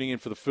those tuning in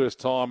for the first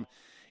time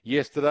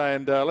yesterday.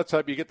 And let's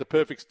hope you get the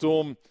perfect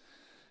storm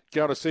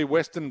going to see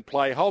Western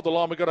play. Hold the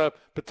line. We've got a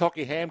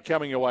Pataki ham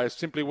coming away. It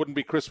simply wouldn't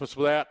be Christmas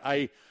without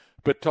a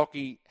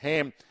Pataki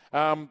ham.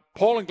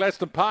 Paul in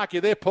Gladstone Park,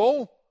 you there,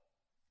 Paul?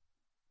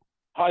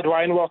 Hi,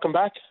 Dwayne. Welcome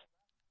back.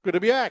 Good to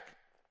be back.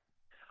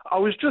 I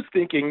was just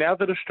thinking, now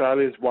that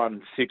Australia's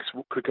won 6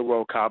 Cricket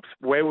World Cups,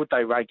 where would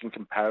they rank in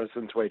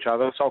comparison to each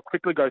other? So I'll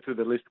quickly go through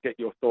the list to get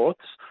your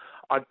thoughts.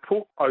 I'd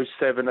put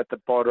 07 at the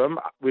bottom.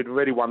 We'd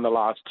already won the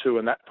last 2,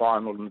 and that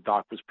final in the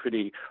dark was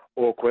pretty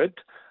awkward.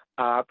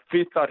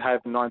 Fifth, I'd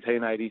have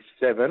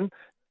 1987, a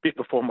bit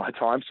before my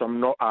time, so I'm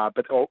not,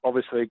 but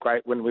obviously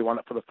great when we won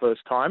it for the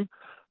first time.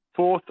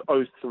 Fourth,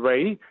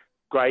 03,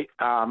 great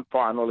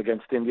final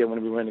against India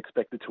when we weren't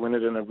expected to win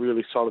it, and a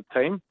really solid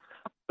team.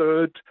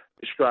 Third,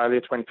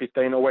 Australia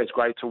 2015, always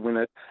great to win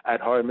it at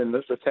home, and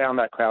the sound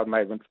that crowd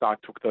made when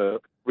Stark took the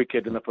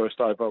wicket in the first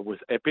over was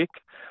epic.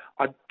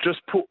 I'd just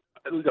put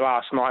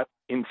last night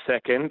in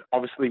second,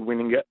 obviously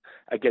winning it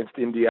against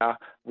India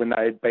when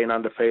they'd been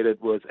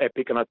undefeated was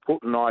epic, and I'd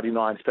put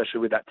 99,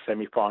 especially with that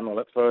semi-final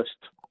at first.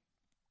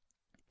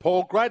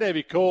 Paul, great to have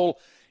you call.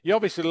 You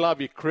obviously love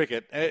your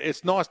cricket.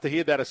 It's nice to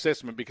hear that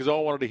assessment because I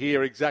wanted to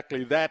hear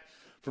exactly that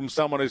from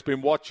someone who's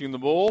been watching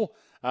them all.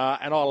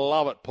 And I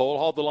love it, Paul.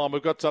 Hold the line.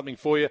 We've got something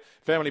for you.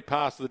 Family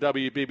pass to the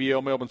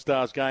WBBL Melbourne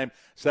Stars game,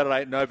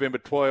 Saturday, November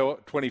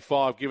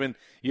 25, given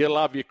you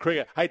love your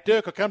cricket. Hey,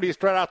 Dirk, I'll come to you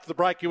straight after the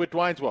break. You're with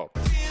Dwayne's World.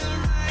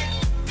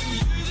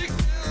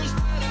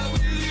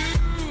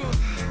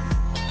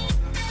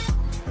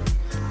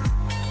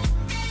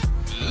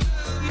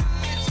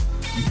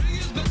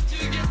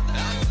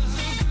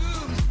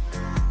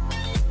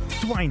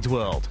 Dwayne's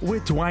World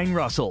with Dwayne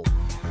Russell.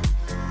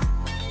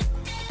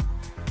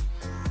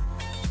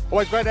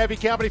 Always great to have your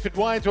company for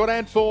Dwayne Twill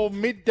and for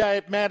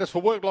Midday Madness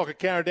for Work Lock at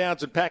Carra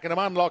Downs and Pakenham.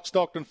 Unlock,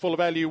 Stockton, full of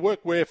value.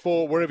 Workwear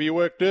for wherever you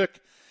work. Dirk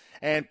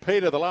and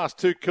Peter, the last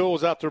two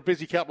calls after a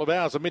busy couple of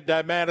hours of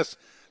Midday Madness.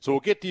 So we'll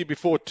get to you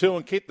before 2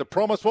 and keep the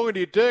promise. Welcome to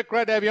you, Dirk.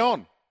 Great to have you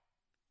on.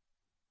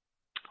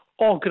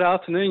 Oh, good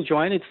afternoon,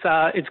 Dwayne.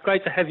 It's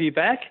great to have you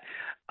back.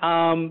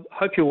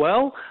 Hope you're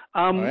well.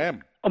 I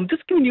am. I'm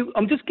just giving you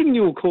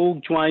a call,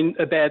 Dwayne,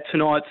 about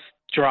tonight's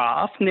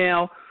draft.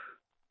 Now,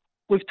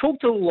 we've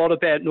talked a lot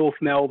about North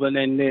Melbourne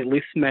and their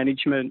list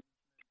management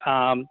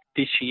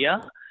this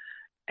year,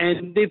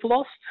 and they've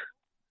lost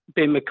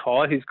Ben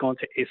Mackay, who's gone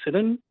to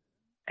Essendon,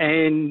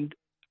 and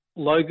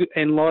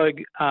Griffin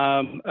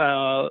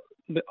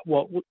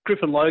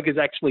Logue has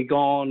actually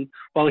gone.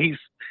 Well, he's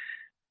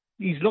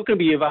not going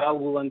to be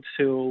available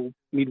until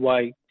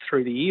midway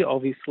through the year,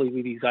 obviously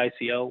with his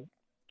ACL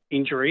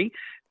injury,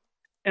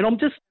 and I'm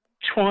just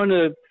trying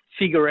to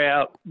figure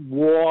out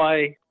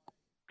why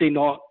they're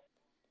not.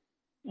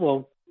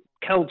 Well,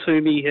 Cal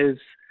Toomey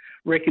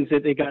reckons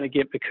that they're going to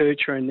get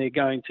McKercher and they're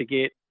going to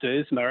get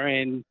Dersma,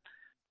 and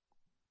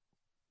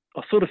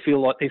I sort of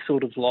feel like they're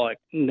sort of like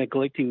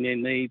neglecting their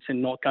needs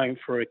and not going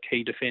for a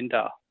key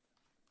defender.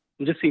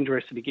 I'm just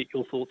interested to get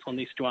your thoughts on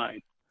this,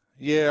 Dwayne.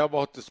 Yeah,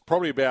 well, it's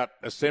probably about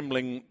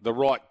assembling the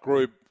right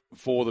group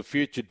for the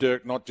future,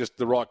 Dirk, not just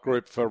the right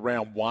group for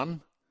round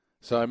one.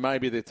 So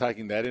maybe they're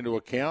taking that into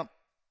account.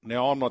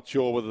 Now, I'm not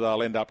sure whether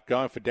they'll end up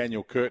going for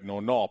Daniel Curtin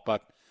or not,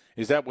 but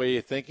is that where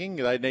you're thinking?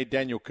 They need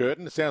Daniel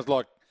Curtin? It sounds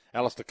like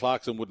Alistair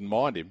Clarkson wouldn't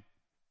mind him.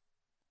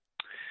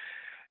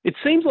 It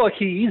seems like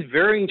he is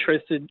very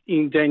interested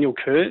in Daniel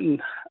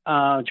Curtin,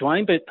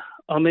 Dwayne, but,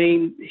 I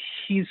mean,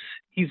 he's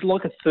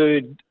like a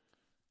third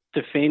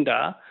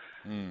defender.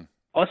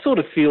 I sort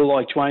of feel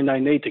like, Dwayne, they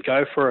need to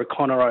go for a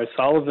Connor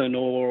O'Sullivan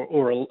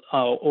or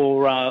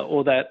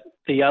that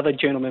the other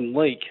gentleman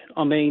Leak.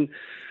 I mean,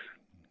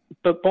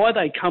 but by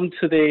they come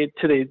to their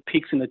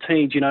picks in the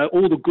teams,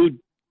 all the good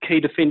key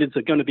defenders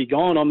are going to be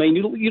gone. I mean,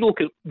 you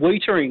look at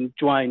Wiedering,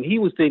 Dwayne. He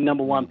was their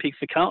number one pick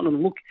for Carlton,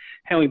 and look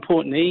how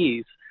important he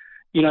is.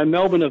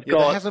 Melbourne have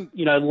got,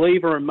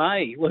 Lever and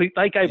May. Well,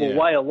 they gave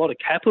away a lot of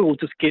capital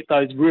to get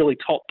those really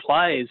top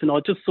players, and I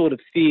just sort of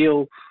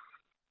feel,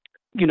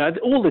 they're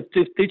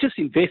just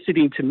invested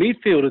into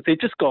midfielders. They've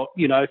just got,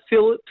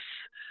 Phillips,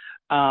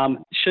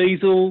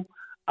 Sheasel,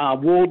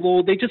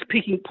 Wardlaw. They're just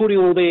putting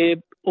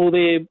all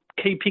their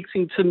key picks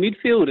into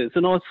midfielders,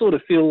 and I sort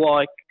of feel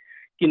like,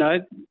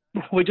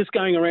 we're just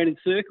going around in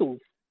circles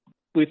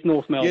with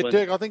North Melbourne. Yeah,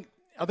 Dirk,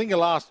 I think your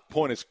last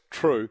point is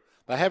true.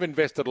 They have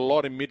invested a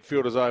lot in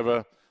midfielders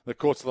over the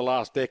course of the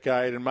last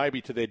decade, and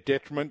maybe to their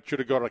detriment. Should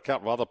have got a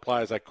couple of other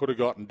players they could have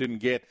got and didn't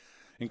get,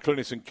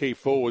 including some key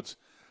forwards.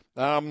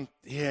 Taking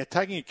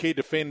a key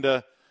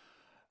defender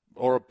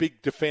or a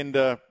big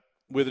defender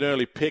with an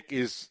early pick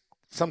is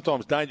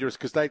sometimes dangerous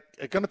because they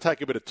are going to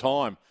take a bit of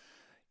time.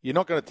 You're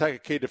not going to take a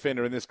key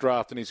defender in this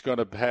draft and he's going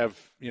to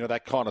have,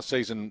 that kind of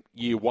season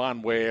year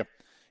one where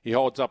he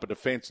holds up a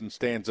defence and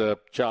stands a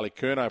Charlie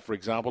Curnow, for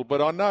example.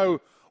 But I know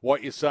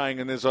what you're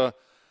saying, and there's a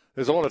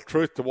lot of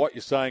truth to what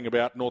you're saying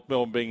about North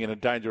Melbourne being in a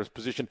dangerous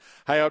position.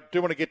 Hey, I do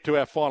want to get to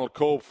our final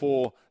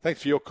call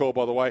thanks for your call,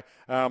 by the way,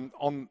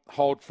 on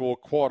hold for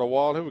quite a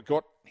while. Who have we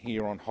got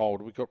here on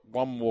hold? We've got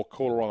one more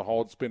caller on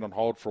hold. It's been on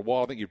hold for a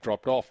while. I think you've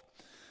dropped off.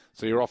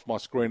 So you're off my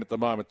screen at the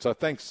moment. So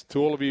thanks to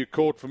all of you who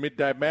called for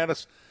Midday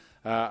Madness.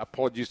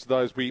 Apologies to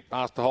those we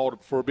asked to hold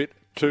it for a bit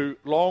too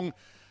long.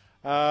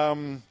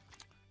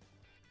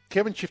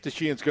 Kevin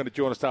Shifter-Sheehan's going to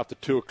join us after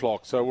 2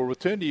 o'clock. So we'll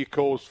return to your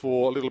calls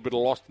for a little bit of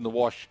Lost in the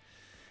Wash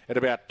at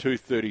about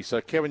 2:30. So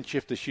Kevin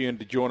Shifter-Sheehan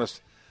to join us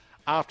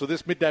after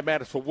this. Midday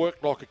Matters for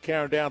Work Lock at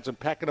Carra Downs and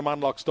Pakenham.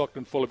 Unlock,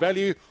 Stockton, full of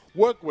value.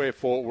 Workwear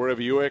for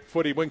wherever you work.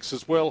 Footy Winks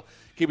as well.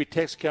 Keep your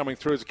texts coming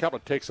through. There's a couple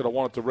of texts that I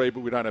wanted to read, but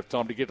we don't have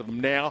time to get to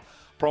them now.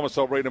 Promise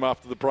I'll read them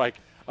after the break.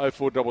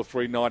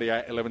 0433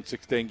 98 11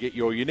 16. Get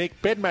your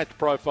unique bed match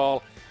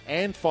profile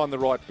and find the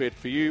right bed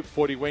for you.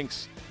 Footy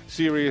Winks,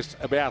 serious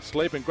about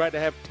sleep, and great to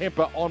have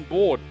Temper on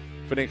board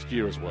for next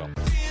year as well.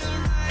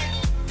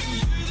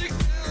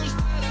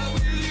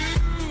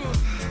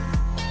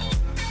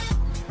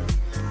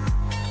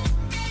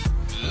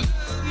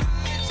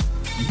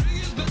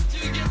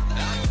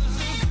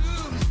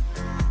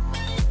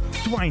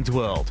 Dwayne's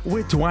World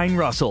with Dwayne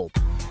Russell.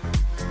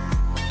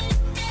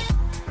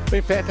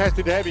 Been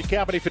fantastic to have your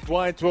company for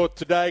Dwayne's World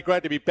today.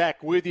 Great to be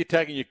back with you,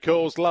 taking your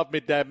calls. Love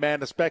Midday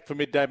Madness. Back for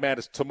Midday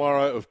Madness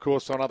tomorrow, of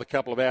course, on another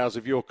couple of hours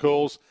of your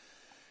calls.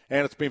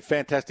 And it's been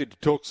fantastic to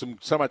talk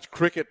so much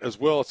cricket as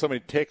well, so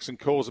many texts and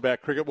calls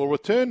about cricket. We'll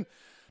return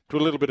to a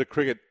little bit of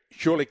cricket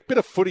shortly. Bit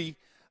of footy,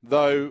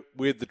 though,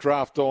 with the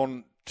draft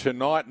on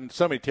tonight. And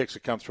so many texts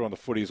have come through on the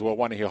footy as well.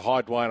 One here,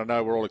 hi, Dwayne. I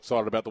know we're all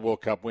excited about the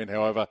World Cup win.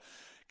 However,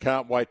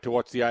 can't wait to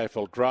watch the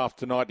AFL draft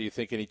tonight. Do you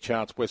think any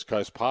chance West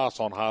Coast pass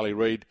on Harley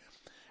Reid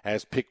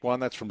as pick one?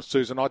 That's from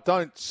Susan. I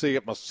don't see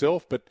it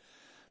myself, but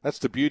that's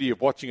the beauty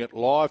of watching it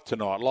live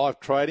tonight.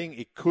 Live trading,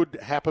 it could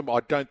happen. I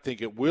don't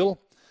think it will.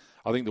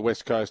 I think the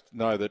West Coast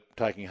know that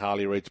taking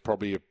Harley Reid's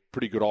probably a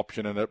pretty good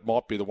option, and it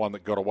might be the one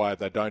that got away if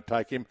they don't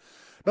take him.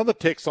 Another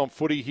text on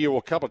footy here, or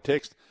a couple of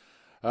texts.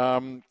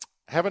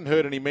 Haven't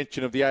heard any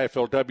mention of the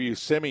AFLW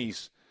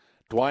semis.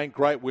 Dwayne,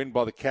 great win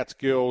by the Cats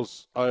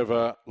girls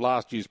over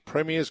last year's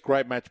premiers.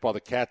 Great match by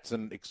the Cats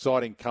and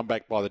exciting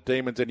comeback by the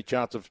Demons. Any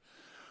chance of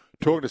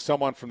talking to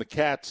someone from the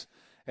Cats?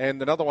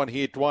 And another one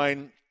here,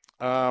 Dwayne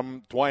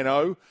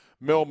O.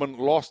 Melbourne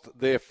lost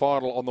their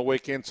final on the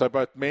weekend, so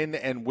both men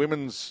and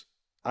women's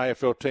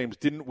AFL teams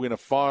didn't win a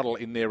final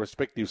in their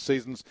respective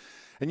seasons,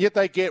 and yet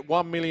they get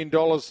 $1 million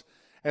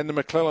and the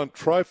McClellan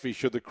Trophy.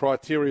 Should the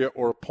criteria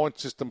or a point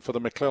system for the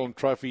McClellan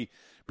Trophy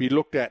be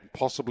looked at and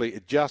possibly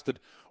adjusted?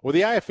 Well,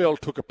 the AFL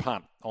took a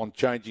punt on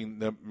changing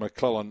the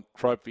McClellan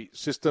Trophy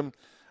system.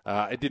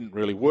 It didn't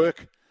really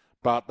work,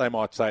 but they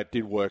might say it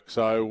did work.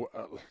 So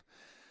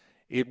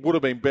it would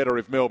have been better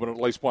if Melbourne at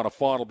least won a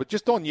final. But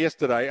just on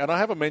yesterday, and I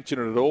haven't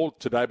mentioned it at all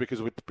today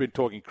because we've been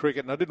talking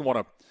cricket, and I didn't want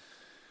to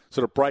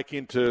sort of break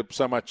into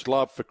so much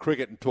love for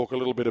cricket and talk a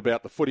little bit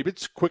about the footy. But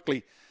just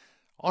quickly,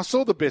 I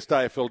saw the best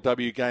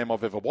AFLW game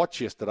I've ever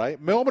watched yesterday.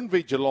 Melbourne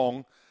v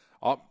Geelong.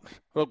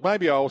 Well,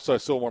 maybe I also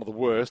saw one of the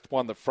worst,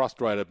 one that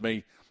frustrated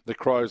me, the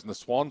Crows and the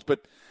Swans.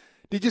 But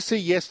did you see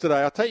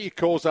yesterday, I'll take your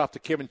calls after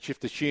Kevin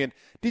Shifter-Sheehan.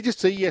 Did you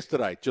see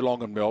yesterday,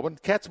 Geelong and Melbourne?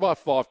 Cats by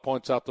 5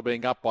 points after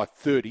being up by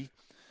 30.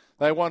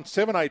 They won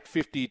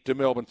 7-8-50 to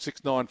Melbourne,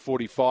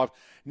 6-9-45.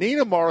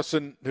 Nina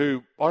Morrison,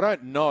 who I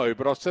don't know,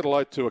 but I've said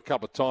hello to a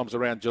couple of times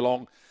around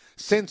Geelong,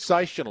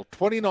 sensational,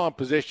 29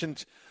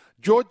 possessions.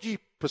 Georgie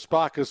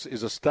Pasparkas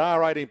is a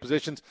star, 18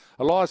 possessions.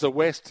 Eliza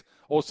West,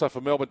 also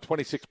for Melbourne,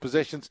 26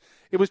 possessions.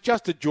 It was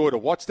just a joy to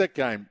watch that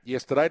game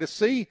yesterday. To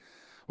see,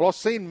 well, I've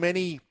seen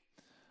many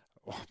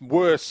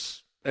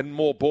worse and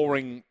more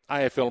boring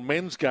AFL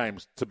men's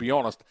games, to be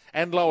honest,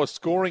 and lower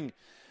scoring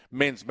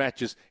men's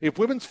matches. If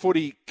women's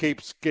footy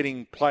keeps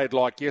getting played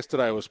like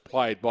yesterday was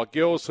played by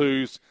girls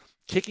whose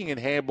kicking and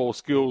handball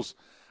skills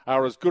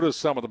are as good as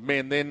some of the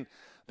men, then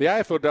the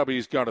AFLW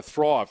is going to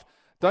thrive.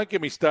 Don't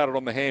get me started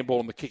on the handball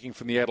and the kicking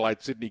from the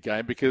Adelaide-Sydney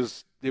game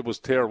because it was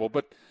terrible.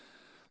 But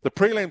the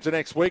prelims are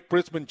next week,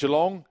 Brisbane,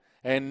 Geelong,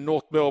 and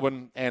North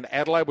Melbourne and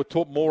Adelaide. We'll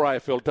talk more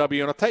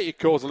AFLW, and I'll take your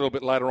calls a little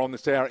bit later on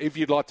this hour if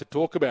you'd like to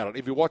talk about it,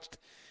 if you watched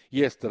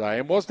yesterday.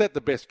 And was that the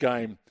best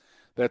game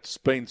that's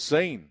been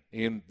seen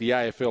in the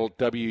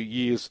AFLW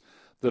years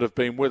that have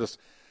been with us?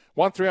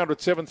 1300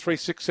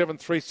 736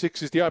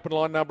 736 is the open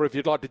line number if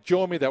you'd like to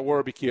join me. That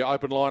Werribee Kia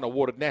Open Line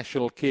awarded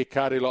National Care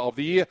Car Dealer of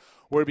the Year.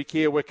 Werribee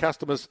Kia, where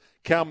customers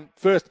come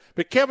first.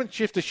 But Kevin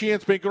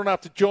Shifter-Sheehan's been good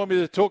enough to join me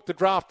to talk the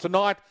draft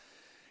tonight.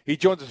 He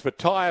joins us for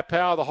Tyre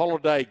Power. The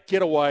holiday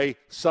getaway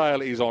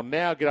sale is on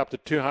now. Get up to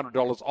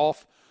 $200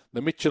 off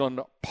the Michelin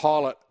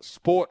Pilot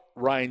Sport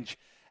range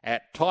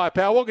at Tyre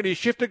Power. Welcome to you,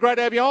 Shifter. Great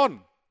to have you on.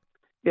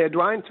 Yeah,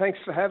 Dwayne, thanks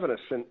for having us.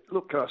 And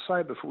look, can I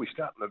say before we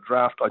start the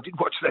draft, I did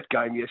watch that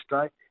game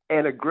yesterday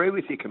and agree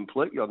with you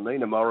completely on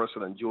Nina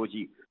Morrison and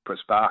Georgie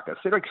Pasparkas.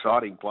 They're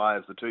exciting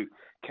players, the two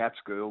Cats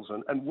girls,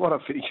 and what a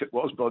finish it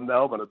was by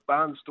Melbourne, a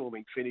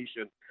barnstorming finish.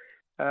 And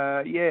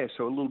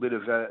so a little bit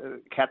of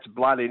Cats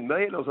blood in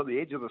me, and I was on the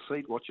edge of the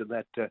seat watching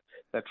that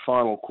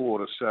final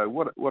quarter. So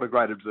what a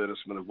great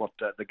advertisement of what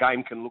the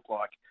game can look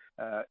like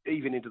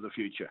even into the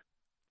future.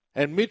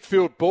 And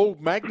midfield ball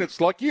magnets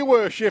like you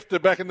were, Shifter,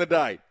 back in the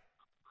day.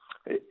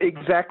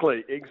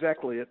 Exactly.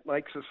 It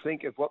makes us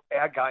think of what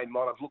our game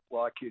might have looked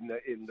like in the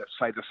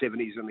say the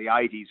 70s and the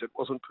 80s. It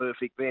wasn't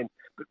perfect then,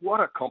 but what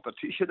a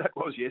competition that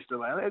was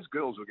yesterday. Those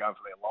girls were going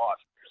for their life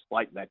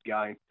late in that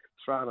game,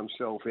 throwing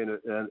themselves in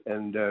it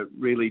and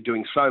really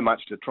doing so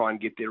much to try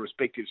and get their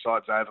respective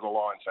sides over the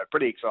line. So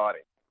pretty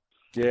exciting.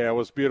 Yeah, it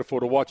was beautiful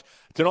to watch.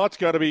 Tonight's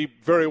going to be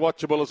very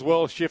watchable as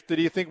well, Shifter.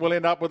 Do you think we'll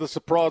end up with a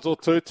surprise or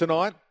two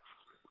tonight?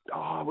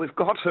 Oh, we've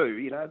got to.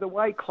 You know, the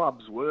way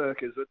clubs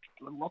work is that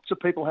lots of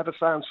people have a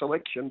say on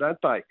selection, don't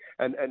they?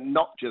 And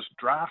not just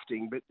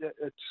drafting, but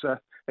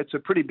it's a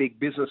pretty big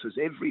business as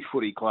every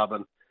footy club.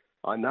 And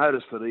I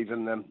noticed that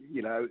even,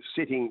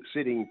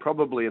 sitting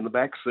probably in the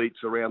back seats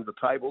around the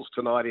tables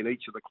tonight in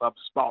each of the club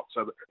spots,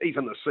 so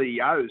even the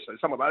CEOs, so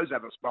some of those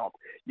have a spot.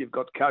 You've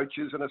got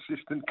coaches and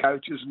assistant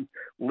coaches and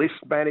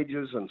list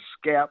managers and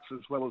scouts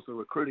as well as the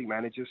recruiting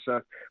managers.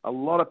 So a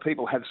lot of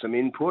people have some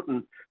input,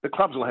 and the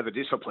clubs will have a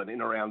discipline in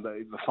around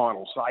the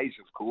final says,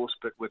 of course,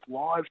 but with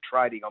live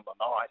trading on the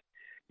night,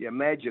 you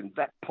imagine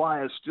that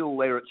player's still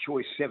there at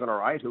choice 7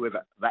 or 8,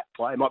 whoever that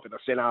player might be, the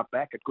centre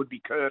back, it could be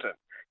Curtin.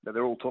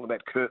 They're all talking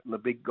about Curtin, the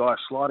big guy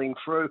sliding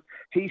through.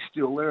 He's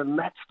still there, and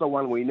that's the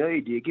one we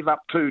need. Do you give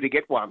up 2 to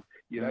get 1?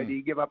 Do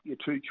you give up your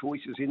 2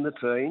 choices in the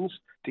teens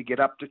to get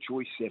up to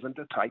choice 7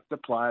 to take the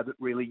player that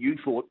really you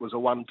thought was a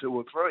 1, 2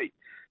 or 3?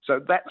 So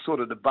that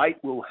sort of debate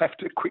will have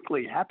to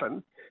quickly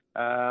happen,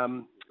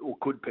 or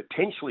could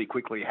potentially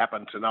quickly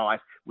happen tonight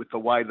with the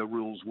way the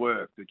rules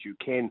work, that you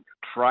can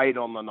trade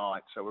on the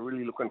night. So we're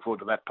really looking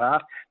forward to that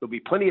part. There'll be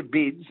plenty of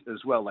bids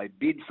as well. They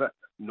bid for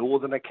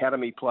Northern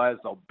Academy players.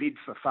 They'll bid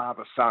for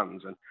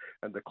father-sons,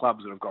 and the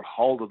clubs that have got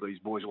hold of these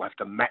boys will have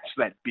to match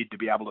that bid to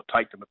be able to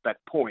take them at that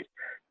point.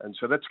 And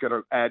so that's going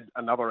to add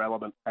another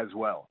element as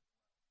well.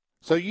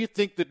 So you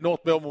think that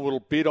North Melbourne will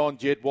bid on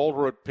Jed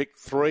Walter at pick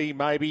 3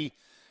 maybe,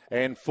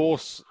 and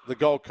force the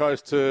Gold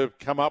Coast to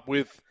come up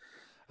with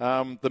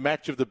the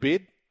match of the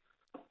bid?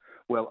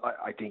 Well,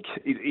 I think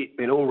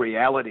in all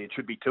reality it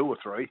should be 2 or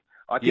 3.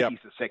 I think he's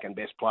the second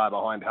best player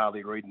behind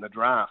Harley Reid in the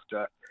draft.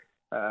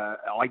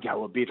 I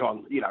go a bit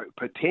on,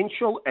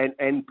 potential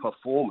and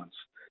performance.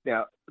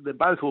 Now, they're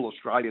both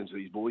All-Australians,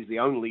 these boys, the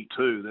only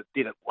 2 that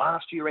did it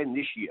last year and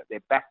this year.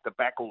 They're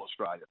back-to-back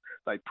All-Australian.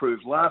 They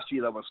proved last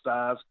year they were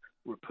stars,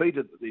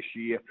 repeated it this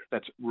year.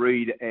 That's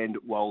Reid and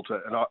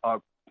Walter, and I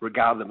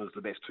regard them as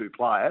the best 2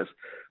 players.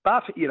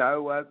 But, it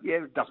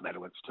doesn't matter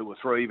whether it's 2 or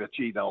 3, but,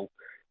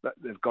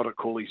 they've got to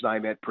call his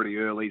name out pretty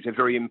early. He's a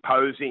very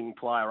imposing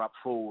player up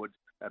forward,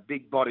 a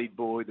big-bodied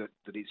boy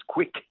that is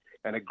quick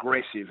and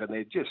aggressive, and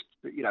they're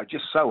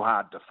just so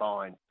hard to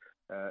find.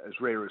 As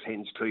rare as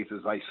hen's teeth,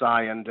 as they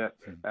say, and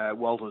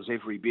Walter's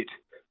every bit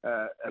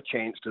a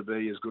chance to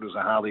be as good as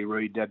a Harley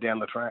Reid down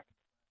the track.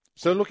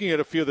 So looking at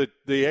a few of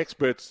the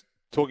experts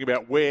talking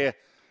about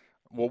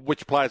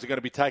which players are going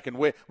to be taken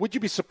where, would you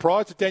be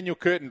surprised if Daniel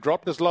Curtin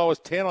dropped as low as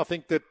 10? I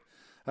think that,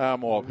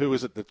 or who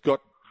is it that's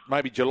got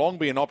maybe Geelong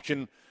be an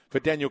option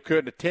for Daniel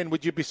Curtin at 10?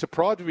 Would you be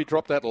surprised if he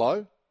dropped that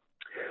low?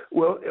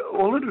 Well,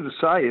 all I wanted to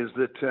say is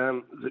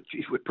that,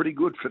 geez, we're pretty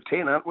good for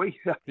 10, aren't we?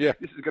 Yeah.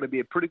 This is going to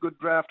be a pretty good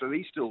draft, and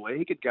he's still there.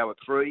 He could go at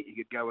 3, he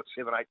could go at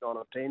 7, 8, 9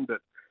 or 10,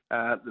 but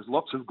there's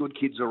lots of good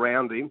kids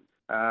around him,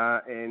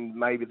 and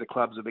maybe the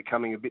clubs are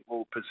becoming a bit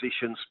more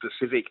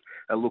position-specific,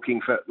 looking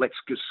for, let's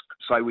just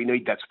say we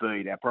need that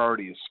speed. Our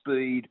priority is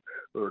speed,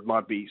 or it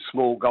might be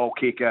small goal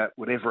kicker,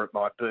 whatever it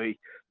might be.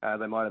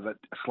 They might have a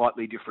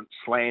slightly different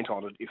slant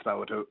on it if they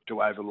were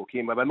to overlook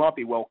him, but they might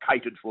be well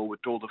catered for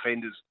with tall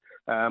defenders.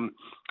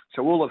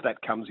 So all of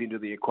that comes into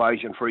the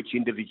equation for each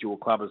individual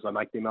club as they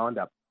make their mind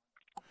up.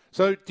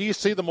 So do you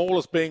see them all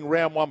as being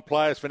round 1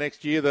 players for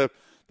next year? The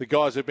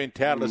guys who've been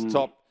touted as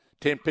top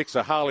 10 picks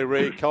are Harley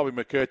Reid, Colby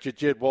McKercher,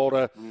 Jed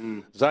Walter,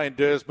 Zane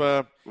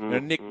Dersma,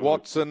 Nick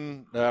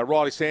Watson,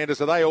 Riley Sanders.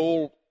 Are they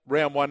all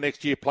round 1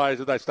 next year players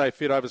if they stay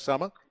fit over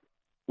summer?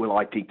 Well,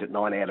 I think that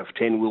 9 out of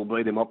 10 will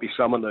be. There might be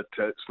someone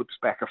that slips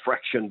back a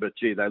fraction, but,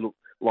 gee, they look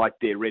like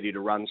they're ready to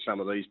run, some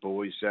of these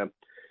boys.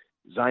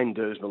 Zane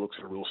Dersma looks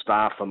a real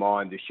star for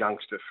mine, this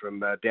youngster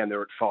from down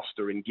there at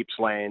Foster in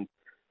Gippsland.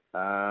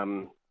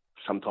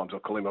 Sometimes I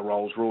call him a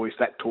Rolls Royce,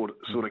 that sort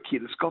of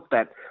kid that's got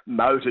that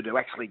motor to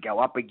actually go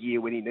up a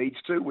gear when he needs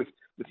to with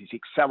his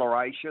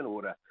acceleration,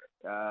 or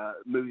to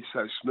move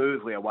so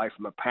smoothly away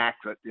from a pack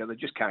that they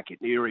just can't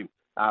get near him.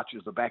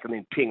 Arches the back and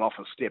then ping off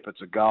a step,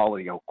 it's a goal,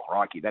 and you go,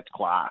 crikey, that's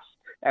class.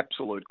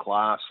 Absolute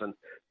class, and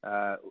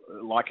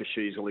like a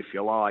Sheasel, if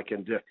you like.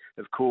 And,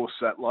 of course,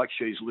 like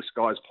Sheasel, this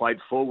guy's played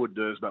forward,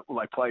 but will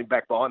they play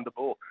back behind the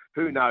ball?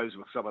 Who knows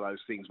with some of those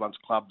things. Once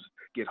clubs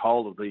get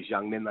hold of these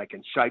young men, they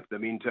can shape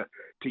them into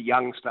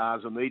young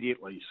stars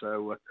immediately.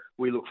 So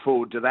we look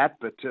forward to that.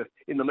 But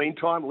in the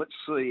meantime, let's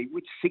see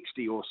which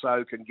 60 or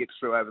so can get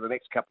through over the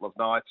next couple of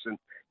nights. And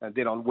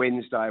then on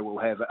Wednesday, we'll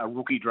have a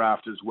rookie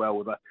draft as well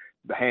with a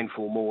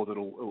handful more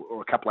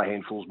or a couple of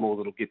handfuls more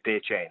that'll get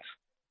their chance.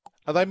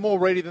 Are they more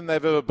ready than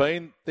they've ever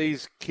been,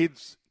 these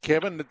kids,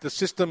 Kevin? The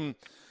system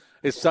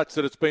is such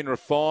that it's been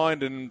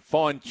refined and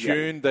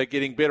fine-tuned. Yeah. They're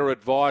getting better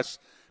advice,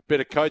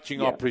 better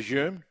coaching, I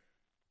presume.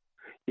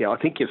 Yeah, I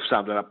think you've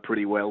summed it up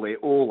pretty well there.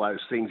 All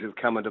those things have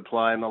come into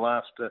play in the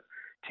last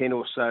 10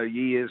 or so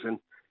years. And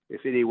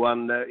if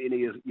anyone,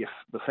 any of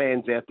the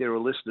fans out there or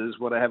listeners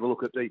want to have a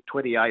look at the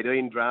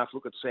 2018 draft,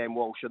 look at Sam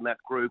Walsh and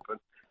that group, and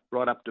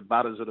right up to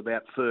Butters at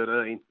about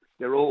 13.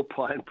 They're all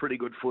playing pretty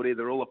good footy.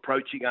 They're all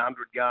approaching 100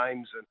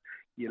 games, and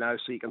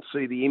so you can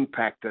see the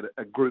impact that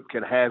a group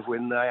can have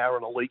when they are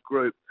an elite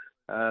group.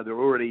 They're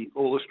already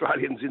all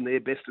Australians in their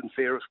best and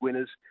fairest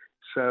winners,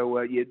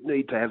 so you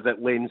need to have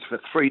that lens for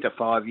 3 to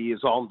 5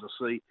 years on to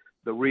see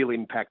the real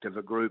impact of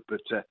a group.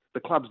 But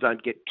the clubs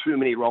don't get too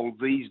many wrong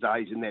these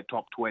days in their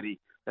top 20.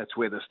 That's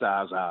where the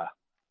stars are.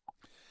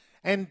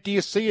 And do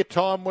you see a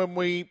time when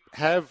we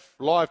have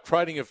live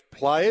trading of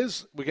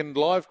players? We can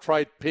live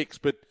trade picks,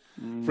 but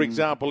for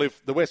example,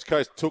 if the West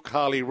Coast took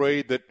Harley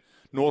Reid, that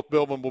North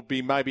Melbourne would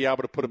be maybe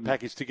able to put a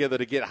package together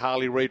to get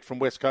Harley Reid from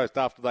West Coast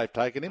after they've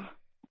taken him?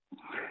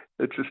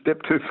 It's a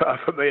step too far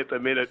for me at the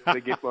minute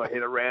to get my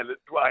head around it,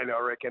 Dwayne.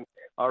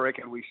 I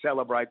reckon we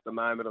celebrate the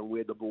moment and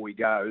where the boy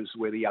goes,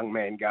 where the young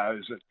man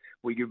goes, and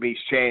we give him his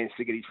chance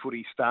to get his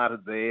footy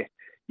started there.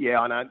 Yeah,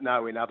 I don't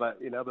know in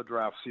other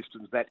draft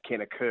systems that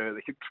can occur.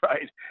 They can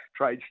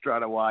trade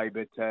straight away,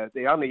 but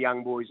they're only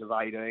young boys of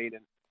 18,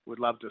 and would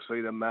love to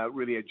see them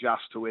really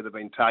adjust to where they've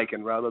been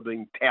taken, rather than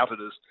being touted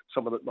as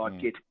someone that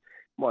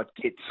might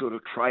get sort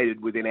of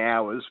traded within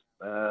hours,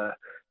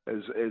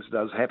 as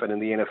does happen in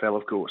the NFL,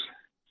 of course.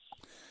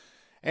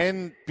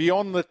 And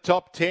beyond the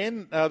top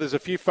 10, there's a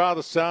few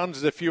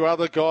father-sons, there's a few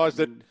other guys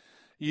that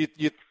you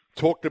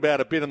talked about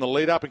a bit in the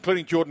lead-up,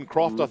 including Jordan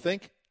Croft, I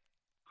think.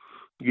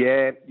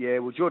 Yeah.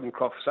 Well, Jordan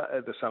Croft,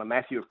 the son of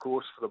Matthew, of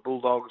course, for the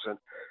Bulldogs, and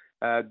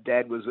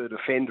Dad was a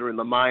defender in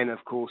the main.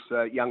 Of course,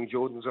 young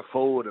Jordan's a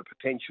forward, a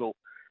potential.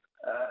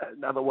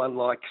 Another one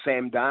like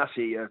Sam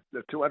Darcy,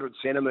 the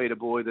 200-centimetre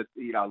boy that,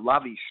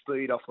 love his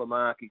speed off the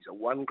mark. He's a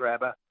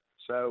one-grabber.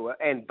 So,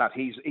 but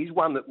he's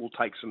one that will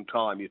take some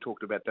time. You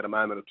talked about that a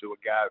moment or two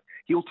ago.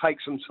 He'll take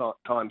some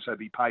time, so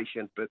be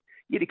patient. But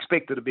you'd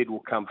expect that a bid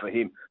will come for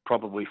him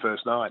probably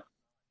first night.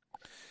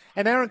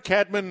 And Aaron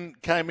Cadman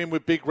came in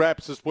with big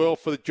raps as well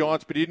for the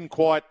Giants, but he didn't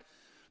quite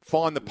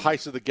find the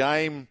pace of the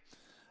game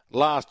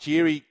last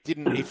year. He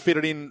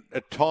fitted in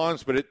at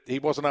times, but he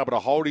wasn't able to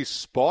hold his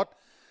spot.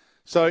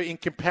 So in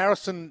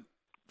comparison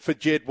for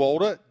Jed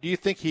Walder, do you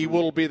think he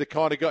will be the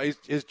kind of guy?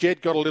 Has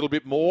Jed got a little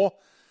bit more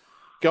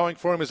going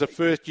for him as a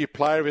first-year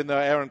player, even though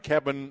Aaron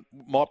Cadman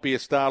might be a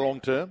star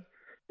long-term?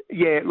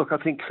 Yeah, look, I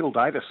think Phil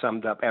Davis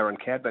summed up Aaron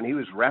Cadman. He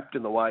was wrapped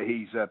in the way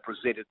he's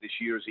presented this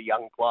year as a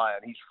young player,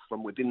 and he's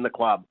from within the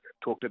club.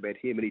 Talked about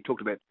him, and he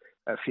talked about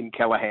Finn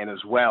Callahan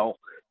as well.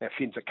 Now,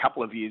 Finn's a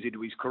couple of years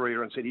into his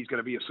career and said he's going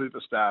to be a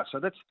superstar. So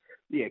that's,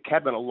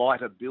 Cadman, a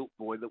lighter-built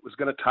boy that was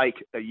going to take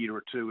a year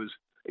or two, as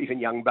even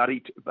young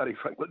Buddy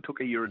Franklin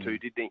took a year or two,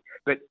 didn't he?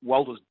 But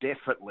Walter's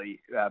definitely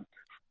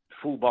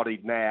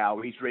full-bodied now.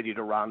 He's ready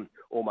to run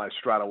almost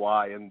straight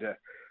away, and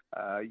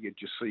you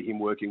just see him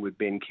working with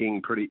Ben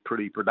King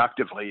pretty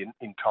productively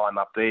in time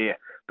up there.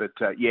 But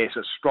yes,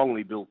 a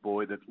strongly built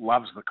boy that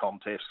loves the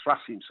contest,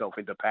 thrusts himself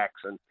into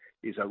packs, and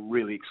is a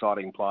really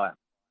exciting player.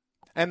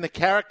 And the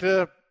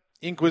character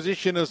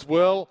inquisition as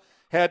well.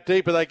 How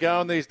deep are they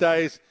going these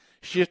days?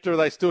 Shifter, are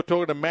they still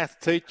talking to math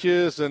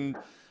teachers and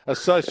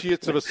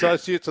associates of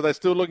associates? Are they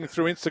still looking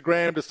through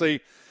Instagram to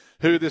see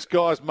who this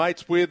guy's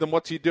mates with and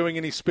what's he doing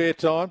in his spare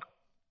time?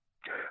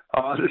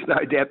 Oh, there's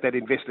no doubt that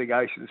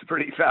investigation is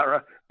pretty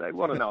thorough. They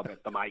want to know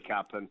about the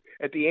makeup, and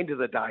at the end of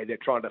the day, they're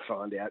trying to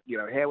find out,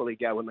 how will he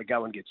go when the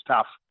going gets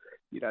tough.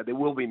 There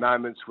will be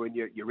moments when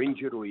you're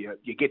injured or you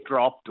get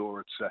dropped,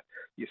 or it's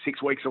you're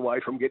 6 weeks away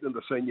from getting to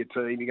the senior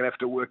team. You're going to have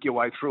to work your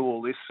way through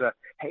all this. How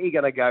are you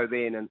going to go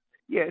then? And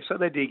so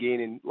they dig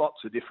in lots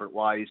of different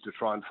ways to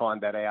try and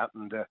find that out.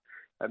 And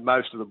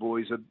most of the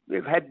boys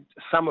have had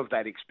some of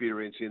that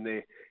experience in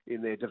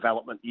their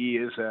development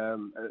years.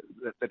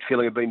 That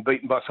feeling of being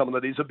beaten by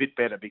someone that is a bit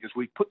better, because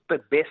we put the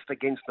best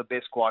against the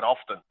best quite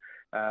often.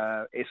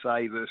 SA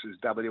versus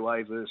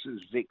WA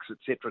versus Vicks,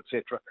 etc.,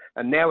 etc.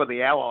 And now with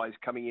the Allies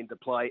coming into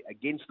play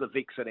against the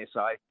Vicks and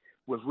SA,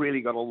 we've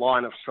really got a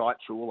line of sight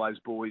through all those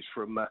boys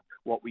from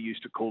what we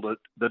used to call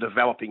the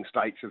developing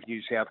states of New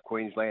South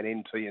Queensland,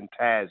 NT and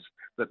Tas,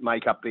 that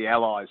make up the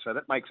Allies. So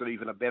that makes it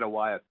even a better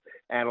way of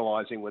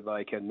analysing whether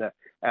they can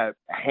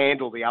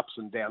handle the ups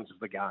and downs of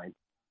the game.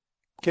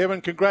 Kevin,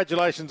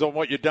 congratulations on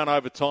what you've done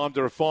over time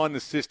to refine the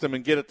system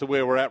and get it to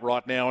where we're at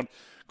right now. And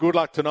good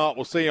luck tonight.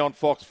 We'll see you on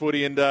Fox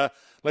Footy, and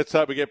let's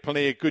hope we get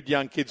plenty of good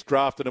young kids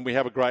drafted and we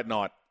have a great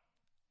night.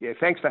 Yeah,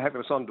 thanks for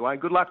having us on,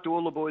 Dwayne. Good luck to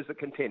all the boys at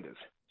Contenders.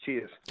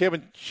 Cheers.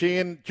 Kevin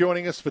Sheehan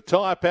joining us for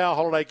Tyre Power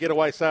Holiday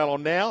Getaway Sale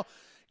on now.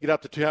 Get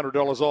up to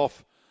 $200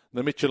 off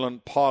the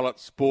Michelin Pilot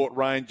Sport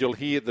range. You'll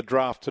hear the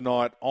draft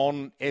tonight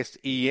on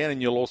SEN,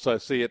 and you'll also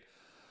see it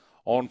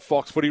on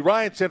Fox Footy.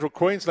 Ray in Central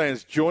Queensland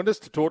has joined us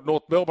to talk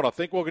North Melbourne, I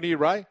think. Welcome to you,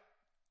 Ray.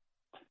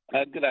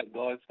 Good day,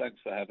 guys. Thanks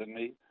for having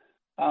me.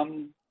 I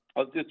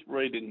was just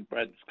reading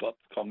Brad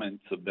Scott's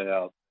comments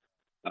about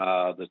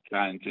the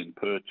change in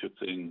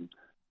purchasing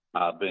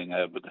being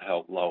able to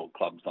help lower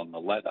clubs on the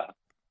ladder.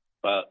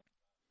 But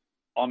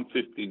I'm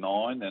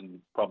 59 and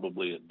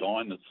probably a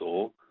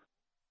dinosaur,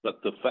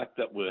 but the fact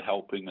that we're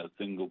helping a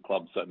single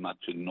club so much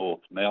in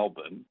North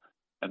Melbourne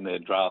and their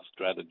draft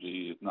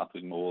strategy is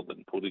nothing more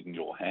than putting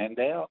your hand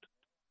out,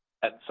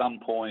 at some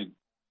point,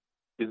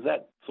 is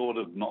that sort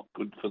of not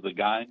good for the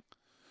game?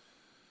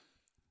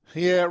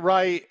 Yeah,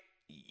 Ray,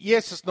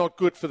 yes, it's not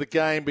good for the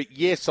game, but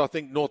yes, I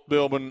think North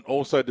Melbourne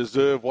also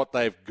deserve what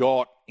they've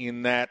got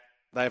in that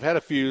they've had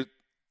a few,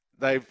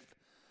 they've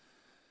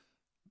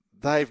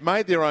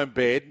made their own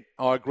bed.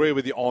 I agree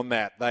with you on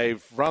that.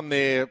 They've run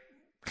their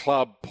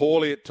club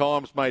poorly at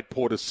times, made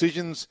poor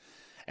decisions,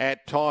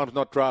 at times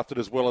not drafted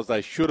as well as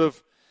they should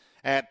have.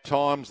 At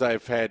times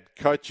they've had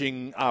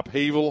coaching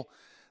upheaval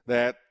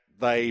that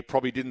they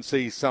probably didn't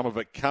see some of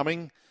it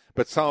coming,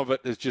 but some of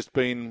it has just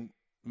been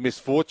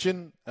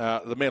misfortune.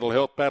 The mental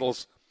health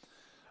battles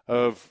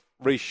of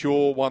Rhys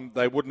Shaw, one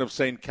they wouldn't have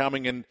seen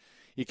coming, and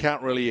you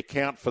can't really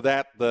account for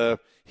that. The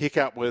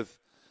hiccup with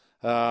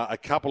a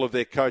couple of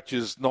their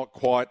coaches not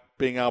quite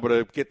being able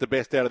to get the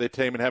best out of their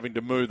team and having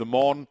to move them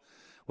on.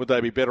 Would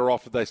they be better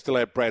off if they still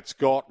had Brad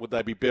Scott? Would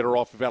they be better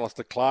off if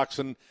Alistair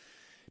Clarkson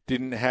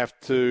didn't have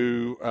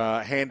to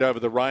hand over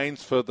the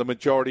reins for the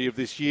majority of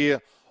this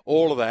year?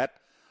 All of that.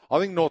 I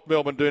think North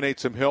Melbourne do need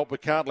some help. We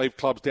can't leave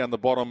clubs down the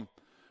bottom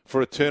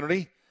for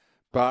eternity.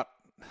 But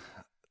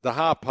the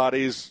hard part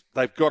is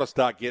they've got to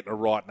start getting it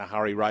right in a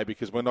hurry, Ray,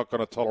 because we're not going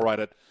to tolerate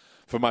it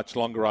for much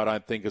longer, I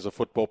don't think, as a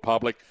football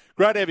public.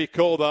 Great to have you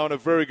call, though, and a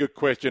very good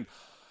question.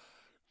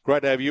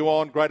 Great to have you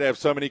on. Great to have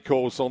so many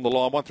calls on the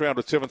line.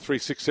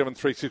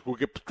 1300-736-736. We'll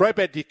get straight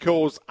back to your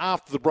calls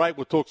after the break.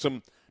 We'll talk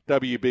some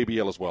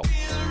WBBL as well.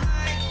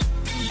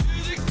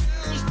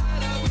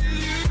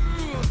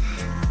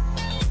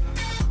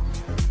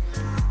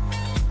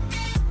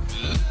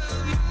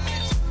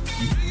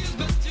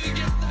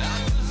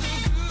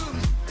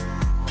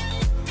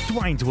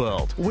 Dwayne's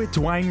World with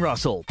Dwayne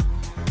Russell.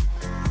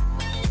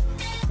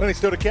 Well, it's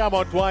still to come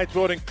on Dwayne's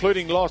World,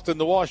 including Lost in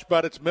the Wash,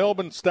 but it's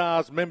Melbourne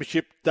Stars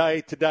membership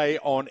day today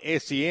on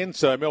SEN.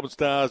 So Melbourne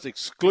Stars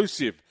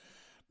exclusive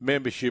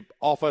membership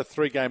offer,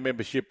 3-game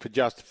membership for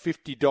just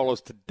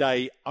 $50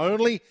 today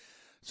only.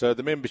 So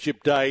the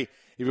membership day,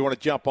 if you want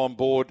to jump on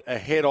board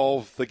ahead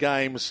of the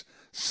games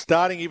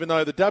starting, even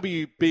though the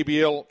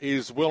WBBL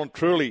is well and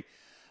truly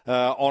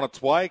on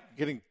its way,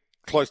 getting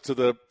close to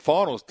the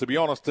finals, to be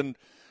honest. And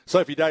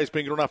Sophie Day has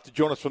been good enough to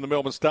join us from the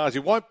Melbourne Stars.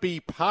 You won't be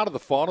part of the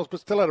finals, but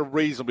still had a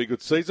reasonably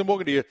good season.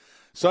 Welcome to you,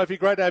 Sophie.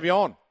 Great to have you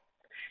on.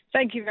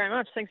 Thank you very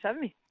much. Thanks for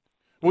having me.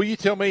 Will you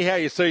tell me how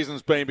your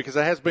season's been? Because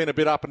it has been a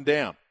bit up and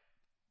down.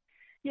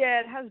 Yeah,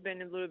 it has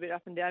been a little bit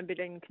up and down, a bit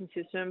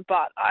inconsistent,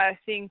 but I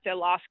think the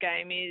last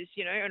game is,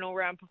 an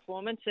all-round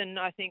performance, and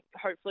I think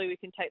hopefully we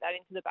can take that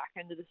into the back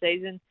end of the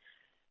season.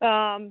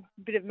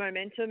 Bit of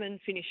momentum and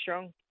finish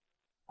strong.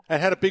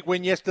 And had a big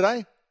win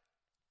yesterday?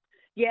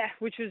 Yeah,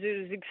 it was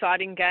an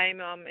exciting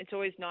game. It's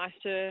always nice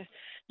to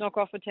knock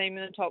off a team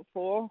in the top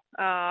 4.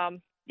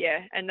 And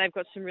they've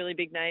got some really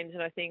big names,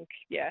 and I think,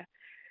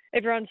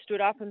 everyone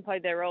stood up and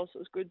played their role, so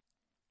it was good.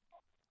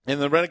 And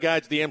the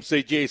Renegades, the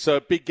MCG, so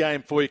a big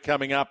game for you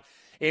coming up.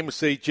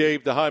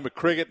 MCG, the home of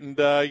cricket, and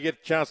you get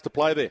a chance to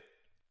play there.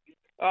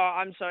 Oh,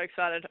 I'm so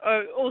excited.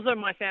 Oh, also,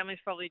 my family's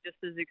probably just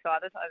as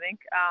excited, I think.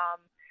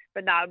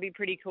 But no, it'd be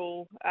pretty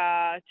cool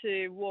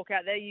to walk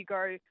out there. You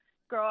grow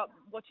up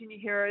watching your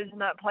heroes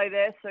and that play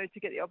there, so to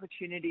get the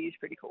opportunity is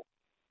pretty cool.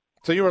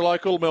 So you're a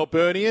local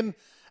Melburnian.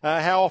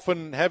 How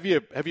often have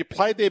you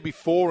played there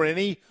before in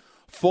any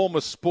form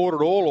of sport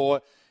at all,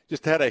 or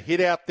just had a hit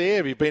out there?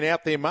 Have you been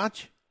out there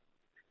much?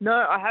 No,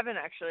 I haven't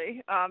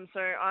actually. So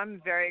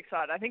I'm very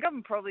excited. I think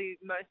I'm probably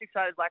most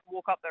excited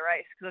walk up the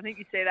race, because I think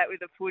you see that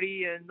with the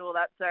footy and all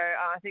that. So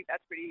I think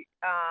that's pretty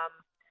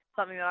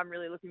something that I'm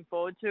really looking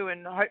forward to,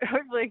 and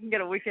hopefully I can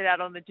get a wicket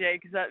out on the G,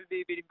 because that would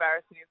be a bit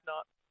embarrassing if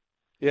not.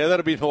 Yeah,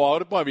 that'd be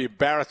wild. It might be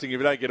embarrassing if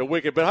you don't get a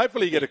wicket, but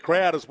hopefully you get a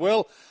crowd as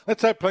well.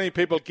 Let's hope plenty of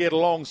people get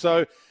along.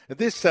 So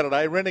this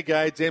Saturday,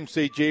 Renegades,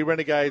 MCG,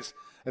 Renegades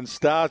and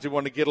Stars, you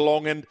want to get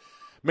along. And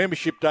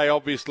membership day,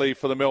 obviously,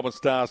 for the Melbourne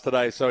Stars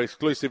today. So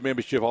exclusive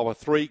membership of a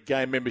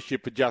 3-game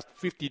membership for just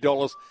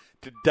 $50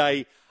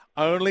 today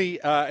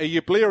only. Are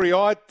you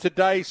bleary-eyed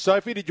today,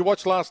 Sophie? Did you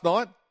watch last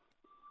night?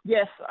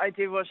 Yes, I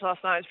did watch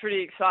last night. It was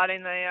pretty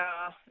exciting.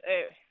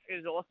 It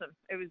was awesome.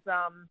 It was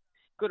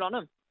good on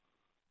them.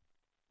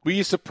 Were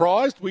you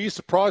surprised? Were you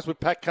surprised with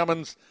Pat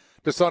Cummins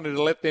deciding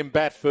to let them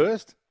bat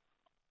first?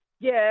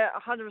 Yeah,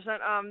 100%.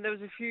 There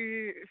was a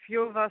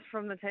few of us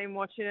from the team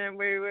watching it, and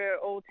we were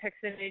all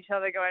texting each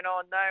other going,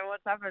 oh, no,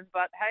 what's happened?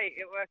 But, hey,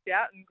 it worked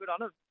out, and good on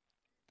them.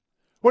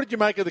 What did you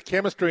make of the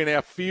chemistry in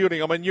our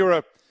fielding? I mean,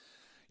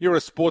 you're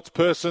a sports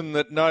person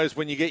that knows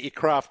when you get your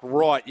craft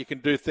right, you can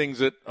do things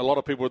that a lot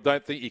of people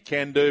don't think you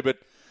can do, but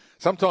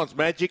sometimes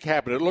magic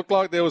happened. It looked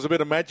like there was a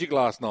bit of magic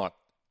last night.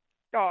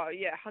 Oh,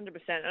 yeah, 100%.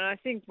 And I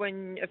think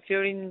when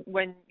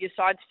your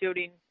side's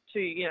fielding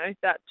to,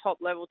 that top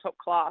level, top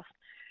class,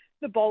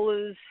 the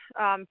bowlers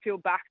feel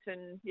backed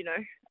and,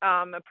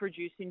 are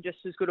producing just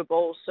as good a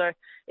ball. So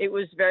it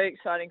was very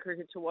exciting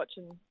cricket to watch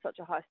in such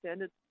a high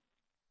standard.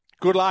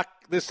 Good luck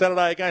this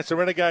Saturday against the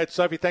Renegades.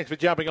 Sophie, thanks for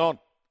jumping on.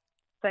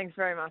 Thanks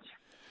very much.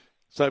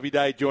 Sophie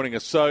Day joining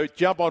us. So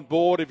jump on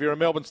board if you're a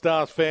Melbourne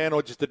Stars fan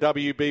or just a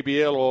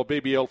WBBL or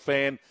BBL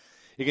fan.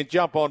 You can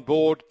jump on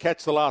board,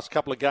 catch the last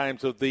couple of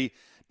games of the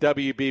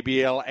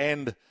WBBL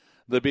and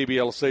the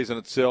BBL season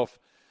itself.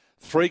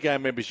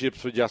 3-game memberships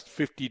for just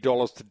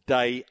 $50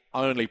 today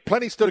only.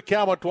 Plenty still to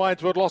come on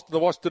Dwayne's World. Lost in the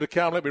Wash still to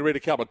come. Let me read a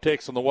couple of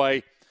texts on the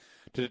way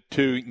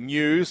to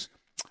news.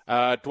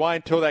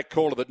 Dwayne, tell that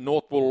caller that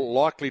North will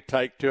likely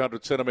take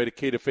 200-centimetre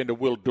key defender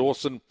Will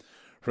Dawson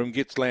from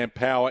Gippsland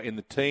Power in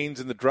the teens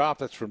in the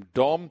draft. That's from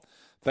Dom.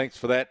 Thanks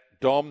for that,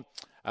 Dom.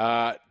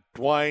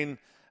 Dwayne,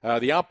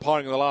 the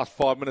umpiring in the last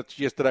 5 minutes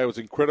yesterday was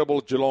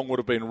incredible. Geelong would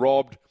have been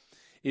robbed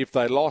if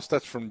they lost.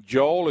 That's from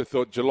Joel, who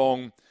thought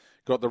Geelong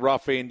got the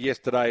rough end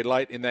yesterday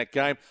late in that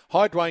game.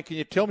 Hi, Dwayne. Can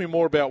you tell me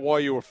more about why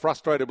you were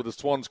frustrated with the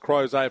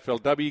Swans-Crows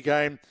AFLW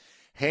game?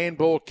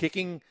 Handball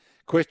kicking, ?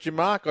 I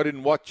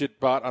didn't watch it,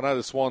 but I know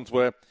the Swans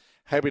were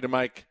happy to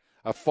make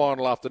a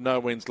final after no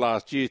wins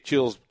last year.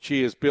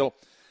 Cheers, Bill.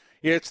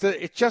 Yeah,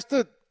 it's just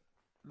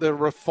the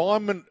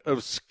refinement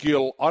of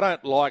skill. I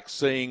don't like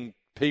seeing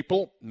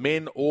people,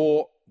 men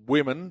or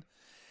women,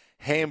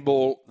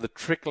 handball, the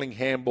trickling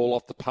handball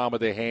off the palm of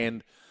their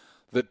hand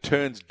that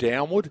turns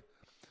downward.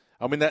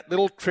 I mean, that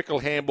little trickle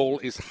handball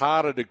is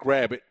harder to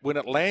grab. When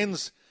it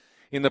lands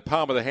in the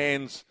palm of the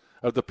hands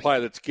of the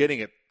player that's getting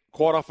it,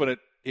 quite often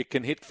it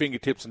can hit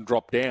fingertips and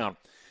drop down.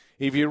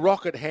 If you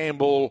rocket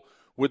handball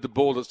with the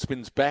ball that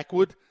spins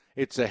backward,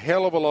 it's a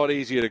hell of a lot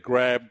easier to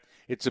grab.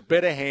 It's a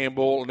better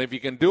handball, and if you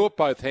can do it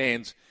both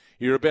hands,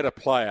 you're a better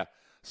player.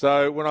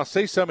 So when I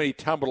see so many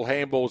tumble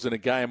handballs in a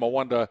game, I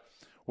wonder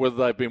whether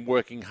they've been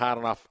working hard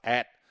enough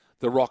at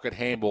the rocket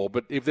handball.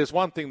 But if there's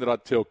one thing that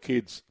I'd tell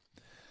kids,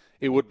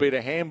 it would be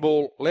to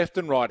handball left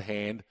and right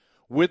hand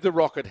with the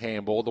rocket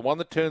handball, the one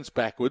that turns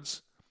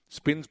backwards,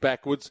 spins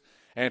backwards,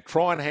 and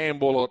try and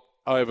handball it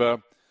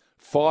over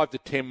 5 to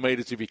 10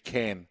 metres if you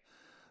can.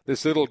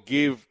 This little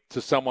give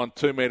to someone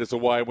 2 metres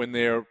away when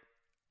they're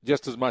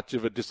just as much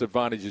of a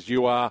disadvantage as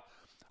you are,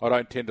 I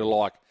don't tend to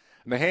like.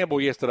 And the handball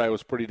yesterday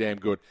was pretty damn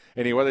good.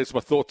 Anyway, there's my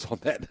thoughts on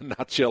that in a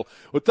nutshell.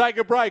 We'll take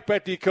a break.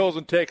 Back to your calls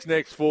and texts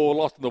next for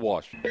Lost in the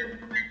Wash.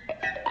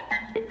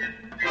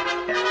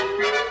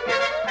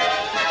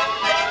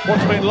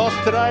 What's been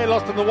lost today?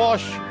 Lost in the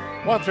Wash.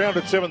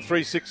 1300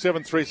 736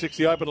 736,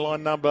 the open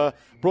line number,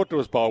 brought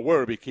to us by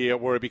Werribee Kia.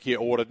 Werribee Kia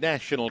awarded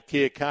National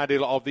Kia Car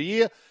Dealer of the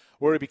Year.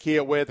 Werribee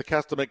Kia, where the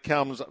customer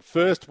comes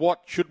first.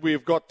 What should we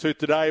have got to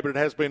today? But it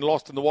has been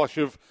lost in the wash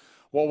of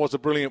what was a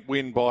brilliant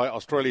win by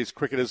Australia's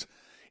cricketers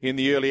in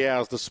the early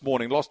hours this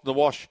morning. Lost in the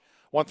wash,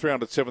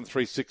 1300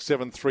 736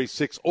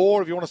 736.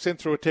 Or if you want to send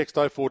through a text,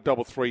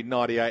 0433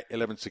 98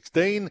 11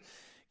 16.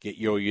 Get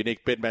your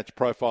unique bed match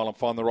profile and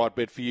find the right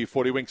bed for you.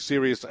 40 Winks,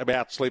 serious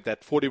about sleep.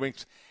 That 40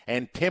 Winks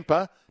and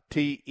Tempur,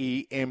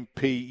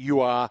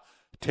 TEMPUR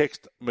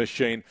text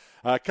machine.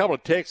 A couple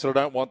of texts that I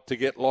don't want to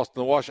get lost in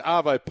the wash.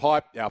 Arvo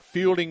Pipe, our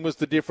fielding was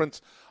the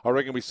difference. I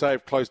reckon we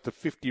saved close to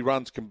 50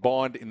 runs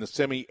combined in the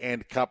semi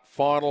and cup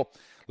final,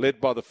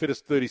 led by the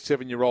fittest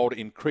 37-year-old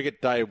in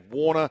cricket, Dave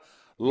Warner.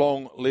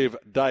 Long live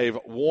Dave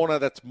Warner.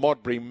 That's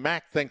Modbury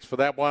Mac. Thanks for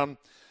that one.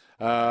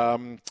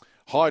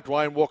 Hi,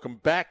 Dwayne. Welcome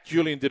back.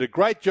 Julian did a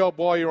great job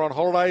while you were on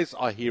holidays.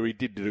 I hear he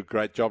did do a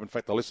great job. In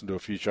fact, I listened to a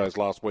few shows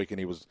last week and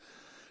he was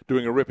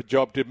doing a ripper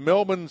job. Did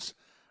Melbourne's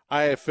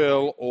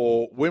AFL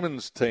or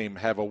women's team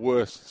have a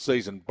worse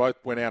season? Both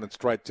went out in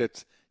straight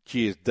sets.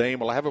 Cheers, Dean.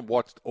 Well, I haven't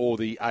watched all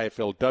the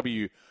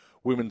AFLW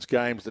women's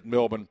games that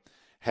Melbourne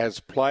has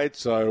played,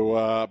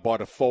 so by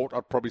default,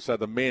 I'd probably say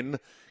the men,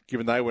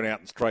 given they went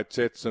out in straight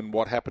sets and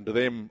what happened to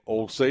them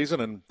all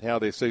season and how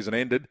their season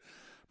ended,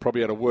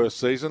 probably had a worse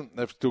season.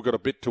 They've still got a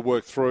bit to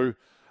work through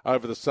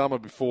over the summer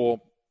before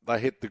they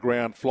hit the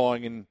ground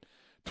flying in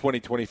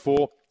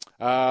 2024.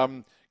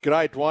 G'day,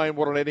 Dwayne.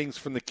 What an innings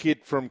from the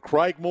kid from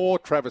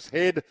Craigmore, Travis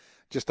Head,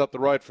 just up the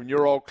road from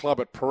your old club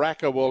at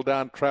Paraka. Well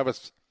done,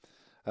 Travis,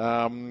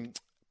 from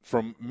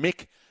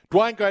Mick.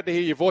 Dwayne, great to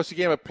hear your voice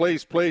again, but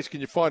please, can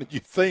you find a new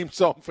theme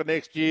song for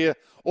next year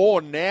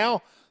or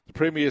now? The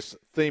previous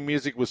theme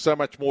music was so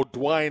much more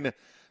Dwayne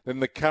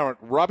than the current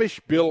rubbish.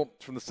 Bill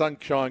from the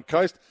Sunshine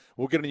Coast.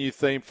 We'll get a new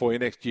theme for you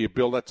next year,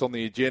 Bill. That's on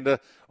the agenda.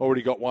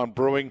 Already got one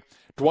brewing.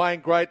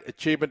 Dwayne, great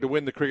achievement to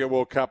win the Cricket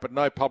World Cup, but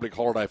no public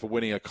holiday for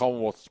winning a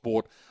Commonwealth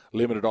sport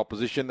limited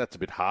opposition. That's a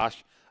bit harsh.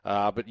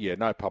 But, yeah,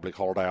 no public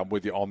holiday. I'm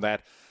with you on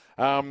that.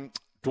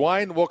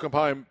 Dwayne, welcome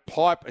home.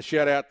 Pipe, a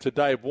shout-out to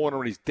Dave Warner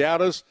and his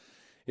doubters.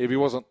 If he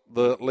wasn't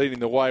leading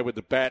the way with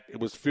the bat, it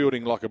was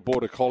fielding like a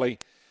border collie,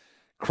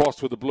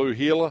 crossed with a blue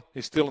heeler.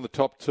 He's still in the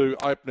top 2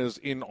 openers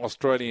in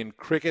Australian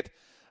cricket.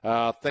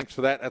 Thanks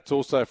for that. That's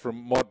also from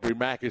Modbury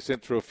Mac, who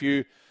sent through a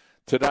few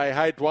today.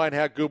 Hey, Dwayne,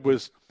 how good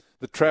was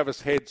the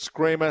Travis Head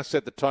screamer?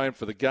 Set the tone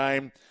for the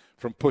game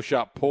from Push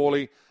Up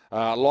Paulie.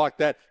 Like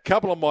that.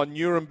 Couple of my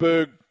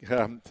Nürburgring,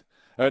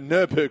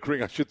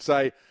 I should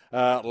say,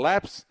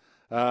 laps.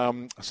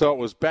 So it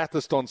was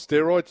Bathurst on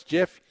steroids,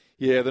 Jeff.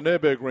 Yeah, the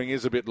Nürburgring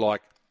is a bit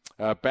like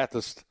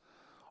Bathurst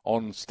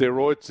on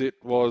steroids.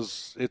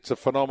 It's a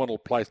phenomenal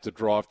place to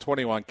drive,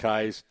 21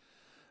 Ks.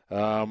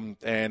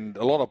 And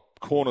a lot of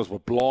corners were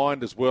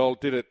blind as well.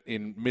 Did it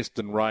in mist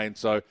and rain,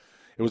 so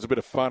it was a bit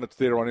of fun. It's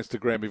there on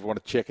Instagram if you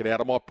want to check it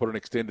out. I might put an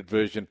extended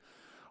version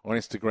on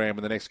Instagram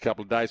in the next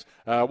couple of days.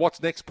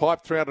 What's next,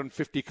 Pipe?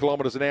 350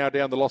 kilometres an hour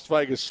down the Las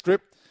Vegas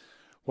Strip.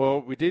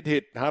 Well, we did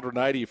hit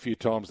 180 a few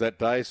times that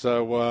day,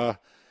 so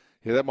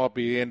yeah, that might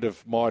be the end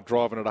of my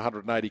driving at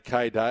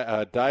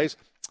 180k days.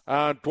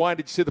 Dwayne,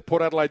 did you see the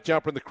Port Adelaide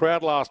jumper in the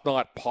crowd last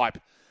night? Pipe.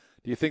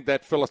 Do you think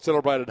that fella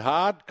celebrated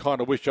hard?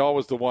 Kind of wish I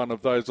was the one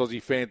of those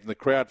Aussie fans in the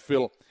crowd,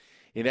 Phil,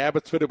 in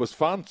Abbotsford. It was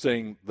fun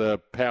seeing the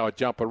power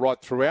jumper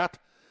right throughout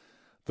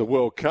the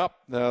World Cup.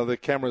 The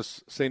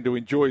cameras seemed to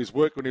enjoy his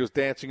work when he was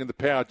dancing in the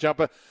power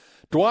jumper.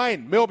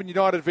 Dwayne, Melbourne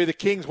United v the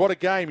Kings. What a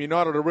game.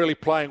 United are really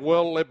playing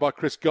well, led by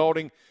Chris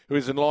Golding, who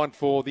is in line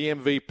for the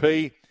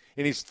MVP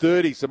in his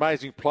 30s.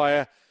 Amazing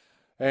player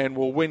and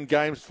will win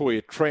games for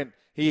you. Trent,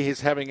 he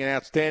is having an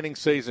outstanding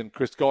season.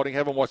 Chris Golding,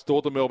 haven't watched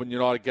all the Melbourne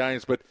United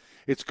games, but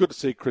it's good to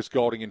see Chris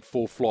Golding in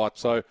full flight.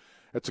 So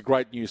it's a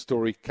great news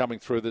story coming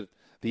through. The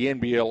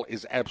NBL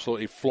is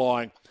absolutely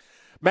flying.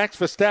 Max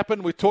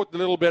Verstappen, we talked a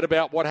little bit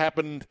about what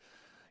happened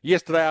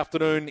yesterday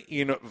afternoon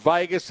in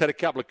Vegas. Had a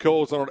couple of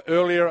calls on it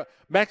earlier.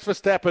 Max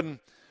Verstappen,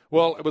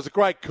 well, it was a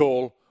great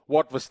call.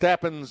 What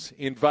Verstappen's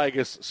in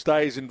Vegas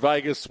stays in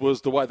Vegas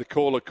was the way the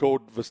caller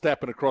called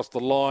Verstappen across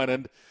the line,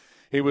 and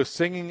he was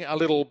singing a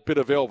little bit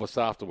of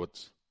Elvis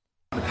afterwards.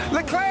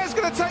 Leclerc's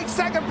going to take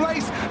second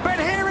place, but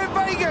here in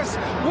Vegas,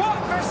 what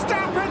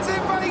Verstappen's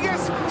in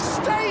Vegas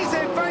stays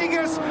in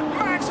Vegas.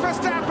 Max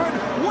Verstappen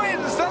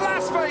wins the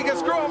Las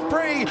Vegas Grand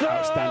Prix.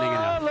 Outstanding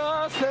enough.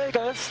 Las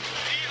Vegas.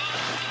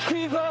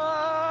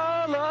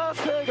 Viva Las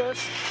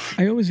Vegas.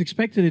 I always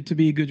expected it to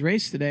be a good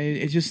race today.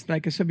 It's just,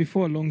 like I said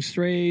before, long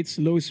straights,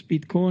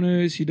 low-speed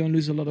corners. You don't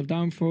lose a lot of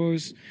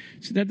downforce.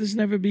 So that has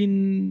never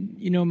been,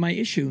 my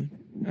issue.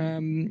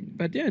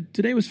 But, yeah,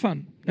 today was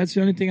fun. That's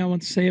the only thing I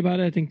want to say about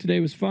it. I think today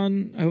was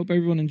fun. I hope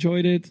everyone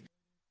enjoyed it.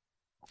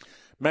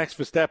 Max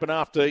Verstappen,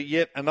 after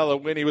yet another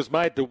win, he was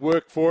made to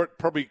work for it.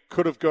 Probably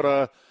could have got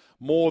a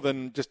more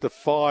than just a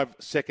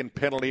 5-second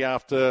penalty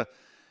after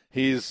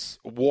his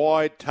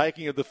wide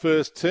taking of the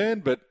first turn,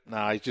 but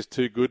no, he's just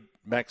too good,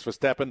 Max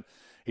Verstappen.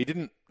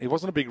 He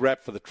wasn't a big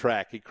rap for the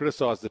track. He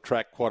criticised the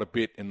track quite a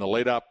bit in the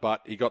lead-up,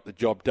 but he got the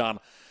job done.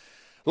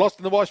 Lost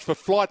in the wash for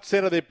Flight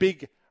Centre. Their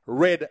big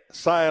red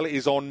sale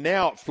is on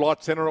now at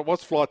Flight Centre. It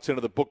was Flight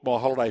Centre that booked my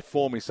holiday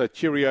for me, so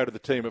cheerio to the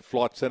team at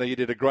Flight Centre. You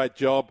did a great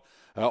job.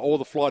 All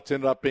the flights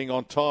ended up being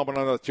on time. I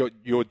know that's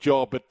your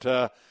job,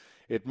 but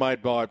it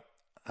made my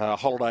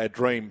holiday a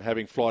dream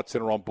having Flight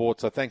Centre on board.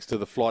 So thanks to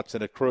the Flight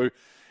Centre crew.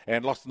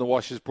 And Lost in the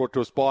Wash is brought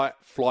to us by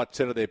Flight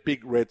Centre. Their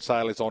big red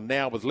sale is on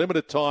now with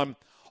limited time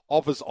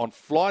offers on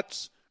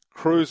flights,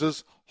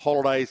 cruises,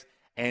 holidays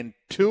and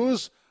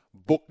tours.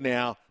 Book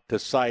now to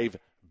save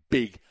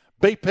big.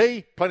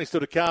 BP, plenty still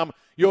to come.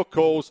 Your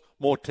calls,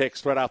 more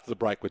text right after the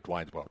break with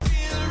Dwayne's World.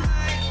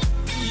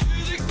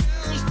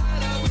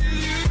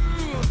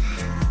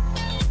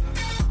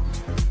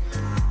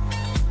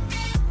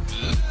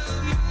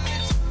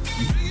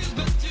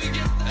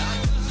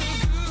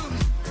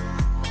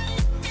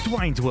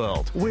 Dwayne's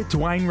World with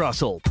Dwayne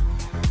Russell.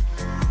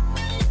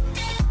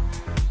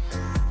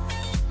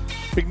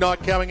 Big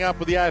night coming up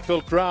with the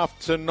AFL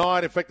draft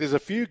tonight. In fact, there's a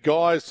few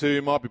guys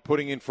who might be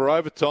putting in for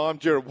overtime.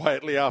 Jared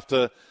Waitley,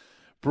 after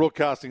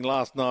broadcasting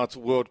last night's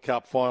World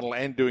Cup final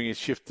and doing his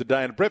shift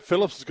today. And Brett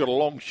Phillips has got a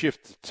long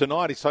shift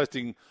tonight. He's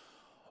hosting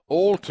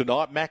all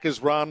tonight.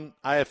 Macca's Run,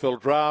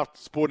 AFL draft,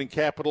 Sporting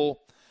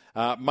Capital.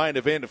 Main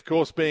event, of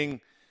course,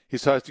 being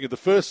his hosting of the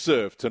first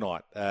serve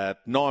tonight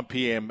at 9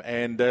 p.m.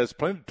 And there's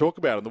plenty to talk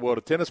about in the world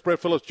of tennis. Brett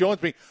Phillips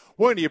joins me.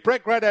 Weren't you,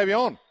 Brett? Great to have you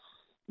on.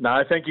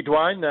 No, thank you,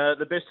 Dwayne.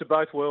 The best of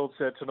both worlds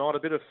tonight. A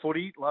bit of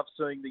footy. Love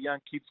seeing the young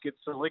kids get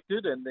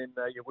selected. And then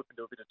you're whipping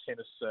to a bit of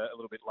tennis a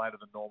little bit later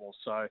than normal.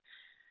 So,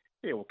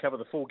 yeah, we'll cover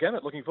the full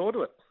gamut. Looking forward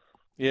to it.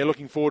 Yeah,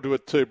 looking forward to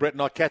it too. Brett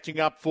and I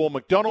catching up for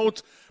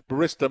McDonald's.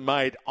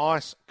 Barista-made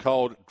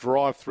ice-cold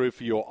drive-through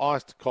for your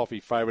iced coffee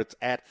favourites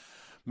at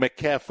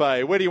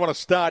McCafe. Where do you want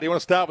to start? Do you want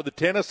to start with the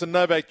tennis and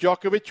Novak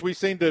Djokovic? We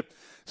seem to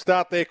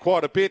start there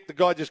quite a bit. The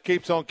guy just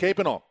keeps on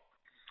keeping on.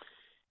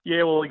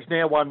 Yeah, well, he's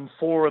now won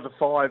 4 of the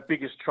 5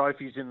 biggest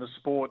trophies in the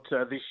sport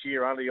this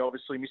year, only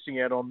obviously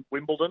missing out on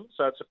Wimbledon.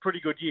 So it's a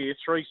pretty good year.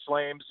 3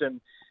 slams and,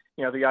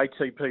 you know, the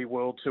ATP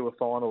World Tour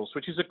Finals,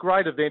 which is a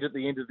great event at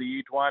the end of the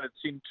year, Dwayne. It's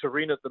in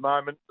Turin at the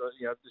moment.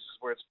 You know, this is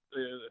where it's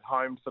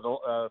home for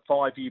the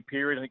 5-year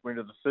period. I think we're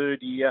into the 3rd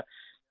year.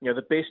 You know,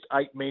 the best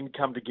 8 men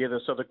come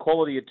together. So the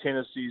quality of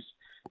tennis is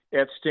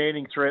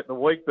outstanding throughout the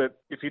week. But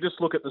if you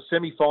just look at the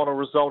semi-final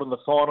result and the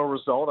final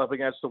result up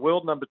against the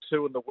world number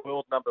 2 and the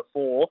world number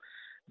 4,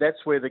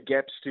 that's where the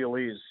gap still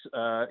is.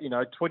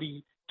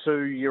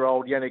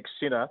 22-year-old Yannick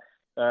Sinner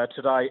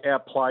today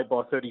outplayed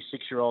by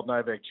 36-year-old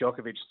Novak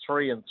Djokovic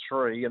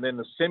 3-3. And then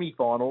the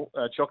semi-final,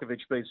 Djokovic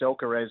beats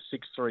Alcaraz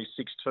 6-3,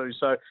 6-2.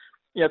 So,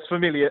 yeah, it's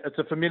familiar. It's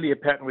a familiar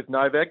pattern with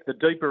Novak. The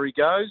deeper he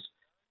goes,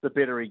 the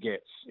better he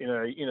gets in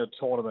a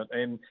tournament.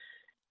 And,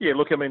 yeah,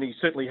 look, I mean, he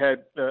certainly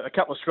had a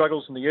couple of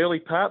struggles in the early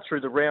part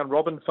through the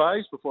round-robin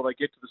phase before they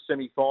get to the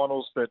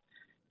semi-finals. But,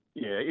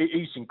 yeah,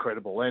 he's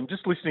incredible. And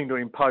just listening to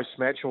him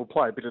post-match, and we'll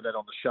play a bit of that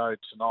on the show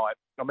tonight,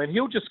 I mean,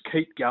 he'll just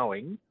keep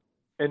going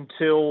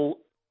until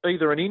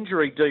either an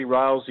injury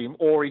derails him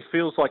or he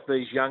feels like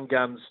these young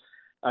guns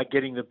are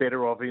getting the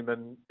better of him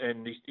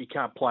and he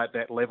can't play at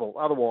that level.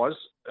 Otherwise,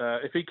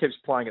 if he keeps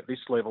playing at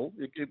this level,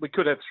 we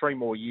could have 3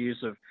 more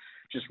years of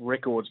just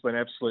records being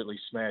absolutely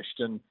smashed.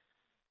 And,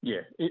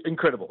 yeah,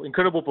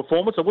 incredible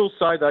performance. I will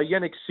say, though,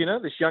 Yannick Sinner,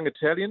 this young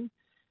Italian,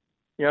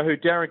 you know, who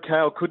Darren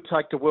Cahill could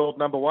take to world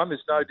number 1.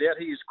 There's no doubt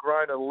he has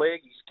grown a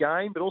leg, his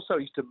game, but also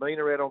his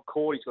demeanour out on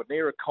court. He's got an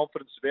air of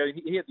confidence about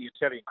him. He had the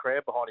Italian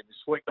crowd behind him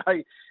this week.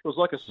 It was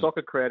like a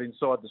soccer crowd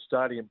inside the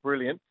stadium.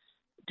 Brilliant.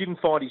 Didn't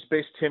find his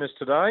best tennis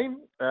today,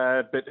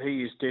 but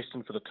he is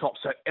destined for the top.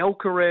 So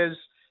Alcaraz,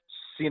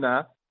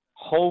 Sinner,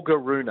 Holger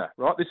Rune,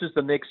 right? This is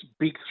the next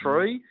big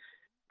 3,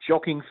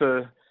 jockeying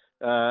for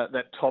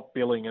that top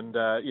billing. And,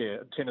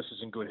 tennis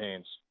is in good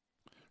hands.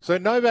 So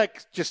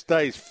Novak just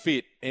stays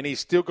fit and he's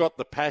still got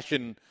the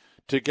passion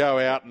to go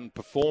out and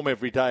perform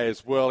every day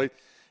as well.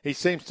 He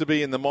seems to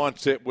be in the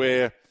mindset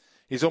where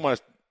he's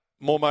almost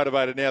more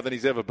motivated now than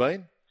he's ever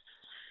been.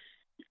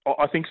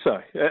 I think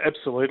so,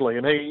 absolutely.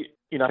 And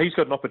he's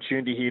got an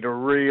opportunity here to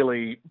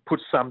really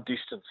put some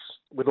distance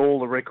with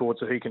all the records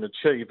that he can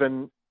achieve.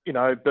 And, you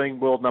know, being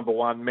world number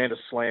 1, man of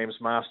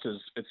slams,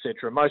 masters,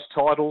 etc. Most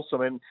titles, I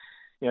mean,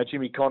 you know,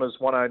 Jimmy Connors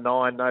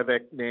 109,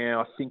 Novak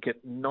now I think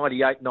at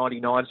 98,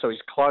 99, so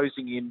he's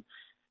closing in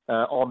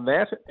on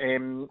that.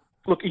 And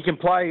look, he can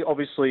play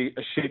obviously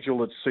a schedule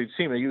that suits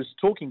him. He was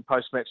talking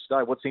post-match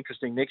today. What's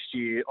interesting next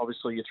year,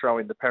 obviously you throw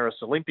in the Paris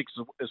Olympics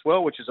as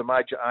well, which is a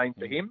major aim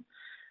for him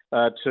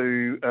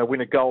to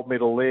win a gold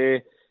medal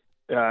there.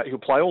 He'll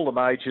play all the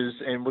majors,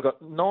 and we've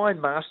got 9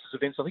 Masters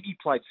events. I think he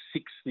played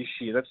 6 this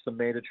year. That's the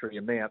mandatory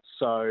amount.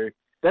 So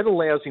that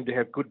allows him to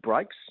have good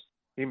breaks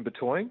in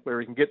between, where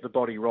he can get the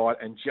body right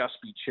and just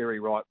be cherry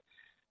right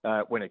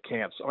when it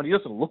counts. I mean, he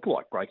doesn't look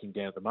like breaking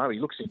down at the moment. He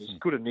looks in as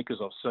good a nick as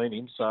I've seen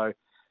him. So,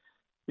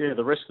 yeah,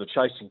 the rest of the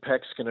chasing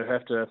pack's going to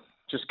have to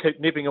just keep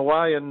nipping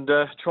away and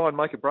try and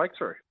make a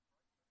breakthrough.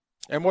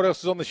 And what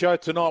else is on the show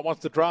tonight once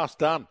the draft's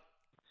done?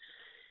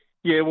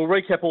 Yeah, we'll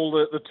recap all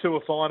the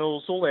tour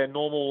finals, all our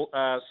normal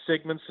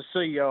segments. The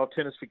CEO of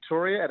Tennis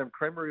Victoria, Adam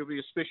Cremery, will be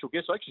a special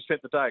guest. I actually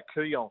spent the day at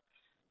Kooyong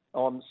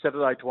on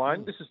Saturday,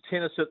 Dwayne. This is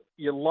tennis at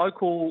your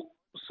local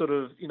sort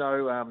of,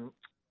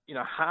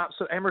 half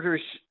sort of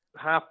amateurish,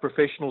 half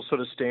professional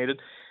sort of standard.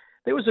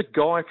 There was a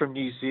guy from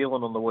New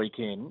Zealand on the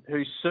weekend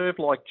who served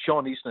like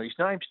John Isner. His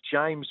name's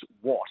James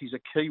Watt. He's a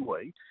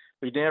Kiwi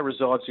who now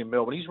resides in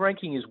Melbourne. His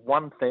ranking is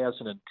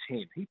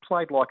 1,010. He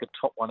played like a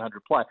top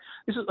 100 player.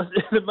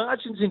 The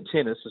margins in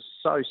tennis are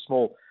so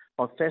small.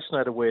 I'm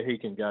fascinated where he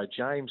can go.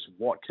 James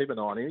Watt, keep an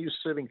eye on him. He was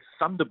serving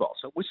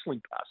thunderbolts,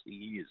 whistling past the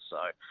ears. So,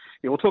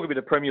 yeah, we'll talk a bit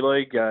of Premier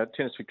League,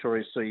 Tennis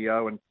Victoria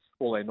CEO, and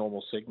all our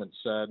normal segments.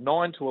 9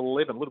 to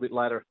 11, a little bit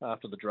later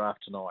after the draft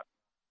tonight.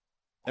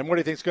 And what do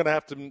you think is going to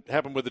have to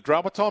happen with the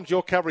draft? What time's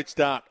your coverage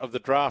start of the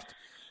draft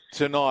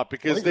tonight?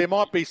 Because there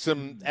might be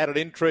some added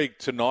intrigue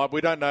tonight.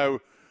 We don't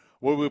know.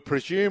 Well, we'll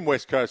presume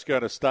West Coast's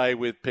going to stay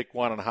with pick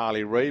 1 and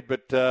Harley Reid.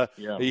 But Are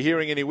you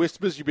hearing any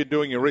whispers? You've been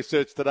doing your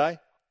research today?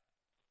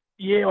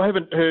 Yeah, I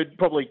haven't heard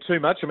probably too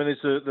much. I mean,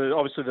 there's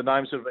obviously the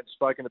names that have been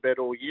spoken about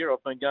all year.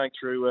 I've been going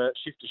through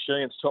Shifter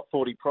Sheehan's top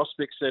 40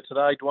 prospects there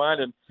today,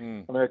 Dwayne,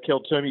 and I know Kel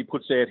Toomey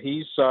puts out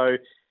his. So,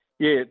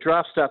 yeah,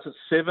 draft starts at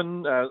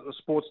 7. The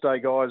Sports Day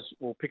guys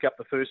will pick up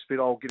the first bit.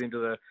 I'll get into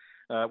the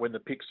when the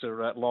picks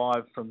are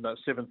live from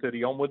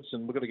 7:30 onwards,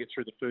 and we've got to get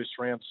through the first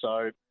round.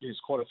 So there's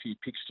quite a few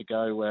picks to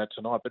go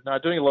tonight. But no,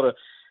 doing a lot of,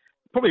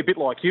 probably a bit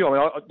like you. I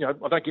mean,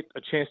 I don't get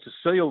a chance to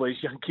see all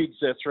these young kids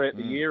throughout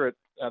the year at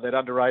that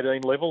under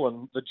 18 level,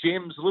 and the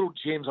little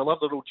gems. I love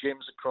the little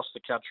gems across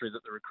the country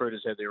that the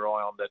recruiters have their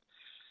eye on.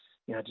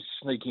 That just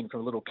sneak in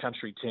from a little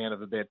country town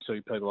of about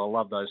 2 people. I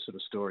love those sort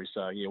of stories.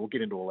 So yeah, we'll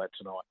get into all that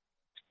tonight.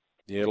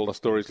 Yeah, a lot of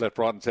stories left,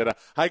 right and centre.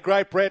 Hey,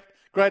 great, Brett.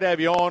 Great to have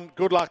you on.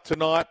 Good luck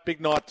tonight.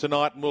 Big night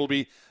tonight, and we'll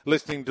be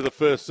listening to the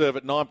first serve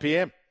at 9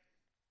 p.m.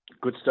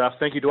 Good stuff.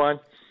 Thank you, Dwayne.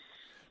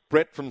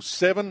 Brett from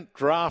 7,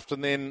 draft,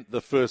 and then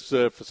the first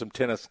serve for some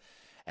tennis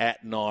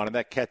at 9. And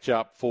that catch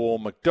up for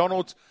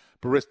McDonald's.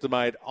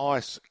 Barista-made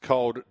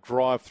ice-cold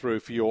drive-through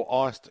for your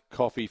iced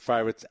coffee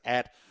favourites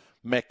at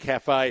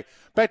McCafe.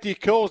 Back to your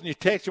calls and your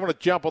texts. You want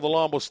to jump on the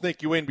line, we'll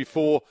sneak you in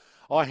before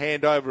I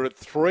hand over at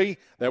 3.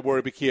 That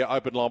Werribee Kia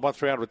open line,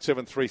 1300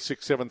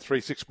 736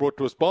 736, brought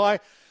to us by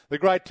the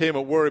great team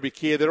at Werribee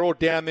Kia. They're all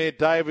down there.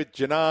 David,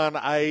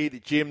 Janan,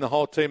 Aid, Jim, the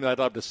whole team. They'd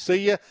love to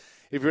see you.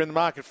 If you're in the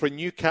market for a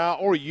new car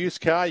or a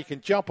used car, you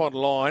can jump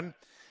online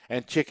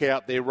and check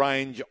out their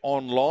range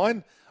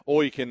online.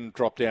 Or you can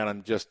drop down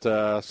and just say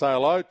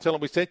hello. Tell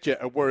them we sent you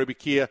at Werribee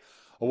Kia,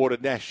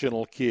 awarded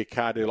National Kia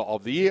Car Dealer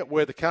of the Year,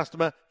 where the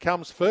customer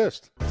comes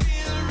first.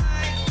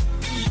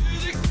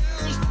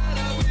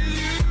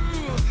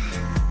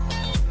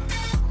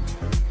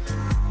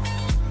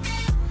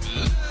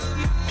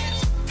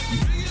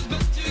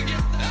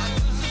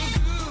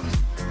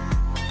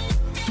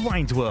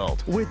 Dwayne's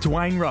World with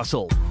Dwayne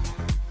Russell.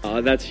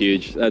 That's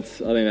huge. I think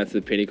that's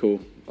the pinnacle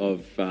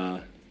of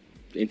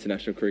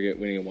international cricket,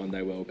 winning a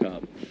one-day World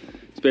Cup,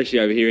 especially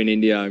over here in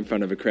India in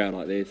front of a crowd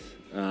like this.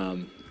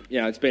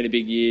 It's been a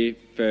big year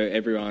for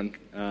everyone,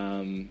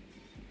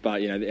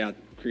 but our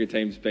cricket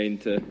team's been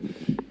to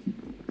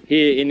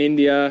here in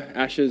India,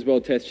 Ashes,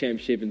 World Test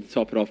Championship, and to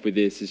top it off with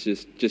this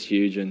is just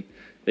huge. And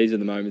these are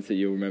the moments that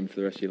you'll remember for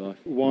the rest of your life.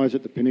 Why is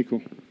it the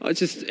pinnacle? It's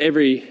just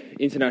every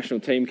international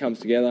team comes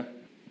together.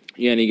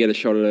 You only get a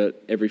shot at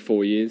it every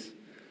 4 years.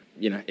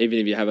 Even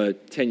if you have a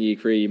 10-year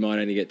career, you might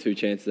only get 2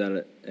 chances at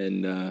it.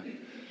 And,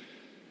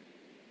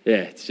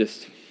 it's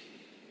just,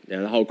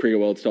 the whole cricket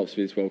world stops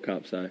for this World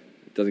Cup, so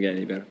it doesn't get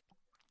any better.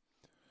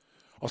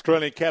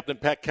 Australian captain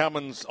Pat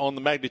Cummins on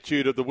the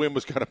magnitude of the win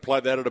was going to play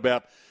that at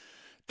about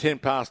 10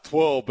 past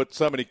 12, but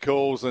so many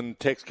calls and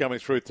texts coming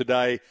through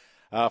today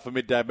for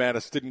Midday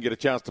Madness. Didn't get a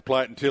chance to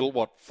play it until,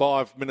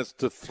 5 minutes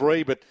to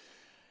 3, but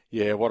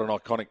yeah, what an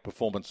iconic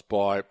performance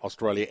by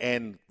Australia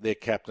and their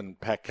captain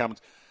Pat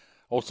Cummins.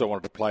 Also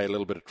wanted to play a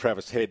little bit of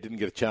Travis Head, didn't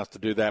get a chance to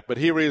do that, but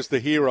here is the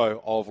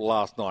hero of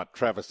last night,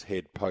 Travis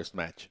Head,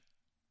 post-match.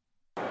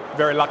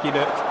 Very lucky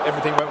that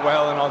everything went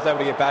well and I was able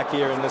to get back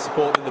here and the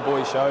support that the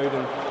boys showed.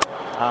 And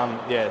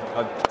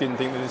I didn't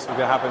think that this was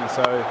going to happen,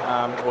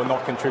 or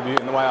not contribute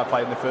in the way I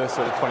played in the first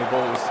sort of 20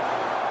 balls.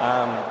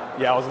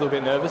 I was a little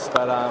bit nervous,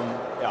 but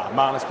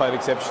Marnus played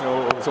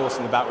exceptional. It was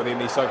awesome to bat with him.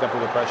 He soaked up all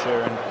the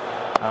pressure, and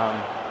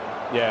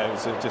it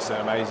was just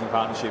an amazing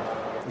partnership.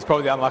 He's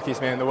probably the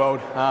unluckiest man in the world.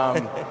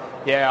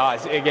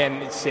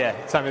 It's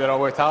something that I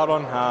worked hard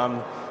on.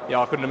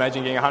 I couldn't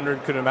imagine getting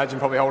 100. Couldn't imagine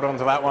probably holding on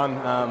to that one.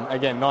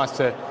 Nice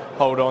to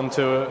hold on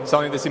to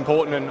something that's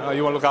important, and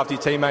you want to look after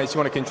your teammates. You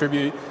want to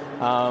contribute.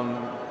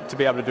 To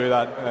be able to do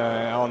that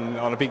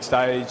on a big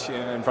stage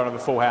in front of a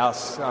full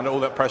house under all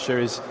that pressure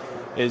is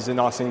a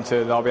nice thing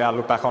that I'll be able to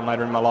look back on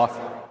later in my life.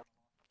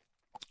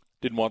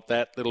 Didn't want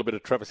that little bit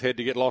of Travis Head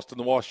to get lost in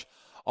the wash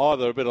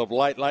either. A bit of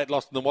late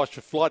lost in the wash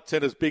for Flight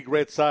Centre's big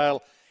red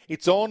sale.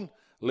 It's on.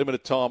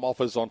 Limited time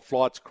offers on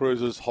flights,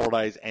 cruises,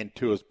 holidays and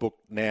tours.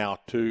 Booked now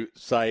to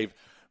save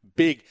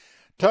big.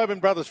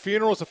 Tobin Brothers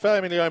Funerals, a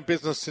family-owned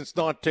business since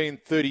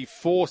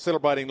 1934,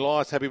 celebrating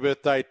lives. Happy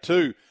birthday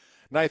to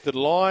Nathan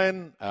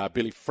Lyon,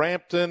 Billy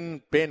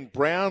Frampton, Ben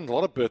Brown. A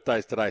lot of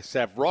birthdays today.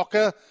 Sav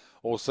Rocker,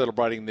 all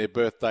celebrating their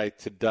birthday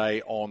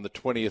today on the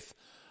 20th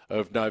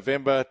of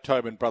November.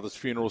 Tobin Brothers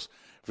Funerals.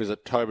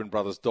 Visit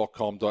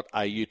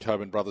tobinbrothers.com.au.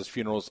 Tobin Brothers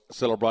Funerals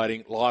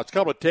celebrating lives. A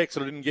couple of texts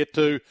that I didn't get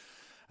to.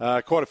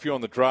 Quite a few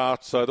on the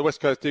draft. So the West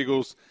Coast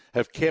Eagles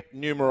have kept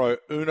numero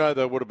uno.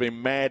 They would have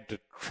been mad to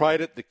trade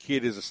it. The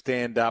kid is a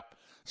stand-up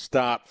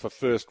start for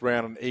first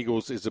round, and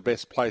Eagles is the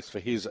best place for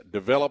his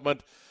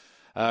development.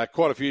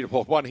 Quite a few.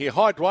 One here.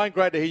 Hi, Dwayne.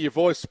 Great to hear your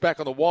voice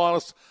back on the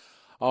wireless.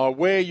 I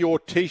wear your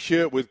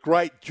T-shirt with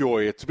great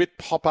joy. It's a bit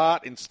pop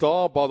art in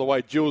style. By the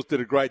way, Jules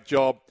did a great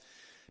job.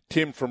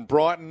 Tim from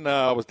Brighton.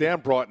 I was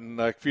down Brighton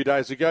a few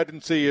days ago.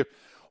 Didn't see you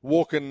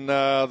walking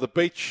the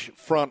beach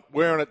front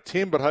wearing it,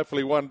 Tim, but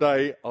hopefully one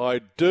day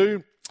I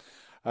do.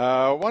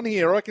 One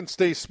here, I reckon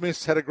Steve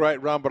Smith's had a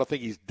great run, but I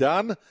think he's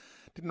done.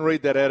 Didn't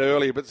read that out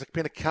earlier, but there's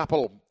been a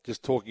couple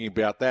just talking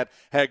about that.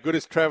 How good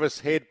is Travis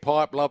Head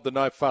Pipe? Love the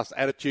no-fuss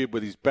attitude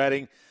with his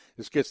batting.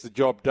 Just gets the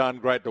job done.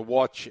 Great to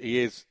watch. He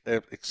is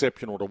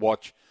exceptional to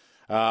watch.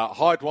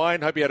 Hi,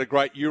 Dwayne. Hope you had a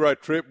great Euro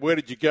trip. Where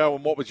did you go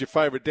and what was your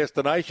favourite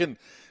destination?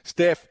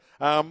 Steph,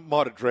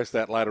 might address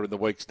that later in the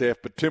week, Steph,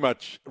 but too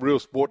much real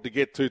sport to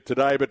get to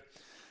today. But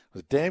it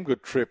was a damn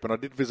good trip, and I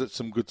did visit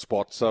some good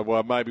spots. So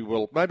maybe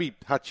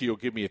Hutchie will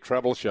give me a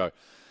travel show.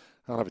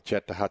 I'll have a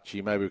chat to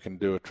Hutchie. Maybe we can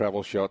do a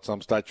travel show at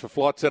some stage for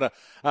Flight Centre.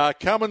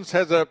 Cummins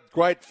has a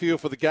great feel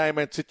for the game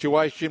and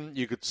situation.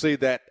 You could see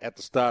that at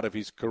the start of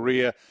his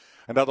career.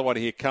 Another one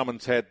here,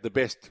 Cummins had the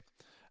best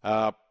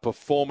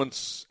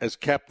performance as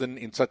captain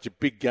in such a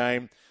big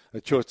game.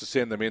 The choice to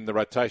send them in, the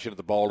rotation of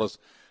the bowlers,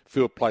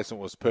 field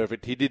placement was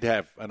perfect. He did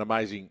have an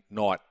amazing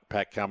night,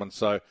 Pat Cummins.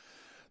 So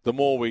the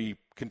more we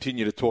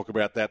continue to talk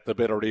about that, the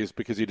better it is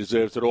because he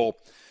deserves it all.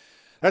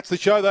 That's the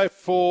show, though,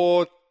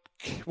 for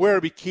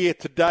Werribee Kia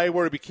today.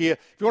 Werribee Kia,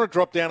 if you want to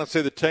drop down and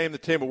see the team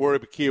at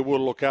Werribee Kia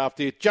will look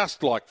after you,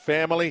 just like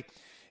family.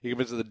 You can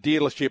visit the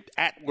dealership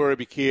at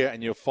Werribee Kia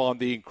and you'll find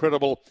the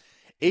incredible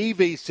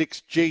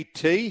EV6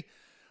 GT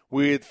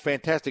with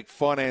fantastic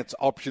finance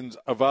options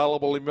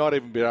available. You might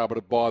even be able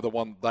to buy the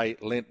one they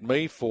lent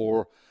me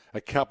for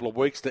a couple of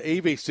weeks. The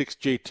EV6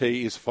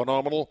 GT is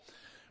phenomenal.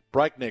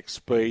 Breakneck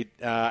speed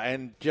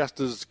and just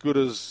as good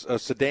as a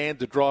sedan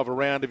to drive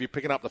around if you're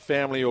picking up the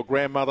family or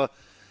grandmother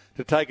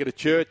to take it to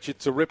church.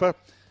 It's a ripper,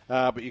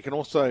 but you can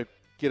also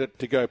get it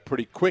to go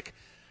pretty quick.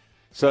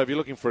 So if you're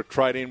looking for a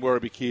trade-in,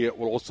 Werribee Kia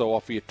will also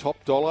offer you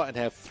top dollar and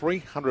have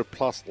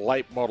 300-plus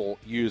late model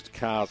used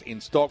cars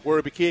in stock.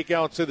 Werribee Kia,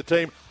 go and see the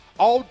team.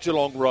 Old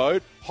Geelong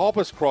Road,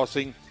 Hoppers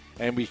Crossing,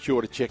 and be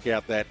sure to check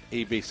out that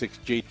EV6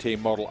 GT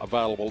model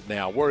available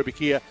now.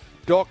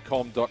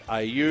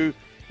 WerribeeKia.com.au,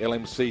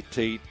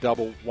 LMCT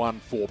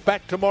 114.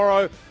 Back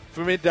tomorrow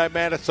for Midday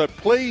Madness, so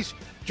please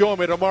join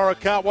me tomorrow.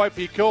 Can't wait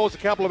for your calls, a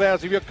couple of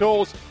hours of your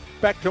calls.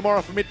 Back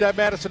tomorrow for Midday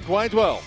Madness and Dwayne's World.